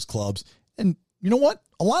girls in those clubs. And you know what?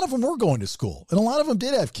 A lot of them were going to school. And a lot of them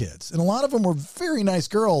did have kids. And a lot of them were very nice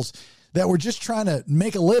girls that were just trying to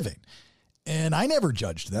make a living. And I never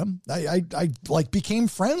judged them. I like became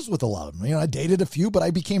friends with a lot of them. You know, I dated a few, but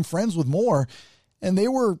I became friends with more. And they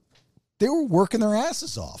were working their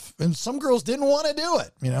asses off. And some girls didn't want to do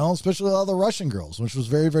it, you know, especially all the Russian girls, which was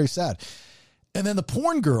very, very sad. And then the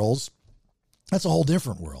porn girls, that's a whole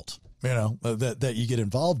different world, you know, that you get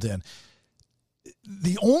involved in.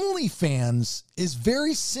 The OnlyFans is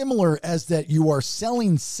very similar as that you are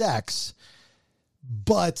selling sex,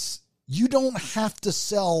 but you don't have to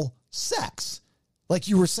sell sex. Like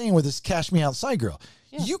you were saying with this Cash Me Outside girl.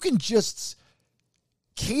 Yeah. You can just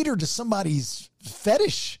cater to somebody's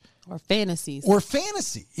fetish. Or fantasies.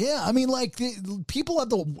 Yeah. I mean, like people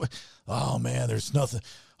have oh man, there's nothing.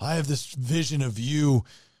 I have this vision of you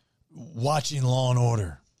watching Law and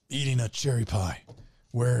Order, eating a cherry pie,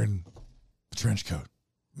 wearing a trench coat.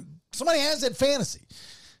 Somebody has that fantasy.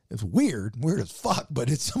 It's weird as fuck, but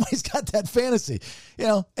somebody's got that fantasy, you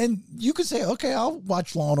know, and you could say, okay, I'll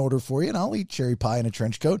watch Law and Order for you and I'll eat cherry pie in a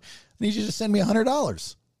trench coat. I need you to send me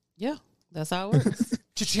 $100. Yeah. That's how it works.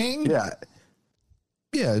 Cha-ching. Yeah.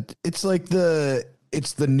 Yeah, it's like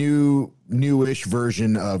it's the newish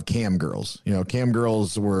version of cam girls. You know, cam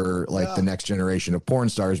girls were like the next generation of porn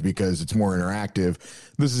stars because it's more interactive.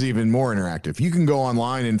 This is even more interactive. You can go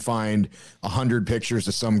online and find 100 pictures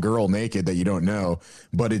of some girl naked that you don't know,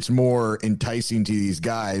 but it's more enticing to these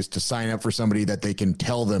guys to sign up for somebody that they can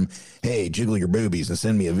tell them, hey, jiggle your boobies and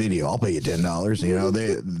send me a video. I'll pay you $10. You know,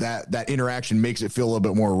 that interaction makes it feel a little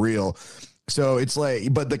bit more real. So it's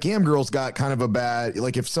like, but the cam girls got kind of a bad,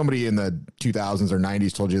 like if somebody in the 2000s or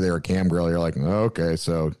 90s told you they were a cam girl, you're like, oh, okay,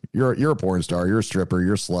 so you're a porn star, you're a stripper,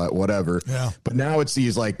 you're a slut, whatever. Yeah. But now it's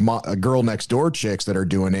these like girl next door chicks that are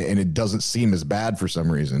doing it, and it doesn't seem as bad for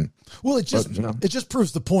some reason. Well, it just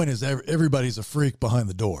proves the point is everybody's a freak behind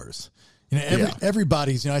the doors. You know,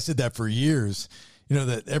 everybody's, you know, I said that for years, you know,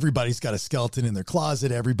 that everybody's got a skeleton in their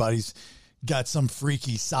closet. Everybody's got some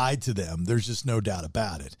freaky side to them. There's just no doubt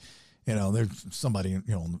about it. You know, there's somebody, you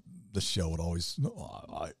know, on the show would always,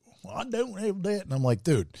 I don't have that. And I'm like,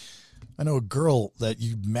 dude, I know a girl that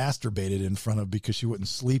you masturbated in front of because she wouldn't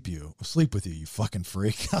sleep with you, you fucking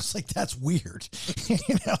freak. I was like, that's weird.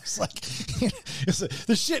 You know, it's like,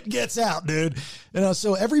 the shit gets out, dude. You know,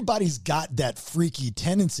 so everybody's got that freaky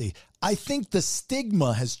tendency. I think the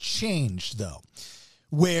stigma has changed, though,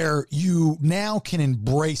 where you now can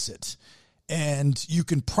embrace it and you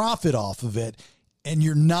can profit off of it. And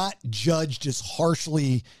you're not judged as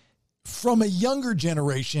harshly from a younger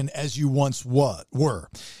generation as you once were.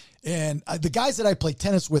 And the guys that I play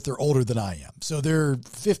tennis with are older than I am. So they're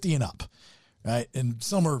 50 and up, right? And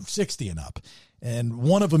some are 60 and up. And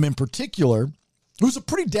one of them in particular, who's a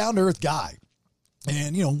pretty down-to-earth guy.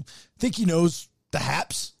 And, you know, think he knows the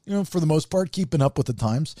haps, for the most part, keeping up with the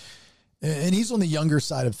times. And he's on the younger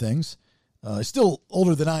side of things. Still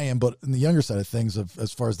older than I am, but in the younger side of things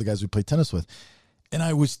as far as the guys we play tennis with. And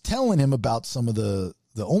I was telling him about some of the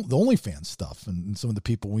OnlyFans stuff and some of the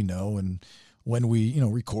people we know and when we,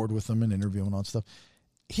 record with them and interview and all that stuff.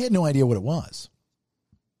 He had no idea what it was.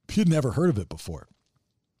 He had never heard of it before.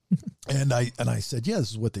 And I said, yeah,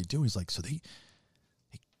 this is what they do. He's like, so they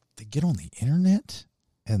get on the internet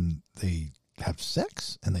and they have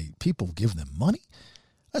sex and people give them money?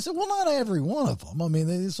 I said, well, not every one of them. I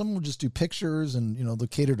mean, some will just do pictures and, they'll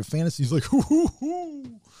cater to fantasies like, hoo, hoo,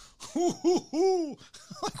 hoo, hoo, hoo, hoo.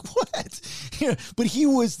 Like, what? But he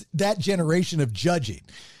was that generation of judging.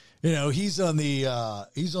 He's on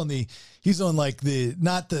like maybe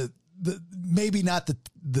not the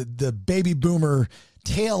baby boomer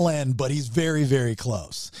tail end, but he's very, very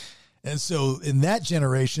close. And so in that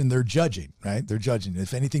generation, they're judging, right? They're judging.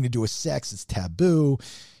 If anything to do with sex is taboo,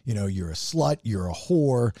 you're a slut, you're a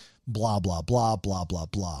whore, blah, blah, blah, blah, blah,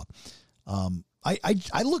 blah.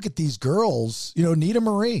 I look at these girls, Nita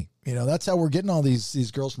Marie, that's how we're getting all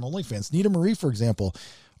these girls from OnlyFans. Nita Marie, for example,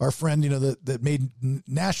 our friend, that made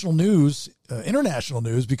national news, international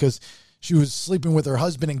news, because she was sleeping with her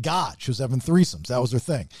husband and God. She was having threesomes. That was her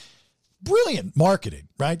thing. Brilliant marketing,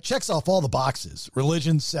 right? Checks off all the boxes.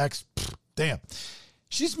 Religion, sex, damn.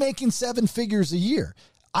 She's making 7 figures a year.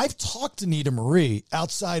 I've talked to Nita Marie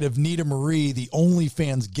outside of Nita Marie, the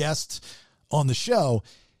OnlyFans guest on the show.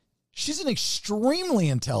 She's an extremely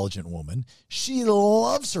intelligent woman. She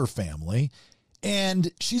loves her family,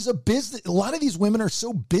 and she's a lot of these women are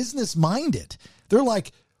so business minded. They're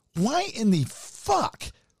like, why in the fuck,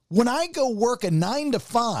 when I go work a 9 to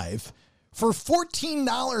 5 for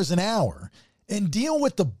 $14 an hour and deal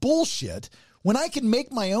with the bullshit, when I can make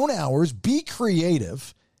my own hours, be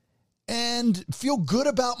creative, and feel good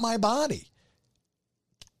about my body?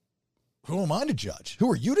 Who am I to judge? Who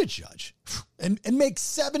are you to judge? And make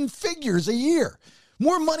 7 figures a year.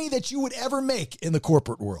 More money that you would ever make in the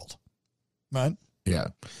corporate world. Right? Yeah.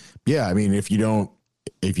 Yeah. I mean, if you don't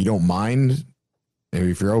mind,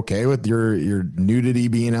 if you're okay with your nudity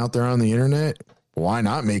being out there on the internet, why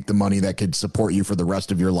not make the money that could support you for the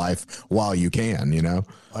rest of your life while you can,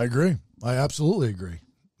 I agree. I absolutely agree.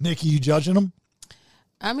 Nikki, you judging them?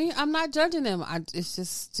 I mean, I'm not judging them. It's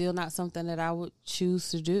just still not something that I would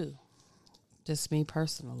choose to do. Just me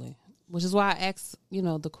personally. Which is why I ask,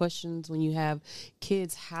 the questions when you have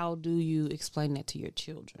kids, how do you explain that to your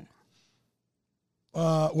children?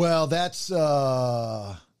 Well, that's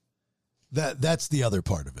the other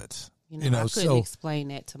part of it. I couldn't explain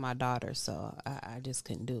that to my daughter, so I just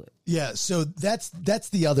couldn't do it. Yeah, so that's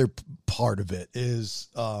the other part of it is,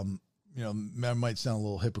 I might sound a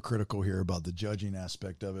little hypocritical here about the judging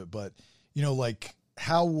aspect of it, but, like,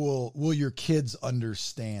 how will your kids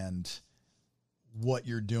understand what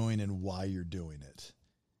you're doing and why you're doing it?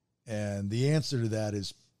 And the answer to that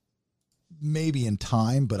is maybe in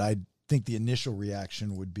time, but I think the initial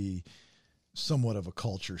reaction would be somewhat of a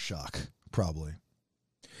culture shock, probably.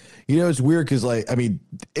 It's weird because, I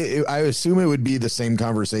assume it would be the same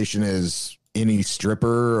conversation as any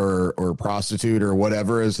stripper or prostitute or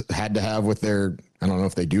whatever has had to have with their, I don't know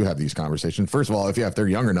if they do have these conversations. First of all, if they're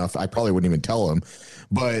younger enough, I probably wouldn't even tell them.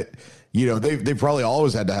 But, they probably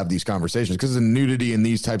always had to have these conversations because the nudity in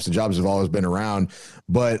these types of jobs have always been around.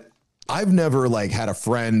 But I've never, had a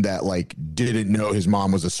friend that, didn't know his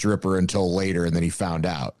mom was a stripper until later and then he found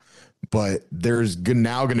out. But there's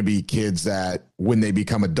now going to be kids that when they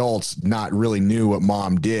become adults, not really knew what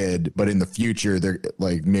mom did, but in the future, they're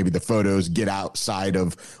maybe the photos get outside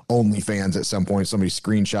of OnlyFans at some point. Somebody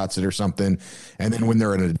screenshots it or something. And then when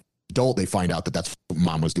they're an adult, they find out that that's what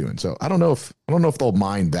mom was doing. So I don't know if they'll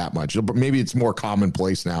mind that much, but maybe it's more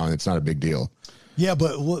commonplace now and it's not a big deal. Yeah.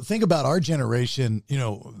 But think about our generation,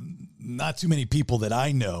 not too many people that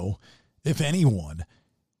I know, if anyone,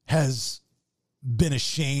 has been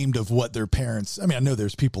ashamed of what their parents, I know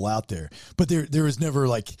there's people out there, but there was never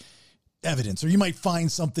evidence, or you might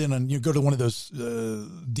find something and you go to one of those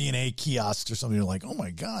DNA kiosks or something. You're like, oh my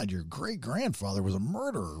God, your great grandfather was a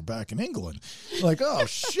murderer back in England. You're like, oh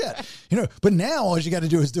shit, but now all you got to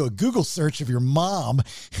do is do a Google search of your mom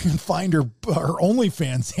and find her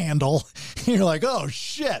OnlyFans handle. And you're like, oh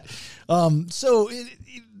shit. So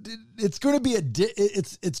it's going to be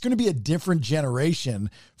it's going to be a different generation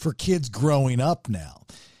for kids growing up now.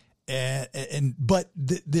 But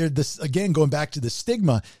this again, going back to the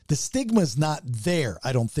stigma is not there,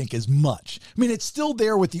 I don't think, as much. It's still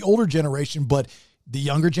there with the older generation, but the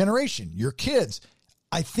younger generation, your kids,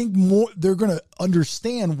 I think more they're going to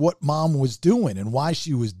understand what mom was doing and why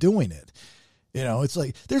she was doing it. You know, it's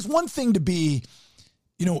like there's one thing to be,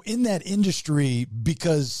 you know, in that industry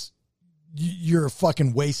because you're a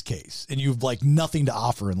fucking waste case and you've like nothing to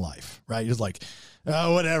offer in life, right? You're just like,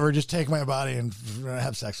 oh, whatever, just take my body and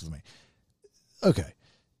have sex with me. Okay,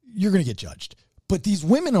 you're going to get judged. But these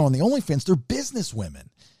women on the OnlyFans, they're business women.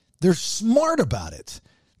 They're smart about it.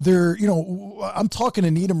 They're, you know, I'm talking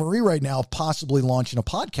to Nita Marie right now, possibly launching a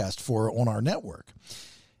podcast for her on our network.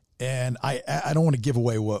 And I don't want to give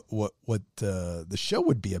away what the show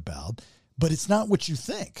would be about, but it's not what you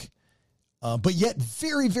think. But yet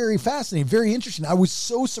very, very fascinating, very interesting. I was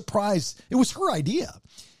so surprised. It was her idea.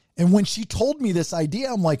 And when she told me this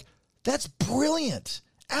idea, I'm like, that's brilliant.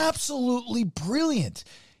 Absolutely brilliant.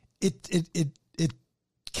 It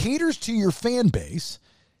caters to your fan base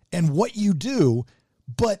and what you do,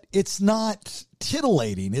 but it's not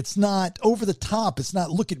titillating. It's not over the top. It's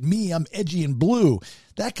not, look at me, I'm edgy and blue,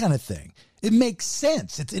 that kind of thing. It makes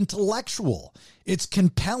sense. It's intellectual. It's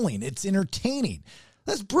compelling. It's entertaining.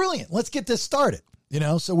 That's brilliant. Let's get this started. You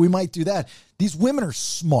know, so we might do that. These women are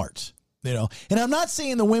smart, you know, and I'm not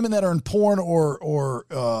saying the women that are in porn or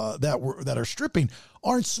that are stripping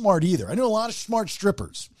aren't smart either. I know a lot of smart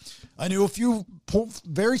strippers. I knew a few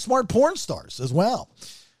very smart porn stars as well,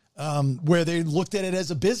 where they looked at it as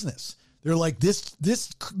a business. They're like,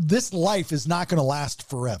 this life is not going to last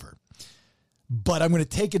forever, but I'm going to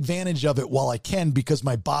take advantage of it while I can because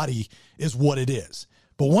my body is what it is.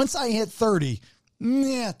 But once I hit 30,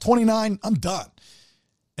 29, I'm done.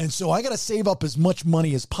 And so I got to save up as much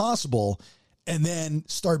money as possible and then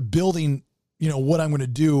start building, you know, what I'm going to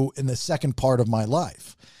do in the second part of my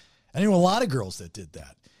life. I knew a lot of girls that did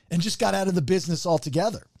that and just got out of the business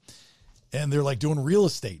altogether. And they're like doing real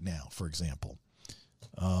estate now, for example.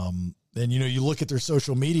 And, you know, you look at their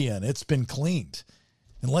social media and it's been cleaned.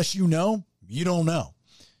 Unless you know, you don't know.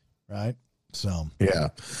 Right? So, yeah.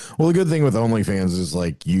 Well, the good thing with OnlyFans is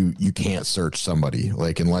like you can't search somebody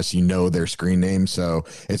like unless you know their screen name. So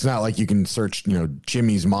it's not like you can search, you know,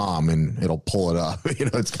 Jimmy's mom and it'll pull it up. You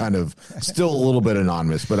know, it's kind of still a little bit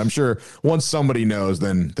anonymous, but I'm sure once somebody knows,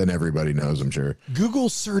 then everybody knows, I'm sure. Google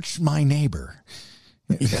search my neighbor.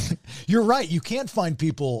 Yeah. You're right. You can't find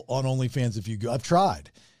people on OnlyFans if you go. I've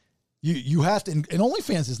tried. You have to, and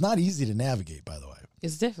OnlyFans is not easy to navigate, by the way.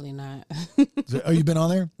 It's definitely not. Oh, you been on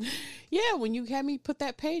there? Yeah, when you had me put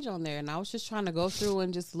that page on there, and I was just trying to go through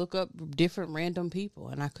and just look up different random people,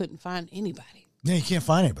 and I couldn't find anybody. Yeah, you can't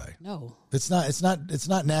find anybody. No, it's not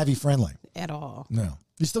Navi friendly at all. No,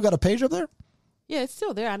 you still got a page up there? Yeah, it's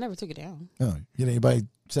still there. I never took it down. Oh, you know, anybody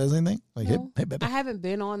says anything like, no. hey, baby? I haven't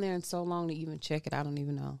been on there in so long to even check it. I don't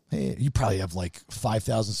even know. Hey, you probably have like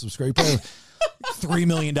 5,000 subscribers. $3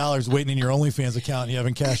 million waiting in your OnlyFans account and you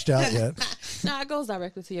haven't cashed out yet. No, it goes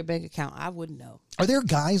directly to your bank account. I wouldn't know. Are there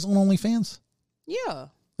guys on OnlyFans? Yeah.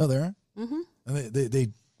 Oh, there are? Mm-hmm. And they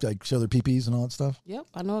like show their peepees and all that stuff? Yep.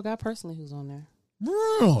 I know a guy personally who's on there.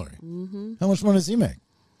 Really? Mm-hmm. How much money does he make?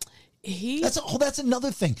 That's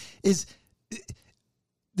another thing is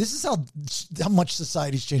this is how much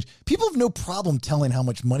society's changed. People have no problem telling how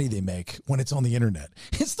much money they make when it's on the internet.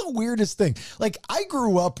 It's the weirdest thing. Like I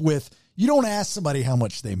grew up with, you don't ask somebody how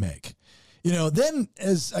much they make. You know, then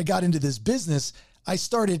as I got into this business, I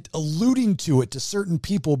started alluding to it to certain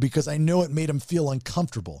people because I know it made them feel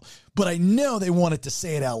uncomfortable, but I know they wanted to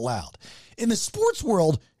say it out loud. In the sports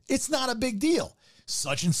world, it's not a big deal.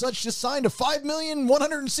 Such and such just signed a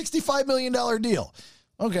 $5,165 million deal.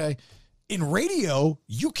 Okay. In radio,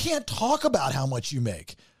 you can't talk about how much you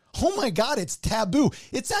make. Oh my God, it's taboo.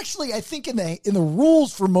 It's actually, I think in the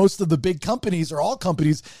rules for most of the big companies or all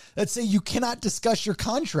companies that say you cannot discuss your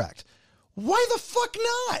contract. Why the fuck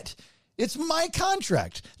not? It's my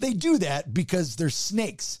contract. They do that because they're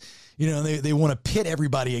snakes. You know, they want to pit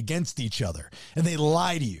everybody against each other and they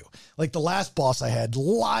lie to you. Like the last boss I had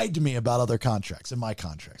lied to me about other contracts and my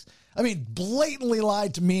contracts. I mean, blatantly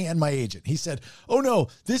lied to me and my agent. He said, oh no,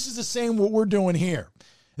 this is the same what we're doing here.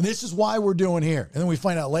 And this is why we're doing here. And then we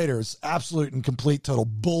find out later it's absolute and complete total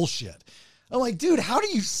bullshit. I'm like, dude, how do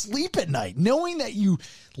you sleep at night knowing that you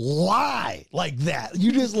lie like that?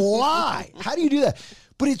 You just lie. How do you do that?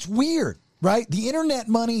 But it's weird, right? The internet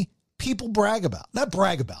money people brag about. Not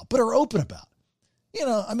brag about, but are open about. You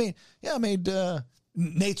know, I mean, yeah, I made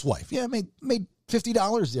Nate's wife. Yeah, I made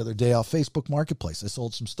 $50 the other day off Facebook Marketplace. I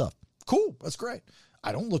sold some stuff. Cool. That's great.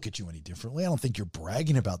 I don't look at you any differently. I don't think you're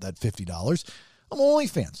bragging about that $50. I'm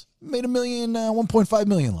OnlyFans. Made $1.5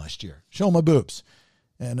 million last year. Showing my boobs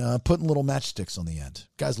and putting little matchsticks on the end.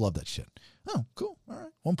 Guys love that shit. Oh, cool. All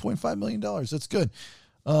right. $1.5 million. That's good.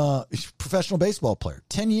 Professional baseball player,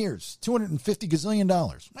 10 years, $250 gazillion.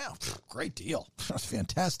 Wow. Great deal. That's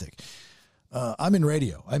fantastic. I'm in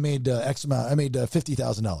radio. I made X amount. I made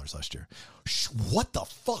 $50,000 last year. What the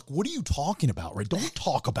fuck? What are you talking about? Right? Don't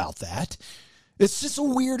talk about that. It's just the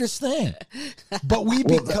weirdest thing. But we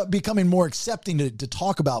becoming more accepting to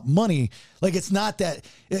talk about money. Like, it's not that,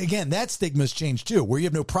 again, that stigma's changed too, where you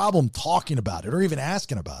have no problem talking about it or even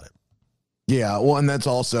asking about it. Yeah. Well, and that's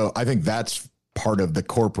also, I think that's part of the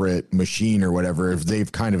corporate machine or whatever. If they've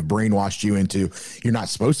kind of brainwashed you into, you're not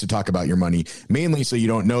supposed to talk about your money, mainly so you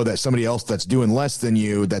don't know that somebody else that's doing less than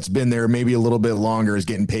you, that's been there maybe a little bit longer, is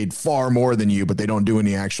getting paid far more than you, but they don't do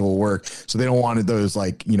any actual work. So they don't want those,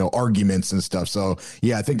 like, you know, arguments and stuff. So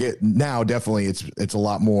yeah, I think now definitely it's a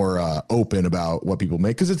lot more open about what people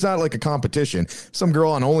make, because it's not like a competition. Some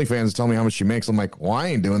girl on OnlyFans tell me how much she makes. I'm like, well, I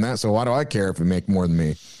ain't doing that, so why do I care if you make more than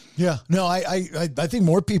me? Yeah, no, I think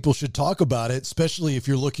more people should talk about it, especially if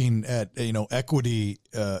you're looking at, you know, equity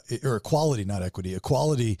or equality, not equity,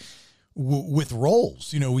 equality with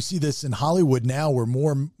roles. You know, we see this in Hollywood now, where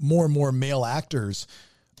more and more male actors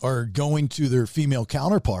are going to their female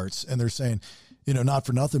counterparts and they're saying, you know, not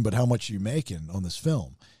for nothing, but how much are you making on this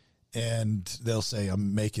film? And they'll say,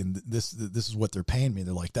 I'm making this. This is what they're paying me.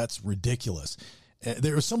 They're like, that's ridiculous.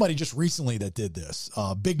 There was somebody just recently that did this,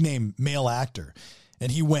 big name male actor.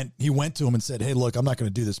 And he went to him and said, hey, look, I'm not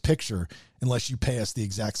going to do this picture unless you pay us the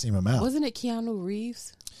exact same amount. Wasn't it Keanu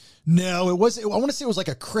Reeves? No, it was. I want to say it was like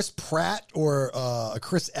a Chris Pratt or a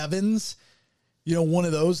Chris Evans, you know, one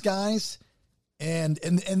of those guys. And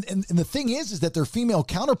the thing is that their female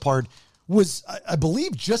counterpart was, I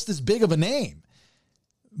believe, just as big of a name.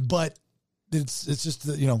 But it's just,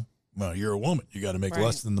 you know, well, you're a woman. You got to make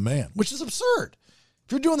less than the man, which is absurd.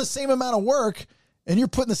 If you're doing the same amount of work and you're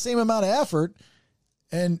putting the same amount of effort,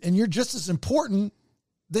 and you're just as important,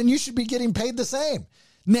 then you should be getting paid the same.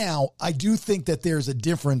 Now, I do think that there's a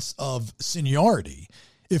difference of seniority.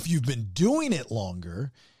 If you've been doing it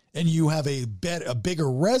longer and you have a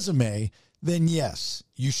bigger resume, then yes,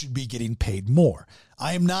 you should be getting paid more.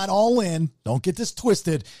 I am not all in. Don't get this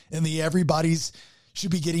twisted. And everybody's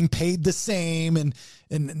should be getting paid the same and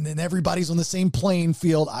everybody's on the same playing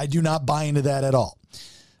field. I do not buy into that at all.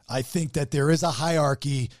 I think that there is a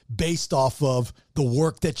hierarchy based off of the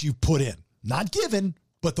work that you've put in. Not given,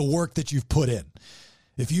 but the work that you've put in.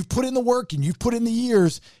 If you've put in the work and you've put in the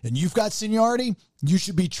years and you've got seniority, you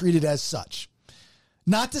should be treated as such.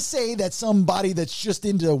 Not to say that somebody that's just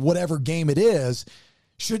into whatever game it is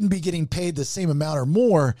shouldn't be getting paid the same amount or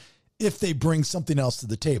more if they bring something else to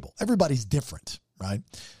the table. Everybody's different, right?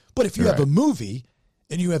 But if you have a movie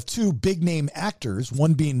and you have two big name actors,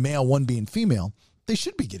 one being male, one being female, they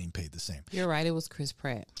should be getting paid the same. You're right. It was Chris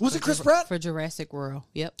Pratt. Was it Chris Pratt? For Jurassic World.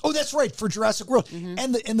 Yep. Oh, that's right. For Jurassic World. Mm-hmm.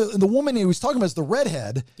 And the woman he was talking about is the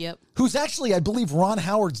redhead. Yep. Who's actually, I believe, Ron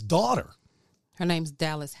Howard's daughter. Her name's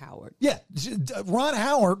Dallas Howard. Yeah. Ron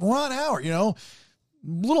Howard, you know,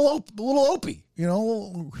 little Opie, you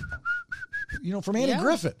know, from Andy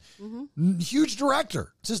Griffith. Mm-hmm. Huge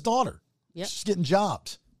director. It's his daughter. Yep. She's getting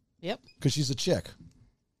jobs. Yep. Because she's a chick.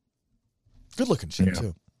 Good looking chick,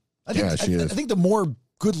 too. I think the more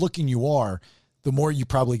good-looking you are, the more you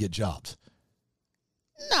probably get jobs.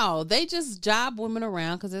 No, they just job women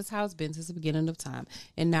around because that's how it's been since the beginning of time.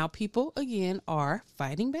 And now people, again, are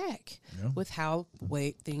fighting back with how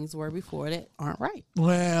things were before that aren't right.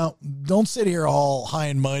 Well, don't sit here all high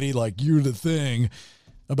and mighty like you're the thing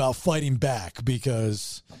about fighting back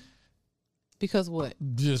because... Because what?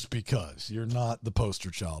 Just because. You're not the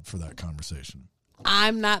poster child for that conversation.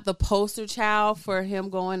 I'm not the poster child for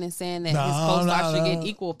him going and saying that his co-star should get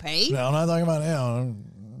equal pay. No, I'm not talking about him.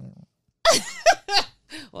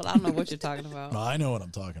 Well, I don't know what you're talking about. I know what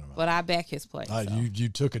I'm talking about. But I back his play. So. You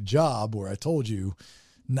took a job where I told you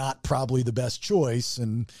not probably the best choice,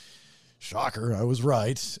 and shocker, I was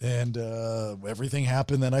right. And everything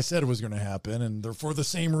happened that I said it was going to happen, and they're for the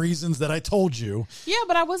same reasons that I told you. Yeah,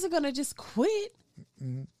 but I wasn't going to just quit.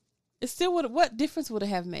 It still would. What difference would it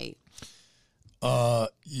have made?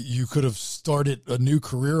 You could have started a new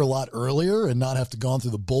career a lot earlier and not have to gone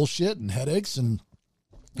through the bullshit and headaches and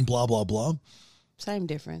blah, blah, blah. Same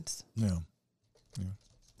difference. Yeah.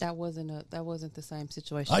 That wasn't the same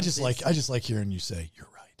situation. I just like hearing you say, you're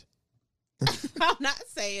right. I'm not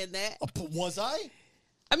saying that. Was I?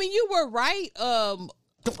 I mean, you were right,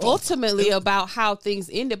 ultimately about how things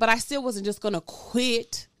ended, but I still wasn't just going to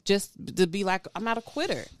quit just to be like, I'm not a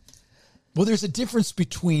quitter. Well, there's a difference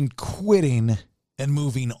between quitting and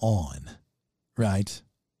moving on, right?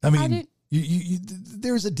 I mean,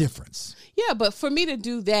 there's a difference. Yeah, but for me to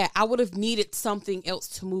do that, I would have needed something else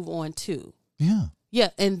to move on to. Yeah. Yeah,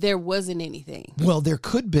 and there wasn't anything. Well, there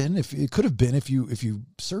could have been if you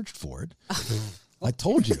searched for it. I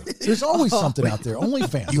told you. There's always something out there.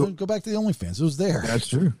 OnlyFans. Go back to the OnlyFans. It was there. That's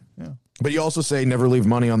true. Yeah. But you also say never leave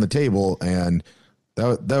money on the table, and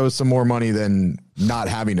that was some more money than not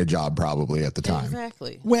having a job probably at the time.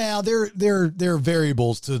 Exactly. Well, there are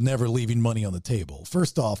variables to never leaving money on the table.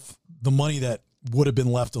 First off, the money that would have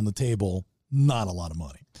been left on the table, not a lot of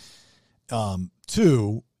money.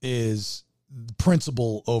 Two is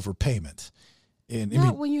principal over payment. And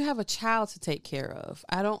Not when you have a child to take care of.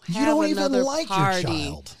 I don't have you don't another even like party. your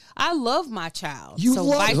child. I love my child. You so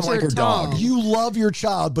love bite like your her tongue. dog. You love your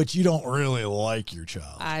child, but you don't really like your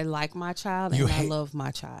child. I like my child You and I hate- love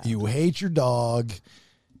my child. You hate your dog.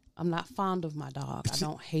 I'm not fond of my dog. I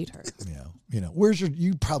don't hate her. Yeah.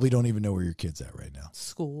 You probably don't even know where your kid's at right now.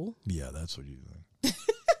 School. Yeah, that's what you think.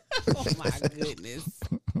 Oh my goodness.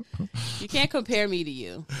 You can't compare me to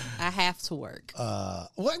you. I have to work.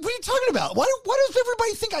 What are you talking about? Why does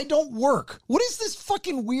everybody think I don't work? What is this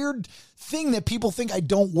fucking weird thing that people think I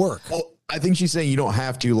don't work? Well, I think she's saying you don't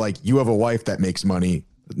have to. Like, you have a wife that makes money.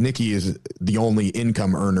 Nikki is the only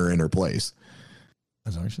income earner in her place.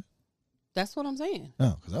 That's what you said? That's what I'm saying.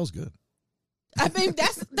 Oh, because that was good. I mean,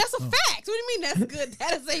 that's a fact. What do you mean that's good?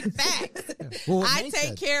 That is a fact. Well, I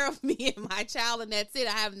take care of me and my child, and that's it.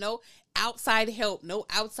 I have no outside help, no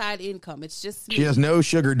outside income. It's just me. She has no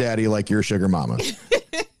sugar daddy like your sugar mama.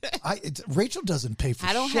 Rachel doesn't pay for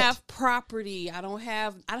I don't shit. have property. I don't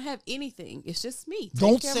have anything. It's just me. Take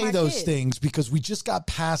Don't care of say my those kid. things because we just got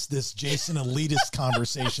past this Jason elitist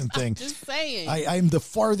conversation thing. Just saying. I'm the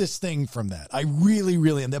farthest thing from that. I really,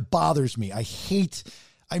 really am. That bothers me.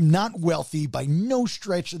 I'm not wealthy by no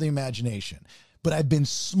stretch of the imagination, but I've been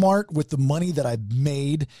smart with the money that I've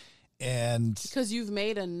made. And because you've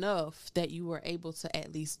made enough that you were able to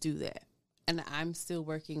at least do that. And I'm still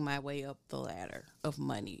working my way up the ladder of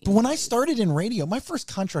money. But when I started in radio, my first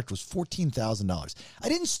contract was $14,000. I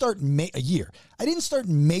didn't start a year. I didn't start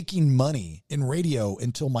making money in radio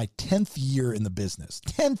until my 10th year in the business.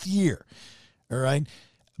 10th year. All right.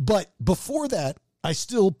 But before that, I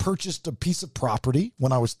still purchased a piece of property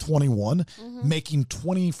when I was 21, making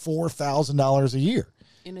 $24,000 a year.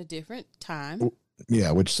 In a different time.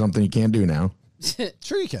 Yeah, which is something you can't do now.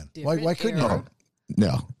 Sure you can. Why couldn't era. you?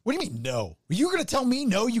 No. What do you mean no? You're going to tell me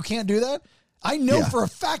no, you can't do that? I know for a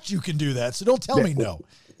fact you can do that, so don't tell me no.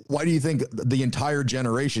 Why do you think the entire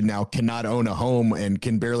generation now cannot own a home and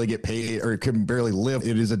can barely get paid or can barely live?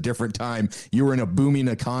 It is a different time. You were in a booming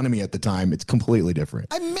economy at the time. It's completely different.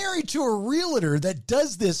 I'm married to a realtor that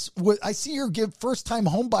does this. I see her give first-time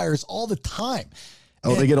home buyers all the time.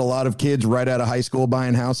 Oh, they get a lot of kids right out of high school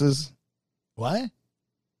buying houses? What?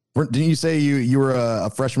 Didn't you say you were a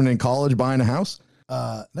freshman in college buying a house?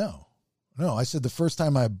 No. I said the first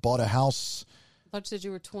time I bought a house, I thought you said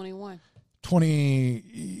you were 21.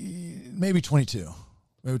 20, maybe 22.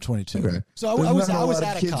 Maybe 22. Okay. So I was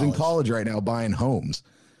out of kids college. in college right now buying homes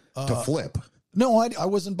to flip. No, I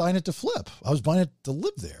wasn't buying it to flip. I was buying it to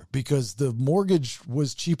live there because the mortgage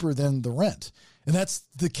was cheaper than the rent. And that's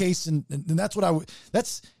the case. And that's what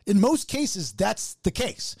that's in most cases, that's the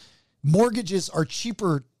case. Mortgages are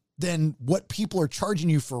cheaper than what people are charging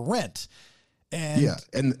you for rent. And yeah,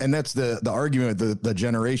 and that's the argument. The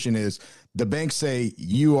generation is the banks say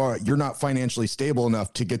you're not financially stable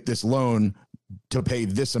enough to get this loan to pay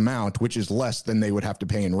this amount, which is less than they would have to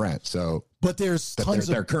pay in rent. So, but there's tons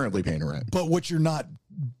they're currently paying rent. But what you're not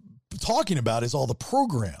talking about is all the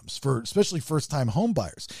programs for especially first-time home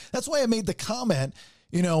buyers. That's why I made the comment,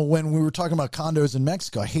 when we were talking about condos in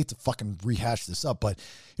Mexico. I hate to fucking rehash this up, but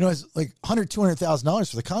it's like $100,000, $200,000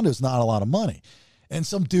 for the condo is not a lot of money. And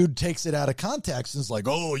some dude takes it out of context and is like,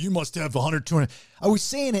 oh, you must have 100, 200. I was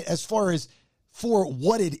saying it as far as for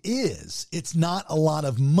what it is, it's not a lot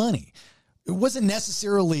of money. It wasn't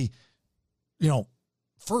necessarily,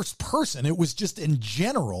 first person. It was just in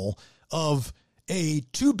general of a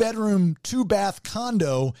 2-bedroom, 2-bath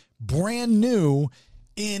condo, brand new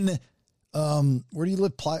in, where do you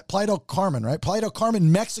live? Playa del Carmen, right? Playa del Carmen,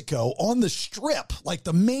 Mexico, on the strip, like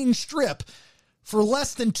the main strip, for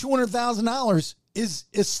less than $200,000 is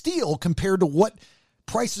a steal compared to what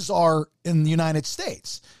prices are in the United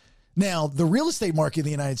States. Now, the real estate market in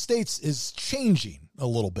the United States is changing a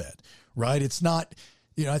little bit, right? It's not,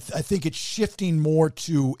 I think it's shifting more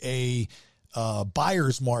to a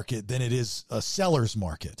buyer's market than it is a seller's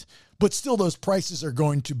market. But still, those prices are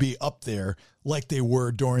going to be up there like they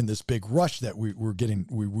were during this big rush that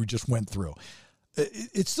we just went through.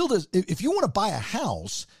 It still does. If you want to buy a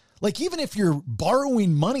house, like even if you're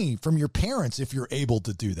borrowing money from your parents, if you're able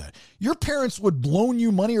to do that, your parents would loan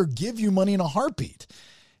you money or give you money in a heartbeat.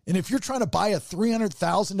 And if you're trying to buy a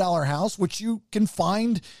 $300,000 house, which you can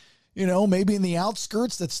find, maybe in the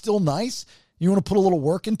outskirts, that's still nice. You want to put a little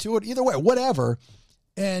work into it? Either way, whatever.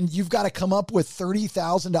 And you've got to come up with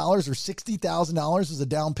 $30,000 or $60,000 as a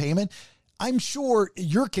down payment. I'm sure in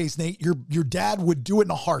your case, Nate, your dad would do it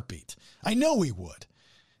in a heartbeat. I know he would.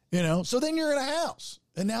 So then you're in a house.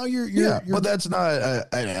 And now you're but that's not,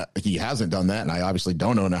 he hasn't done that. And I obviously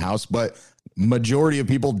don't own a house, but majority of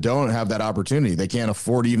people don't have that opportunity. They can't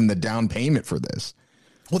afford even the down payment for this.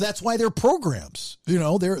 Well, that's why there are programs.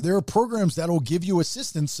 There are programs that will give you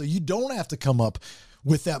assistance so you don't have to come up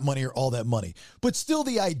with that money or all that money. But still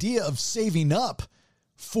the idea of saving up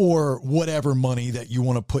for whatever money that you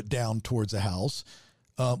want to put down towards a house.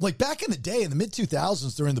 Like back in the day, in the mid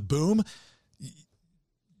 2000s during the boom,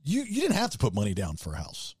 you didn't have to put money down for a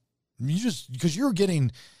house. Because you were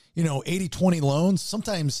getting, 80-20 loans,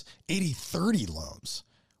 sometimes 80-30 loans,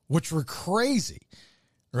 which were crazy,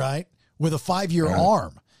 right? With a 5-year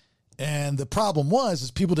arm. And the problem is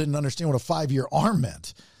people didn't understand what a 5-year arm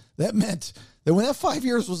meant. That meant that when that 5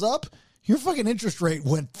 years was up, your fucking interest rate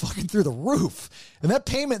went fucking through the roof. And that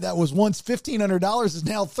payment that was once $1,500 is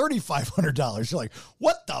now $3,500. You're like,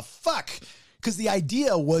 what the fuck? Because the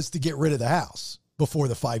idea was to get rid of the house before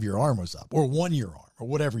the 5-year arm was up, or 1-year arm, or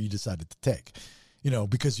whatever you decided to take,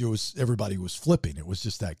 because everybody was flipping. It was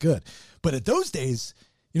just that good. But at those days,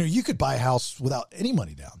 you could buy a house without any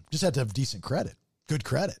money down. Just had to have decent credit, good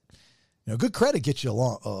credit. Good credit gets you a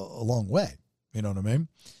long way. You know what I mean?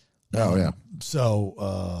 Oh, yeah. So,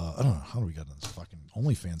 I don't know. How do we get on this fucking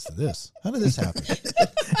OnlyFans to this? How did this happen?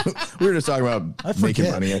 We were just talking about making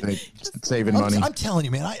money, I think, saving money. I'm telling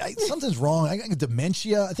you, man, I something's wrong. I got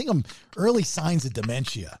dementia. I think I'm early signs of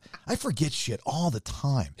dementia. I forget shit all the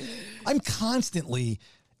time. I'm constantly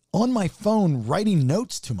on my phone writing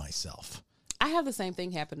notes to myself. I have the same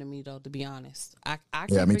thing happen to me, though, to be honest. I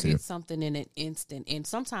Yeah, can me forget too. something in an instant, and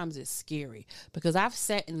sometimes it's scary because I've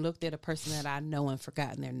sat and looked at a person that I know and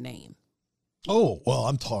forgotten their name. Oh, well,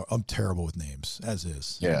 I'm terrible with names, as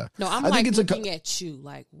is. Yeah. No, I'm I think like it's looking at you,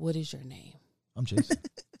 like, what is your name? I'm Jason.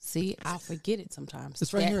 See, I'll forget it sometimes.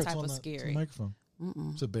 It's right that here. type It's on of the scary. microphone.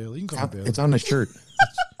 It's a Bailey. You can call me Bailey. It's on the shirt.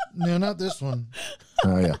 No, not this one.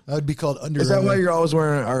 Oh, yeah. That would be called under. Is that why you're always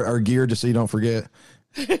wearing our gear just so you don't forget?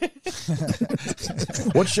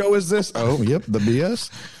 What show is this? Oh, yep, the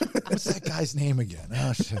BS. What's that guy's name again?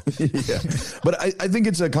 Oh, shit. Yeah, but I think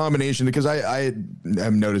it's a combination because I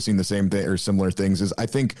am noticing the same thing or similar things. Is I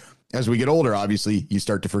think as we get older, obviously you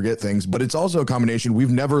start to forget things, but it's also a combination.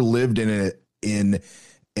 We've never lived in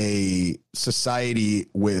a society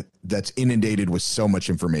that's inundated with so much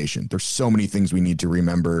information. There's so many things we need to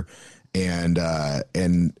remember. And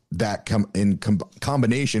that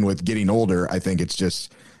combination with getting older, I think it's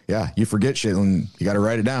just, you forget shit and you got to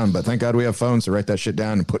write it down. But thank God we have phones to write that shit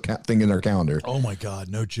down and put thing in our calendar. Oh my God,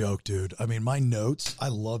 no joke, dude. I mean, my notes, I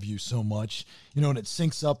love you so much, and it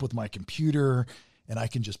syncs up with my computer, and I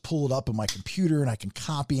can just pull it up on my computer and I can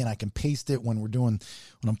copy and I can paste it when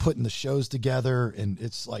I'm putting the shows together. And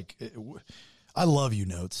it's like, I love you,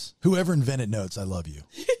 Notes. Whoever invented Notes, I love you.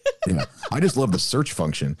 Yeah, I just love the search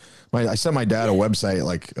function. I sent my dad a website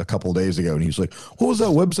like a couple of days ago, and he was like, "What was that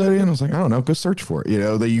website again?" I was like, "I don't know. Go search for it."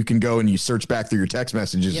 That you can go and you search back through your text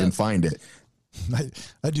messages and find it.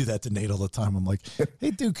 I do that to Nate all the time. I'm like,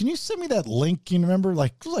 "Hey, dude, can you send me that link? You remember,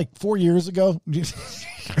 like 4 years ago?"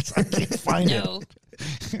 I can't find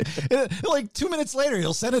it. Like 2 minutes later,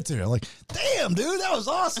 he'll send it to me. I'm like, "Damn, dude, that was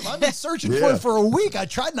awesome. I've been searching for it for a week. I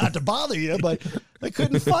tried not to bother you, but I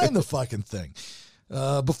couldn't find the fucking thing."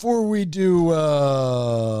 Before we do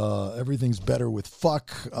Everything's Better with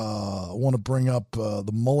Fuck, I want to bring up the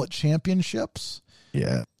Mullet Championships.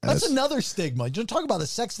 Yeah. That's another stigma. You talk about the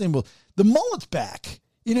sex thing, but the mullet's back,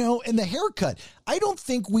 and the haircut. I don't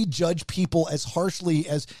think we judge people as harshly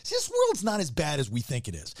as... See, this world's not as bad as we think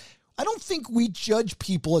it is. I don't think we judge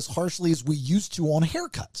people as harshly as we used to on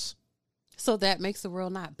haircuts. So that makes the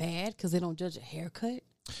world not bad because they don't judge a haircut?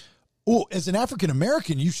 Well, as an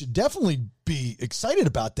African-American, you should definitely be excited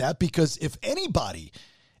about that because if anybody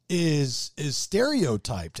is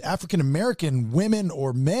stereotyped, African-American women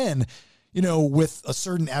or men, with a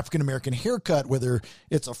certain African-American haircut, whether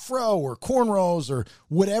it's a fro or cornrows or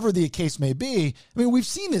whatever the case may be. I mean, we've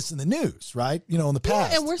seen this in the news, right? In the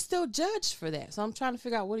past. Yeah, and we're still judged for that. So I'm trying to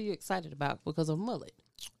figure out, what are you excited about because of mullet?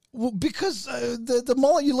 Well, because the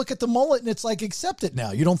mullet, you look at the mullet and it's like, accept it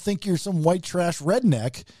now. You don't think you're some white trash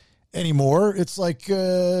redneck anymore. It's like,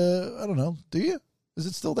 I don't know. Do you? Is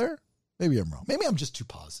it still there? Maybe I'm wrong. Maybe I'm just too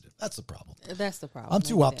positive. That's the problem. That's the problem. I'm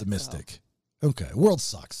too optimistic. Okay. World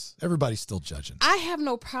sucks. Everybody's still judging. I have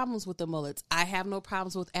no problems with the mullets. I have no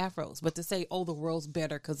problems with afros. But to say, the world's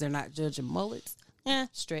better because they're not judging mullets,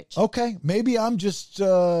 Stretch. Okay, maybe I'm just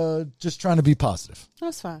trying to be positive.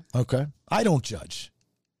 That's fine. Okay, I don't judge.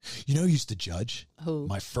 You know, who used to judge Who?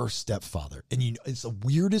 my first stepfather, and you know, it's the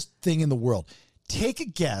weirdest thing in the world. Take a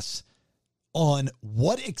guess on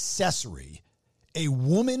what accessory a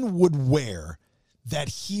woman would wear that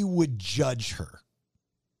he would judge her.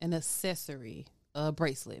 An accessory, a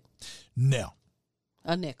bracelet, No,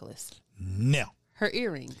 a necklace, no, her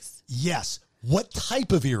earrings, yes. What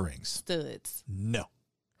type of earrings? studs, No,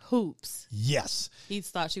 hoops. yes, He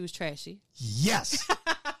thought she was trashy. yes.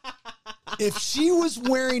 If she was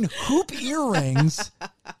wearing hoop earrings,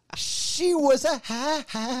 she was a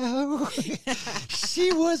hoe.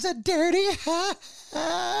 She was a dirty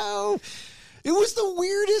hoe. It was the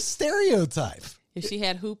weirdest stereotype. If she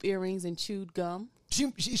had hoop earrings and chewed gum.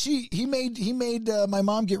 He made my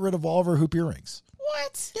mom get rid of all of her hoop earrings.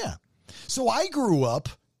 What? Yeah. So I grew up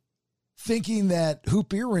thinking that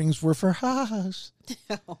hoop earrings were for ha-has.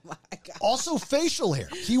 Oh, my God. Also, facial hair.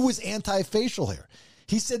 He was anti-facial hair.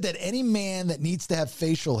 He said that any man that needs to have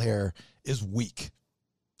facial hair is weak.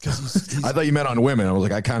 Because I thought you meant on women. I was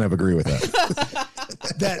like, I kind of agree with that.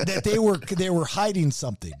 that they were hiding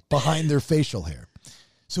something behind their facial hair.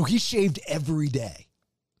 So he shaved every day.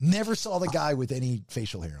 Never saw the guy with any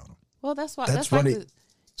facial hair on him. Well, that's why. That's That's funny. like the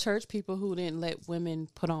church people who didn't let women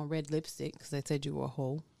put on red lipstick because they said you were a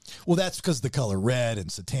hoe. Well, that's because the color red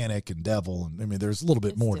and satanic and devil. And I mean, there's a little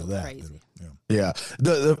bit It's more to still that. crazy. Yeah. Yeah.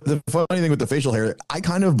 The funny thing with the facial hair, I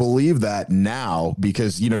kind of believe that now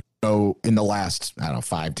because, you know, in the last, I don't know,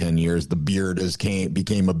 5-10 years, the beard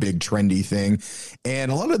became a big trendy thing.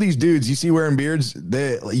 And a lot of these dudes you see wearing beards,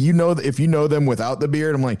 if you know them without the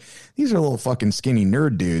beard, I'm like, these are little fucking skinny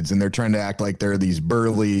nerd dudes. And they're trying to act like they're these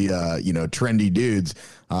burly, trendy dudes.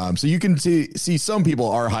 So you can see some people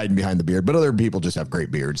are hiding behind the beard, but other people just have great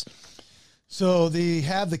beards. So they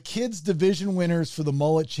have the kids division winners for the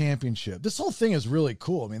Mullet Championship. This whole thing is really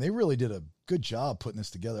cool. I mean, they really did a good job putting this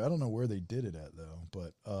together. I don't know where they did it at though,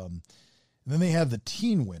 but and then they have the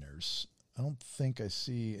teen winners. I don't think I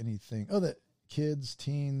see anything. Oh, the kids,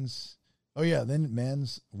 teens. Oh yeah, then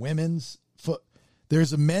men's, women's.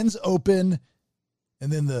 There's a men's open,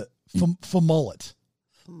 and then the Mullet.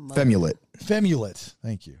 Femulet.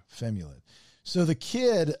 Thank you, Femulet. So the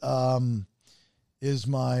kid is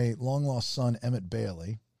my long-lost son, Emmett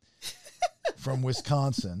Bailey, from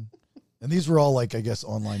Wisconsin. And these were all, like, I guess,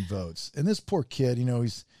 online votes. And this poor kid, you know,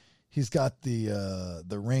 he's got the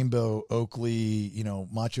rainbow Oakley, you know,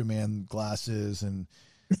 Macho Man glasses. And,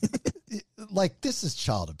 like, this is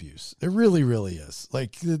child abuse. It really, really is.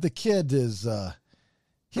 Like, the kid is... I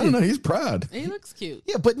don't know. He's proud. He looks cute.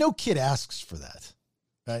 Yeah, but no kid asks for that,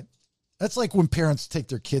 right? That's like when parents take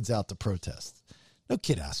their kids out to protest. No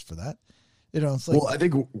kid asks for that. You know, it's like, well, I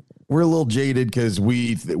think we're a little jaded because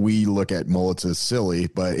we look at mullets as silly,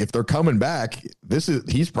 but if they're coming back,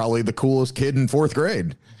 he's probably the coolest kid in 4th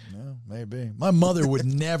grade. Yeah, maybe. My mother would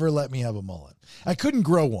never let me have a mullet. I couldn't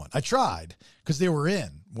grow one. I tried because they were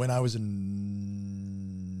in when I was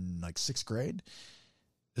in like 6th grade.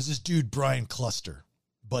 There's this dude, Brian Cluster,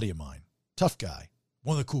 buddy of mine, tough guy,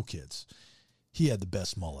 one of the cool kids. He had the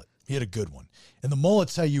best mullet. He had a good one. And the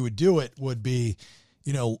mullets, how you would do it would be,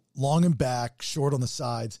 you know, long and back, short on the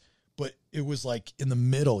sides, but it was like in the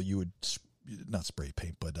middle, you would not spray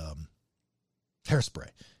paint, but hairspray.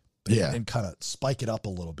 Yeah. And kind of spike it up a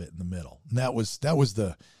little bit in the middle. And that was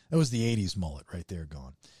the 80s mullet right there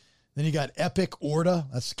gone. Then you got Epic Orta.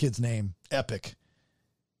 That's the kid's name. Epic.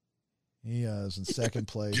 He is in 2nd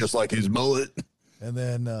place. Just like his mullet. And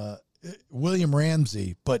then William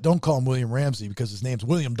Ramsey, but don't call him William Ramsey because his name's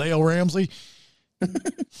William Dale Ramsey.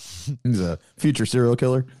 He's a future serial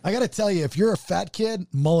killer. I got to tell you, if you're a fat kid,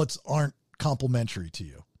 mullets aren't complimentary to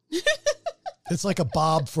you. It's like a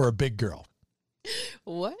bob for a big girl.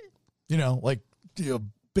 What? You know, like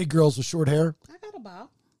big girls with short hair. I got a bob.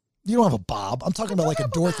 You don't have a bob. I'm talking about like a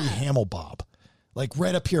Dorothy Hamill bob. Like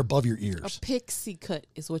right up here above your ears. A pixie cut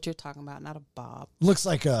is what you're talking about, not a bob. Looks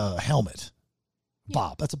like a helmet.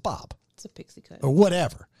 Bob. That's a bob. It's a pixie cut. Or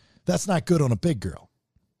whatever. That's not good on a big girl.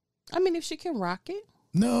 I mean, if she can rock it.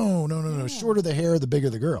 No. Yeah. Shorter the hair, the bigger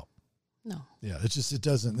the girl. No. Yeah, it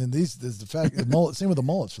doesn't. And there's the fact, the mullet, same with the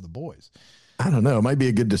mullets for the boys. I don't know. It might be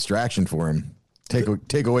a good distraction for him.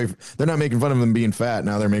 Take away. They're not making fun of them being fat.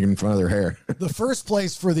 Now they're making fun of their hair. The first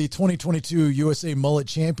place for the 2022 USA Mullet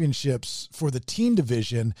Championships for the teen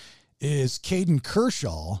division is Caden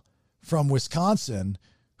Kershaw from Wisconsin,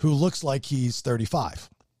 who looks like he's 35.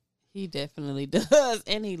 He definitely does.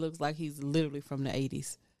 And he looks like he's literally from the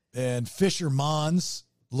 80s. And Fisher Mons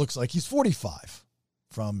looks like he's 45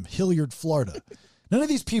 from Hilliard, Florida. None of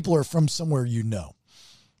these people are from somewhere you know.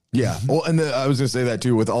 Yeah. Well, and I was going to say that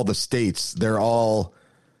too. With all the states, they're all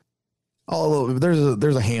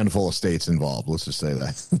there's a handful of states involved. Let's just say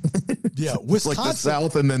that. Yeah, It's Wisconsin. like the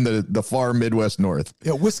South and then the far Midwest North.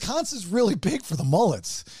 Yeah, Wisconsin's really big for the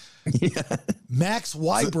mullets. Yeah. Max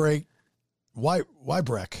Wybreck. Yeah,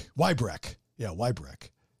 Wybreck.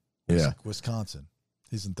 Yeah. Wisconsin.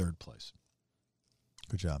 He's in third place.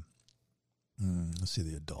 Good job. Let's see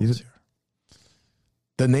the adults here.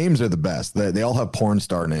 The names are the best. They all have porn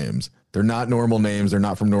star names. They're not normal names. They're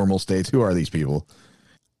not from normal states. Who are these people?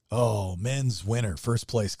 Oh, men's winner, first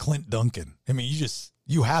place, Clint Duncan. I mean,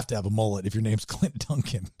 you have to have a mullet if your name's Clint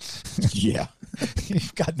Duncan. Yeah.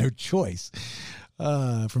 You've got no choice.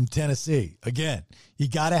 From Tennessee. Again, you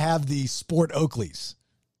got to have the Sport Oakleys.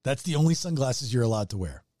 That's the only sunglasses you're allowed to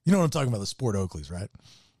wear. You know what I'm talking about, the Sport Oakleys, right?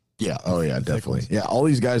 Yeah. Oh, yeah, definitely. Yeah. All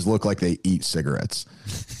these guys look like they eat cigarettes.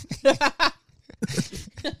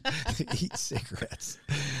 Eat cigarettes.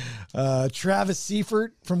 Travis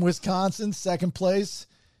Seifert from Wisconsin, second place.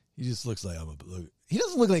 He just looks like he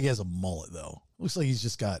doesn't look like he has a mullet, though. Looks like he's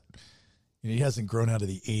just got, he hasn't grown out of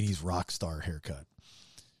the 80s rock star haircut.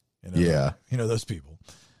 Yeah. Those people.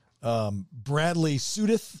 Bradley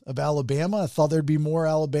Sudeth of Alabama. I thought there'd be more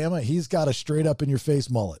Alabama. He's got a straight up in your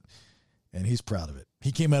face mullet, and he's proud of it.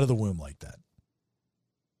 He came out of the womb like that.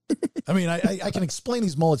 I mean, I can explain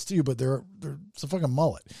these mullets to you, but it's a fucking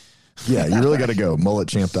mullet. Yeah, you really got to go.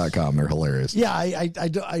 Mulletchamp.com. They're hilarious. Yeah,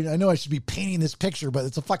 I know I should be painting this picture, but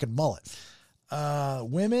it's a fucking mullet.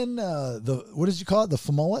 Women, what did you call it? The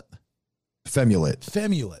femullet? Femulet.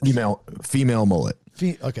 Female mullet.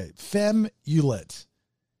 Okay, femullet.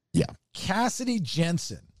 Yeah. Cassidy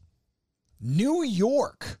Jensen, New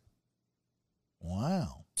York.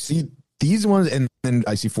 Wow. See, these ones, and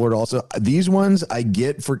I see Florida also. These ones I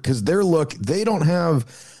get because they're not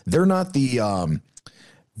the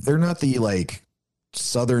like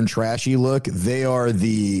Southern trashy look. They are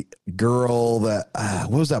the girl that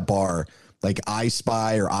what was that bar? Like I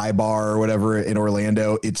Spy or iBar or whatever in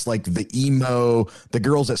Orlando. It's like the emo, the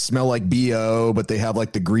girls that smell like BO, but they have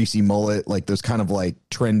like the greasy mullet, like those kind of like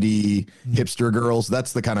trendy hipster girls.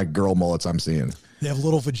 That's the kind of girl mullets I'm seeing. They have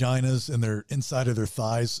little vaginas and their inside of their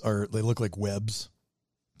thighs they look like webs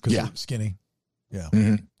because they're skinny. Yeah.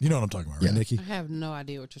 Mm-hmm. You know what I'm talking about, right, Nikki? I have no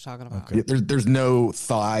idea what you're talking about. Okay. There's no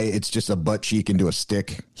thigh. It's just a butt cheek into a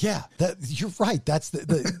stick. Yeah, you're right. That's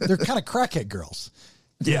they're kind of crackhead girls.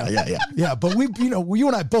 Yeah. But you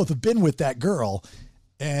and I both have been with that girl,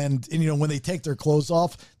 and when they take their clothes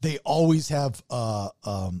off, they always have a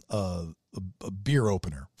beer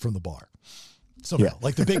opener from the bar. Somehow,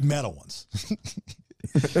 like the big metal ones.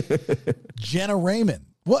 Jenna Raymond.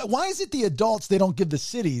 Why is it the adults they don't give the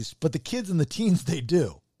cities, but the kids and the teens they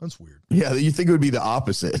do? That's weird. Yeah, you think it would be the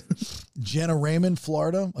opposite. Jenna Raymond,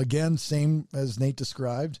 Florida. Again, same as Nate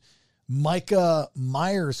described. Micah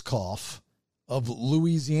Myerscough of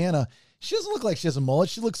Louisiana. She doesn't look like she has a mullet.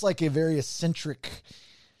 She looks like a very eccentric.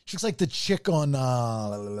 She looks like the chick on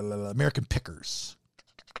American Pickers.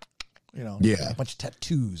 A bunch of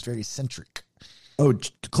tattoos, very eccentric. Oh,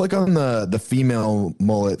 click on the female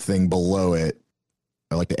mullet thing below it.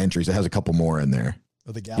 I like the entries. It has a couple more in there.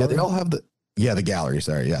 Oh, the gallery? Yeah, they all have the gallery.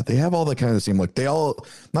 Sorry. Yeah, they have all the kind of the same look. They all,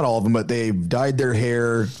 not all of them, but they've dyed their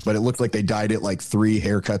hair, but it looks like they dyed it like 3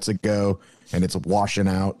 haircuts ago and it's washing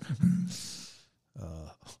out.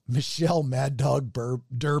 Michelle Mad Dog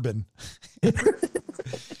Durbin.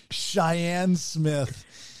 Cheyenne Smith.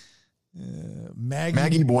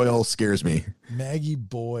 Maggie Boyle scares me. Maggie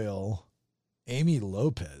Boyle. Amy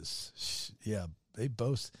Lopez. Yeah, they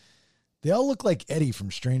all look like Eddie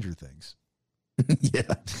from Stranger Things.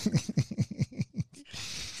 Yeah.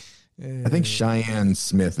 I think Cheyenne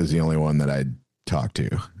Smith is the only one that I'd talk to.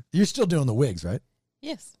 You're still doing the wigs, right?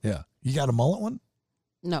 Yes. Yeah. You got a mullet one?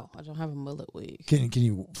 No, I don't have a mullet wig. Can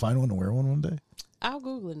you find one and wear one day? I'll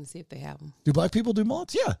Google it and see if they have them. Do black people do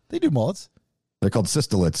mullets? Yeah, they do mullets. They're called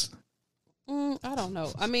sistolets. I don't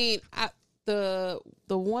know. I mean, the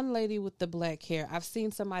one lady with the black hair, I've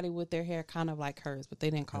seen somebody with their hair kind of like hers, but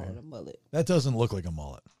they didn't call it a mullet. That doesn't look like a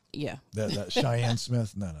mullet. Yeah. That Cheyenne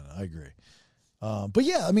Smith? No, I agree. But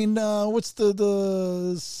yeah, I mean, what's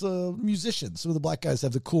the musicians? Some of the black guys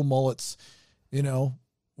have the cool mullets,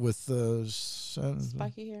 with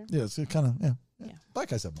spiky hair. Yeah, it's kind of yeah. Black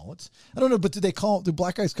guys have mullets. I don't know, but do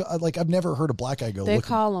black guys like? I've never heard a black guy go. They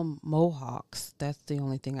call them mohawks. That's the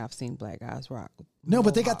only thing I've seen black guys rock. No,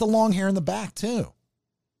 but they got the long hair in the back too.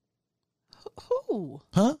 Who?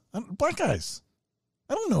 Huh? Black guys.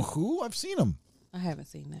 I don't know who. I've seen them. I haven't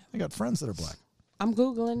seen that. I got friends that are black. I'm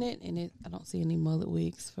Googling it, and I don't see any mullet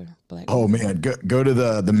wigs for black. Oh women. man, go to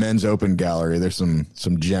the men's open gallery. There's some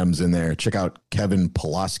gems in there. Check out Kevin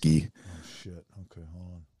Pulaski. Oh shit. Okay,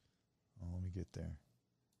 hold on. Oh, let me get there.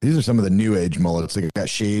 These are some of the new age mullets. They got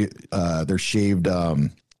shaved. They're shaved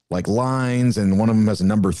like lines, and one of them has a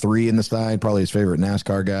number 3 in the side. Probably his favorite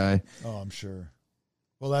NASCAR guy. Oh, I'm sure.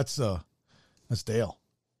 Well, that's Dale.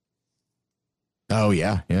 Oh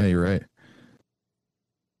yeah, you're right.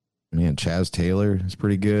 Man, Chaz Taylor is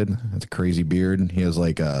pretty good. That's a crazy beard. He has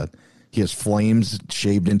flames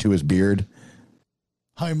shaved into his beard.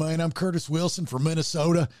 Hi, man. I'm Curtis Wilson from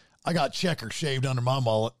Minnesota. I got checker shaved under my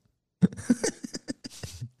mullet.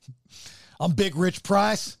 I'm Big Rich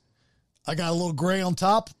Price. I got a little gray on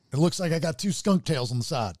top. It looks like I got 2 skunk tails on the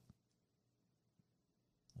side.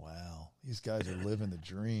 Wow. These guys are living the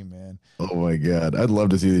dream, man. Oh my God. I'd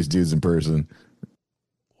love to see these dudes in person.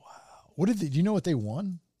 Wow. Do you know what they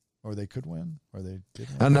won? Or they could win? Or they did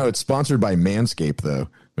win? I don't know. It's sponsored by Manscaped, though,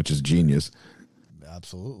 which is genius.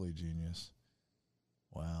 Absolutely genius.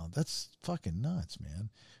 Wow, that's fucking nuts,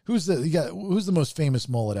 man. Who's the most famous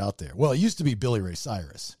mullet out there? Well, it used to be Billy Ray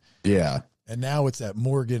Cyrus. Yeah. And now it's that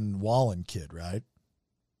Morgan Wallen kid, right?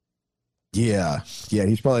 Yeah.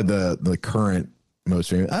 He's probably the current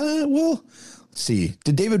most famous. Well, let's see.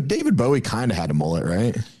 Did David Bowie kind of had a mullet,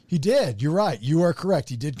 right? He did. You're right. You are correct.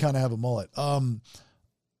 He did kind of have a mullet.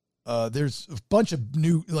 There's a bunch of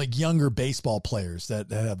new, like, younger baseball players that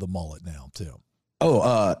have the mullet now too.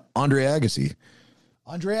 Oh, Andre Agassi.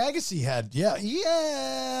 Andre Agassi had, yeah.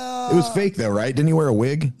 It was fake though, right? Didn't he wear a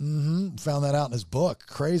wig? Mm-hmm. Found that out in his book.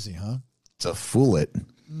 Crazy, huh? It's a fool-it.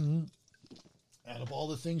 Mm-hmm. Out of all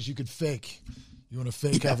the things you could fake, you want to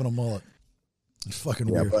fake having a mullet. It's fucking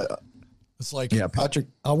weird. But, it's like, Patrick.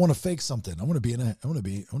 I want to fake something. I want to be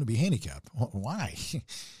handicapped. Why? So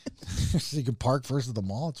you can park first at the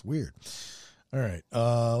mall. It's weird. All right.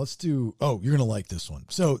 Let's do. Oh, you're gonna like this one.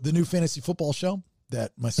 So the new fantasy football show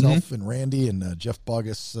that myself and Randy and Jeff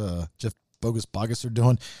Bogus are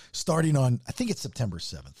doing, starting on, I think it's September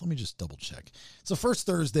 7th. Let me just double check. It's the first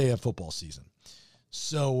Thursday of football season.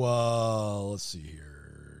 So let's see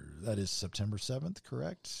here. That is September 7th,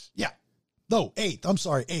 correct? Yeah. No, 8th. I'm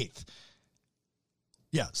sorry, 8th.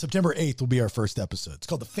 Yeah, September 8th will be our first episode. It's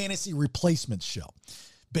called the Fantasy Replacements Show.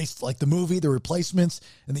 Based like the movie, The Replacements,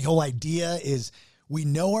 and the whole idea is we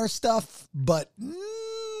know our stuff, but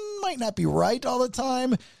might not be right all the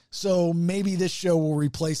time. So maybe this show will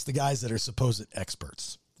replace the guys that are supposed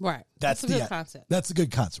experts. Right. That's a good concept. That's a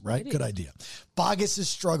good concept, right? Good idea. Bogus is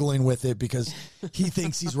struggling with it because he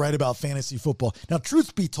thinks he's right about fantasy football. Now,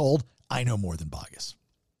 truth be told, I know more than Bogus.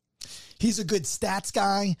 He's a good stats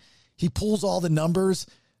guy. He pulls all the numbers,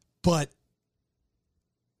 but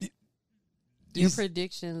your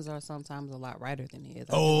predictions are sometimes a lot righter than his.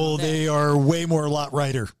 Oh, they are way more a lot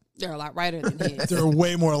righter. They're a lot righter than his. They're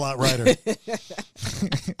way more a lot righter.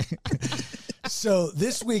 So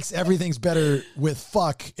this week's Everything's Better with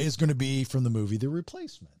Fuck is going to be from the movie The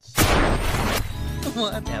Replacements.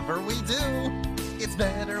 Whatever we do, it's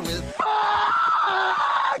better with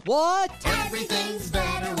fuck. What? Everything's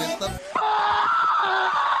better with the fuck.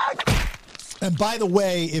 And by the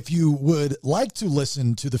way, if you would like to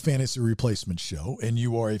listen to the Fantasy Replacement Show and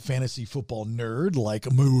you are a fantasy football nerd like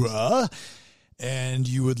Mua, and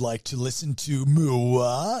you would like to listen to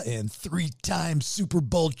Mua and 3-time Super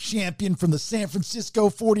Bowl champion from the San Francisco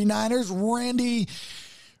 49ers, Randy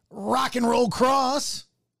Rock and Roll Cross.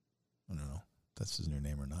 I don't know if that's his new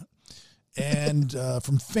name or not. And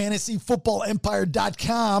from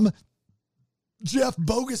fantasyfootballempire.com, Jeff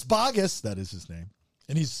Bogus, that is his name.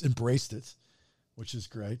 And he's embraced it, which is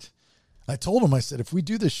great. I told him, I said, if we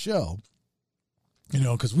do this show,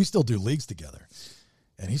 because we still do leagues together,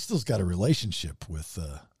 and he still's got a relationship with,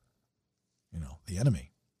 the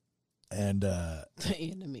enemy. And the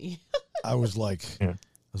enemy. I was like,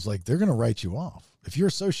 they're going to write you off. If you're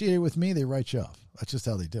associated with me, they write you off. That's just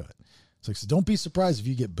how they do it. It's like, so don't be surprised if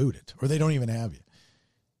you get booted or they don't even have you.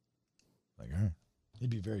 Like, all right.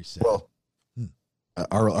 He'd be very sad. Well,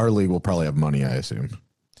 our league will probably have money, I assume.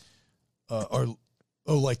 To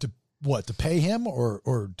pay him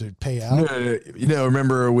or to pay out? No,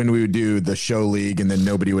 remember when we would do the show league and then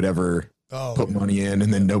nobody would ever put money in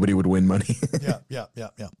and then nobody would win money? Yeah.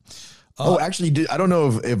 Actually, I don't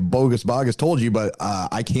know if Bogus told you, but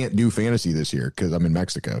I can't do fantasy this year because I'm in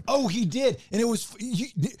Mexico. Oh, he did. And it was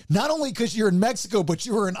not only because you're in Mexico, but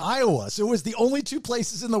you were in Iowa. So it was the only 2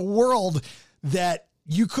 places in the world that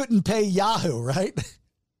you couldn't pay Yahoo, right?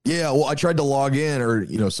 Yeah, well, I tried to log in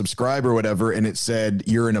or, subscribe or whatever, and it said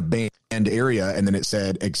you're in a banned area, and then it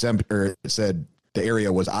said exempt, or it said the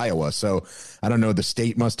area was Iowa. So I don't know. The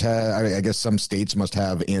state must have, I guess some states must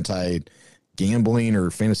have anti-gambling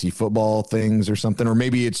or fantasy football things or something. Or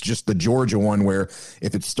maybe it's just the Georgia one where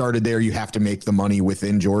if it started there, you have to make the money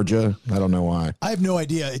within Georgia. I don't know why. I have no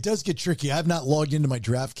idea. It does get tricky. I have not logged into my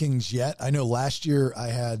DraftKings yet. I know last year I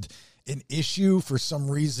had an issue for some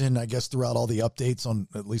reason, I guess throughout all the updates on,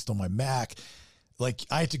 at least on my Mac, like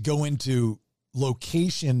I had to go into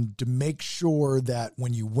location to make sure that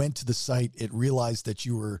when you went to the site, it realized that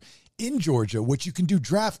you were in Georgia, which you can do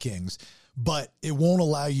DraftKings, but it won't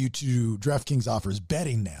allow you to. DraftKings offers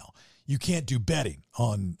betting now. You can't do betting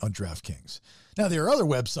on DraftKings. Now, there are other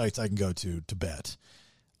websites I can go to bet,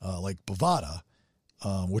 like Bovada,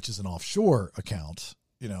 which is an offshore account,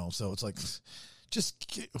 so it's like,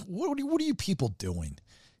 just what are you people doing?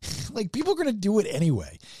 Like, people are going to do it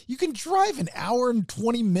anyway. You can drive an hour and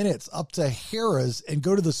 20 minutes up to Harrah's and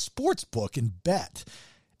go to the sports book and bet.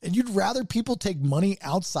 And you'd rather people take money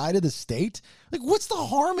outside of the state? Like, what's the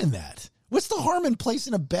harm in that? What's the harm in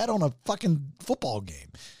placing a bet on a fucking football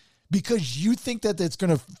game? Because you think that it's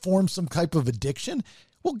going to form some type of addiction?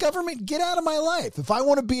 Well, government, get out of my life. If I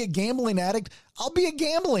want to be a gambling addict, I'll be a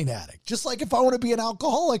gambling addict. Just like if I want to be an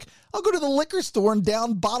alcoholic, I'll go to the liquor store and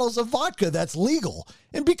down bottles of vodka that's legal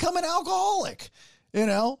and become an alcoholic,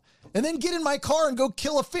 and then get in my car and go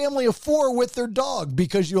kill a family of 4 with their dog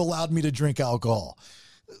because you allowed me to drink alcohol.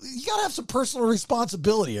 You got to have some personal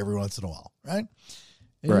responsibility every once in a while, right?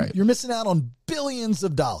 And right. You're missing out on billions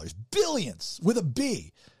of dollars, billions with a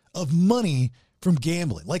B of money from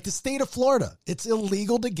gambling. Like the state of Florida. It's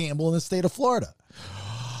illegal to gamble in the state of Florida.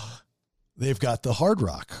 They've got the Hard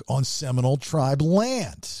Rock on Seminole Tribe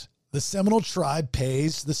land. The Seminole Tribe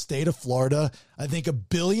pays the state of Florida, I think, $1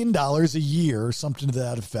 billion a year or something to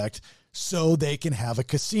that effect, so they can have a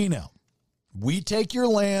casino. We take your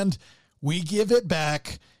land, we give it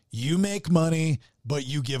back, you make money, but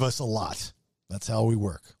you give us a lot. That's how we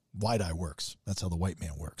work. White eye works. That's how the white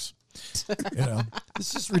man works.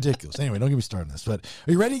 It's just ridiculous. Anyway, don't get me started on this, but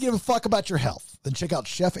are you ready to give a fuck about your health? Then check out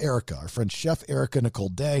Chef Erica, our friend Chef Erica Nicole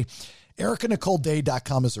Day.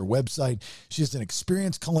 EricaNicoleDay.com is her website. She's an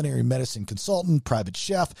experienced culinary medicine consultant, private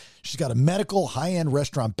chef. She's got a medical high-end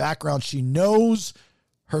restaurant background. She knows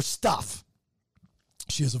her stuff.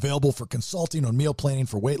 She is available for consulting on meal planning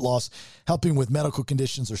for weight loss, helping with medical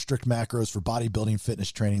conditions or strict macros for bodybuilding,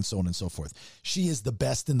 fitness training, so on and so forth. She is the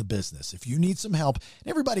best in the business. If you need some help, and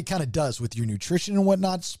everybody kind of does with your nutrition and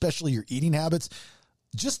whatnot, especially your eating habits,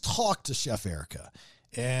 just talk to Chef Erica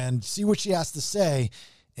and see what she has to say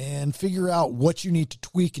and figure out what you need to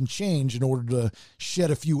tweak and change in order to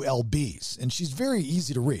shed a few lbs. And she's very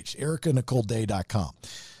easy to reach, EricaNicoleDay.com.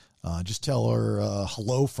 Just tell her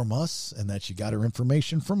hello from us and that you got her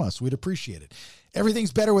information from us. We'd appreciate it.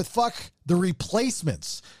 Everything's better with Fuck The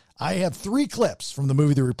Replacements. I have 3 clips from the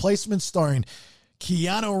movie The Replacements starring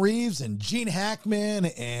Keanu Reeves and Gene Hackman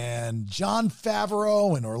and Jon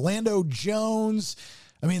Favreau and Orlando Jones.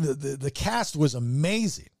 I mean, the cast was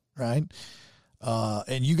amazing, right?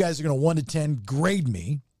 And you guys are going to 1 to 10 grade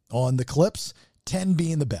me on the clips, 10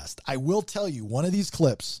 being the best. I will tell you, one of these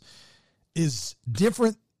clips is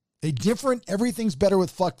different. Everything's better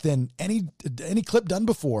with fuck than any clip done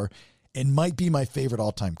before, and might be my favorite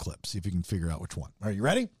all-time clip. See if you can figure out which one. Are you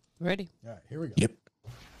ready? Ready. All right, here we go. Yep.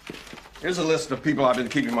 Here's a list of people I've been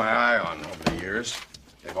keeping my eye on over the years.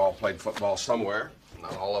 They've all played football somewhere,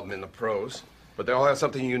 not all of them in the pros, but they all have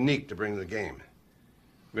something unique to bring to the game.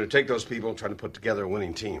 I'm going to take those people and try to put together a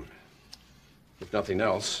winning team. If nothing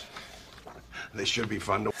else, they should be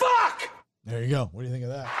fun to fuck! There you go. What do you think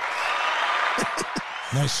of that?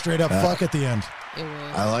 Nice straight up fuck at the end.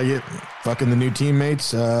 I like it. Fucking the new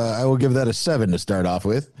teammates. I will give that a 7 to start off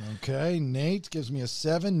with. Okay, Nate gives me a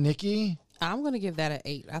 7. Nikki? I'm going to give that an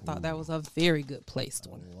 8. I thought that was a very good placed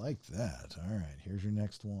one. I like that. All right, here's your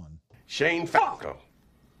next one. Shane Falco.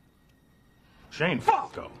 Shane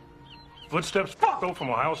Falco. Footsteps Falco from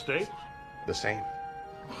Ohio State. The same.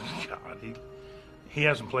 God, he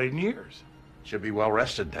hasn't played in years. Should be well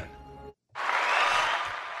rested then.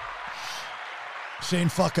 Shane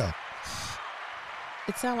Fucko.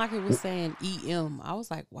 It sounded like it was saying EM. I was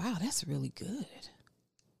like, wow, that's really good.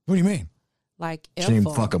 What do you mean? Like Shane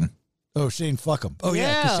Fuckum. Oh, Shane Fuckum. Oh,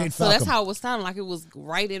 yeah. Shane Fuckum. So that's how it was sounding, like it was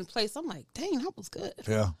right in place. I'm like, dang, that was good.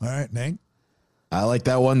 Yeah. All right, Nate. I like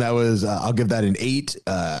that one. That was, I'll give that an 8.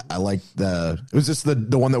 I like it was just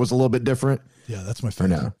the one that was a little bit different. Yeah, that's my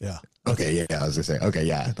favorite. No? Yeah. Okay, yeah, I was going to say, okay,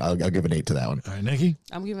 yeah, I'll give an 8 to that one. All right, Nikki?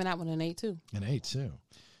 I'm giving that one an 8, too. An 8, too.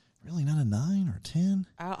 Really not a 9 or a 10?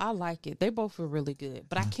 I like it. They both were really good.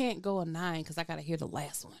 But I can't go a 9 because I got to hear the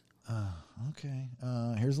last one. Okay.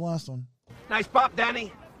 Here's the last one. Nice pop,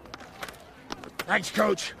 Danny. Thanks,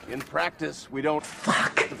 Coach. In practice, we don't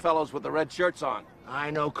fuck the fellows with the red shirts on. I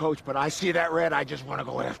know, Coach, but I see that red. I just want to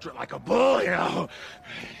go after it like a bull, you know.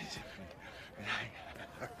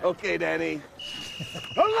 Okay, Danny.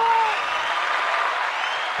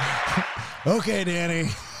 Okay, Danny.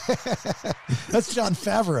 That's Jon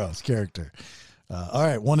Favreau's character. All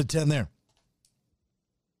right, 1 to 10 there.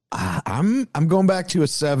 I'm going back to a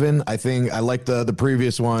 7. I think I like the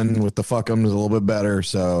previous one with the fuck'ems a little bit better,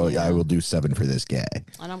 so yeah, I will do 7 for this guy.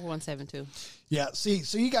 And I'm going 7 too. Yeah, see,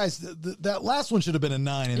 so you guys, that last one should have been a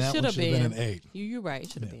 9, and that one should have been an 8. You're right,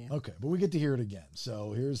 it should have been. Okay, but we get to hear it again.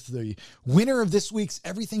 So here's the winner of this week's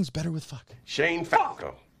Everything's Better with Fuck. Shane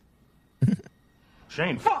Falco.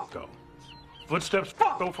 Shane Falco. Footsteps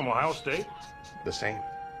Falco from Ohio State. The same.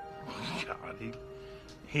 God,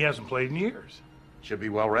 he hasn't played in years. Should be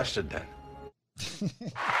well rested then.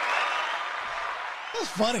 That's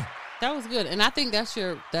funny. That was good. And I think that's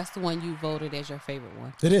the one you voted as your favorite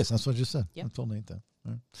one. It is. That's what I just said. Yep. I told Nate that.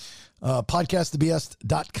 All right.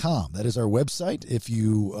 Podcastthebs.com. That is our website. If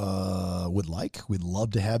you would like, we'd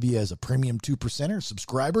love to have you as a premium 2%er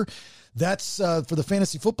subscriber. That's for the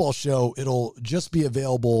fantasy football show. It'll just be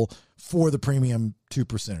available for the premium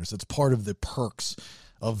 2%ers. That's part of the perks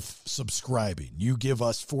of subscribing. You give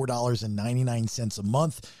us $4.99 a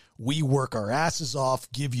month. We work our asses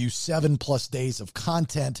off, give you 7+ days of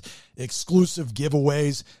content, exclusive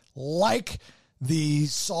giveaways like the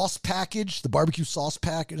sauce package, the barbecue sauce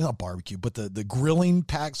package, not barbecue, but the grilling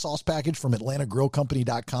pack sauce package from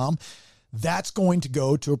AtlantaGrillCompany.com. That's going to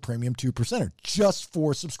go to a premium 2%er just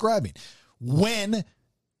for subscribing. When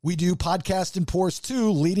we do Podcast and Pours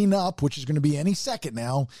 2 leading up, which is going to be any second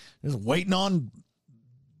now, just waiting on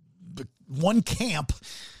one camp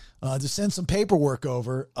to send some paperwork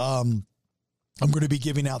over. I'm going to be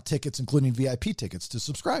giving out tickets, including VIP tickets to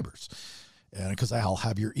subscribers, because I'll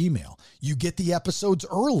have your email. You get the episodes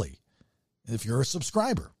early if you're a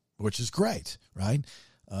subscriber, which is great, right?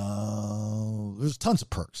 There's tons of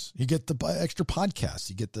perks. You get the extra podcasts.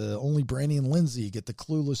 You get the Only Brandy and Lindsay. You get the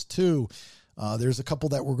Clueless 2. There's a couple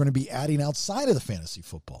that we're going to be adding outside of the fantasy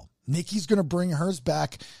football. Nikki's going to bring hers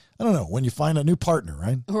back. I don't know, when you find a new partner,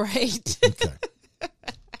 right? Right. Okay.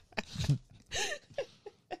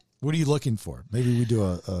 What are you looking for? Maybe we do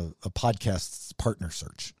a podcast partner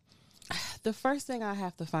search. The first thing I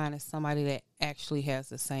have to find is somebody that actually has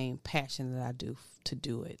the same passion that I do to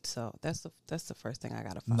do it. So that's the first thing I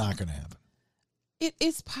got to find. Not going to happen.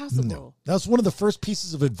 It's possible. No. That was one of the first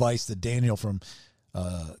pieces of advice that Daniel from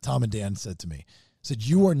Tom and Dan said to me. Said,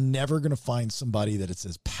 you are never going to find somebody that is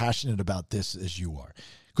as passionate about this as you are.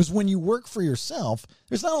 Because when you work for yourself,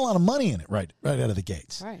 there's not a lot of money in it right out of the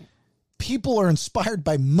gates. Right. People are inspired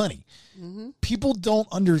by money. Mm-hmm. People don't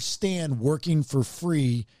understand working for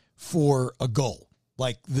free for a goal,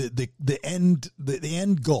 like the end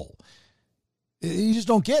goal. You just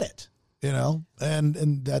don't get it,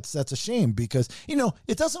 and that's a shame because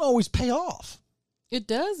it doesn't always pay off. It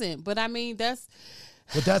doesn't, but I mean that's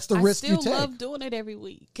the risk you take. I still love doing it every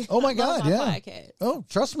week. Oh my God, yeah. Podcast. Oh,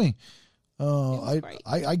 trust me.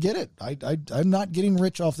 I get it. I'm not getting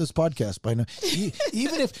rich off this podcast by now.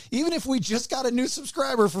 Even if we just got a new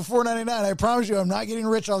subscriber for $4.99, I promise you I'm not getting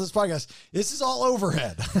rich off this podcast. This is all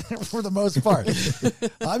overhead for the most part.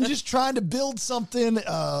 I'm just trying to build something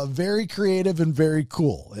very creative and very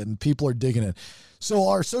cool, and people are digging it. So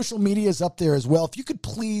our social media is up there as well. If you could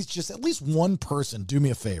please just at least one person do me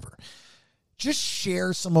a favor. Just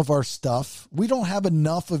share some of our stuff. We don't have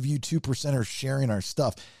enough of you 2%ers sharing our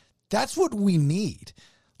stuff. That's what we need.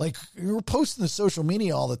 Like, we're posting to social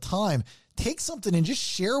media all the time. Take something and just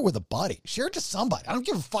share it with a buddy. Share it to somebody. I don't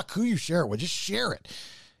give a fuck who you share it with. Just share it.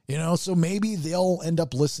 So maybe they'll end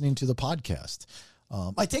up listening to the podcast.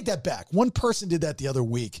 I take that back. One person did that the other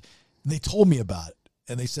week. And they told me about it.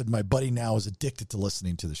 And they said, my buddy now is addicted to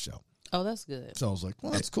listening to the show. Oh, that's good. So I was like,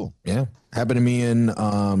 well, that's cool. Yeah. Happened to me in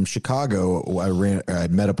Chicago. I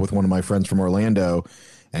met up with one of my friends from Orlando.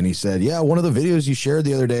 And he said, yeah, one of the videos you shared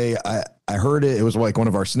the other day, I heard it. It was like one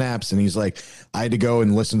of our snaps. And he's like, I had to go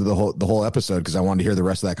and listen to the whole episode because I wanted to hear the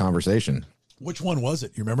rest of that conversation. Which one was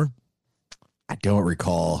it? You remember? I don't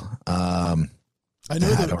recall. I know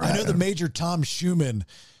the Major Tom Schumann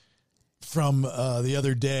from the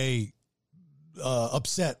other day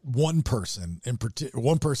upset one person in particular,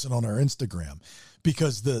 one person on our Instagram,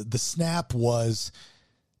 because the snap was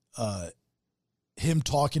him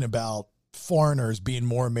talking about foreigners being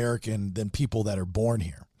more American than people that are born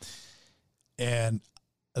here. And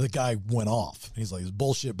the guy went off. He's like, it's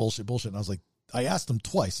bullshit. And I was like, I asked him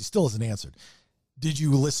twice. He still hasn't answered. Did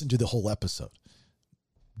you listen to the whole episode?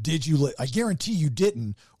 I guarantee you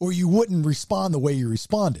didn't, or you wouldn't respond the way you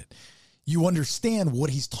responded. you understand what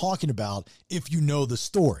he's talking about if you know the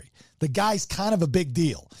story. The guy's kind of a big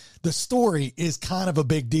deal. The story is kind of a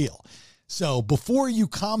big deal. So before you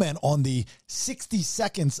comment on the 60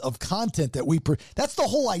 seconds of content that that's the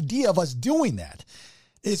whole idea of us doing that.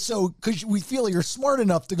 Is so because we feel you're smart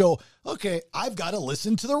enough to go, okay, I've got to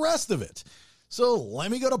listen to the rest of it. So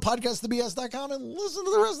let me go to podcastthebs.com and listen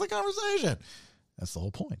to the rest of the conversation. That's the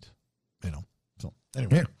whole point, So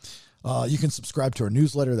anyway, you can subscribe to our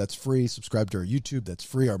newsletter. That's free. Subscribe to our YouTube. That's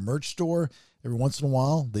free. Our merch store. Every once in a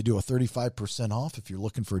while, they do a 35% off if you're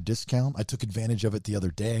looking for a discount. I took advantage of it the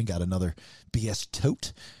other day and got another BS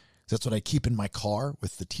tote. That's what I keep in my car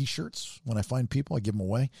with the T-shirts. When I find people, I give them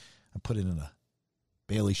away. I put it in a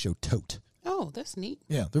Bailey Show tote. Oh, that's neat.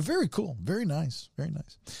 Yeah, they're very cool. Very nice. Very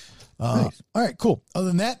nice. Nice. All right, cool. Other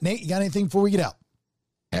than that, Nate, you got anything before we get out?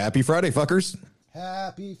 Happy Friday, fuckers.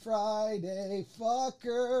 Happy Friday,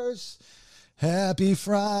 fuckers. Happy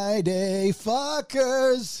Friday,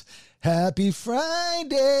 fuckers. Happy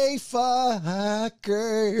Friday,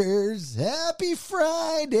 fuckers. Happy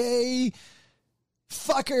Friday,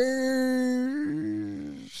 fuckers.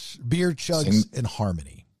 Beer chugs in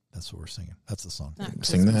harmony. That's what we're singing. That's the song.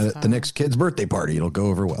 Sing that at the next kid's birthday party. It'll go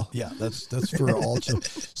over well. Yeah, that's for all children.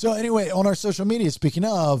 So anyway, on our social media, speaking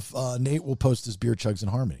of, Nate will post his Beer Chugs in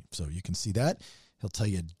Harmony. So you can see that. He'll tell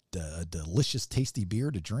you a delicious, tasty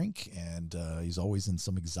beer to drink. And he's always in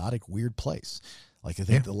some exotic, weird place. Like I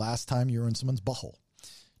think the last time you were in someone's butthole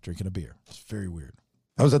drinking a beer. It's very weird.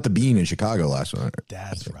 I was at the Bean in Chicago last night.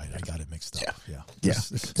 That's right. I got it mixed up. Yeah.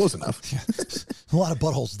 Close enough. A lot of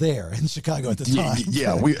buttholes there in Chicago at the time.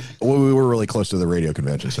 Yeah, we were really close to the radio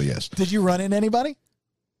convention, so yes. Did you run into anybody?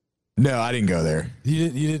 No, I didn't go there. You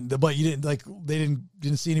didn't. But you didn't they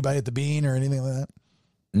didn't see anybody at the Bean or anything like that.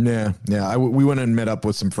 Yeah. We went and met up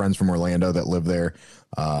with some friends from Orlando that live there.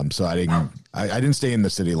 So I didn't stay in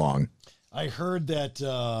the city long. I heard that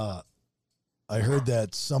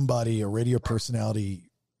somebody, a radio personality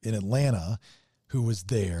in Atlanta who was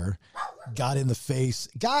there, got in the face.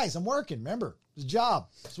 Guys, I'm working. Remember, it's a job.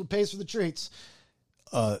 That's what pays for the treats.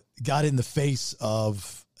 Got in the face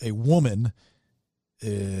of a woman.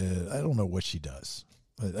 I don't know what she does.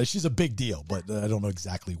 She's a big deal, but I don't know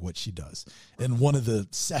exactly what she does. In one of the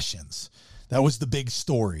sessions, that was the big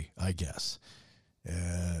story, I guess.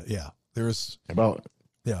 There was about.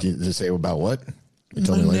 Yeah. Did it say about what?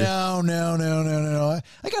 Tell me later. No.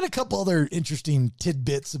 I got a couple other interesting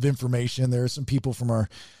tidbits of information. There are some people from our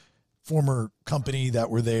former company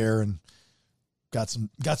that were there and got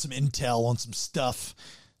some intel on some stuff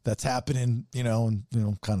that's happening,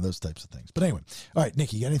 and kind of those types of things. But anyway, all right,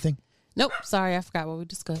 Nikki, you got anything? Nope. Sorry, I forgot what we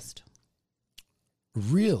discussed.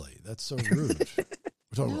 Really? That's so rude.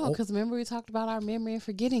 No, because remember we talked about our memory and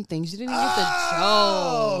forgetting things. You didn't get the joke.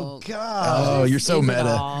 Oh, God. Oh, you're so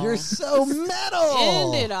meta. You're so metal.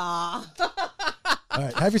 End it all. All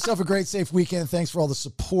right. Have yourself a great, safe weekend. Thanks for all the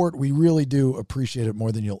support. We really do appreciate it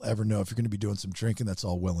more than you'll ever know. If you're going to be doing some drinking, that's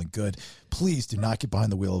all well and good. Please do not get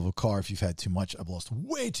behind the wheel of a car if you've had too much. I've lost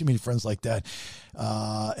way too many friends like that.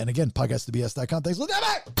 And again, podcastthebs.com. Thanks. Look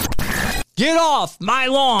at it. Get off my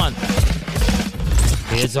lawn.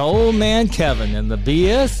 It's old man Kevin, and the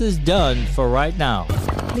BS is done for right now.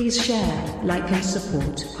 Please share, like, and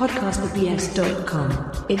support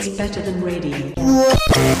podcastthebs.com. It's better than radio.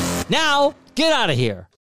 Now, get out of here.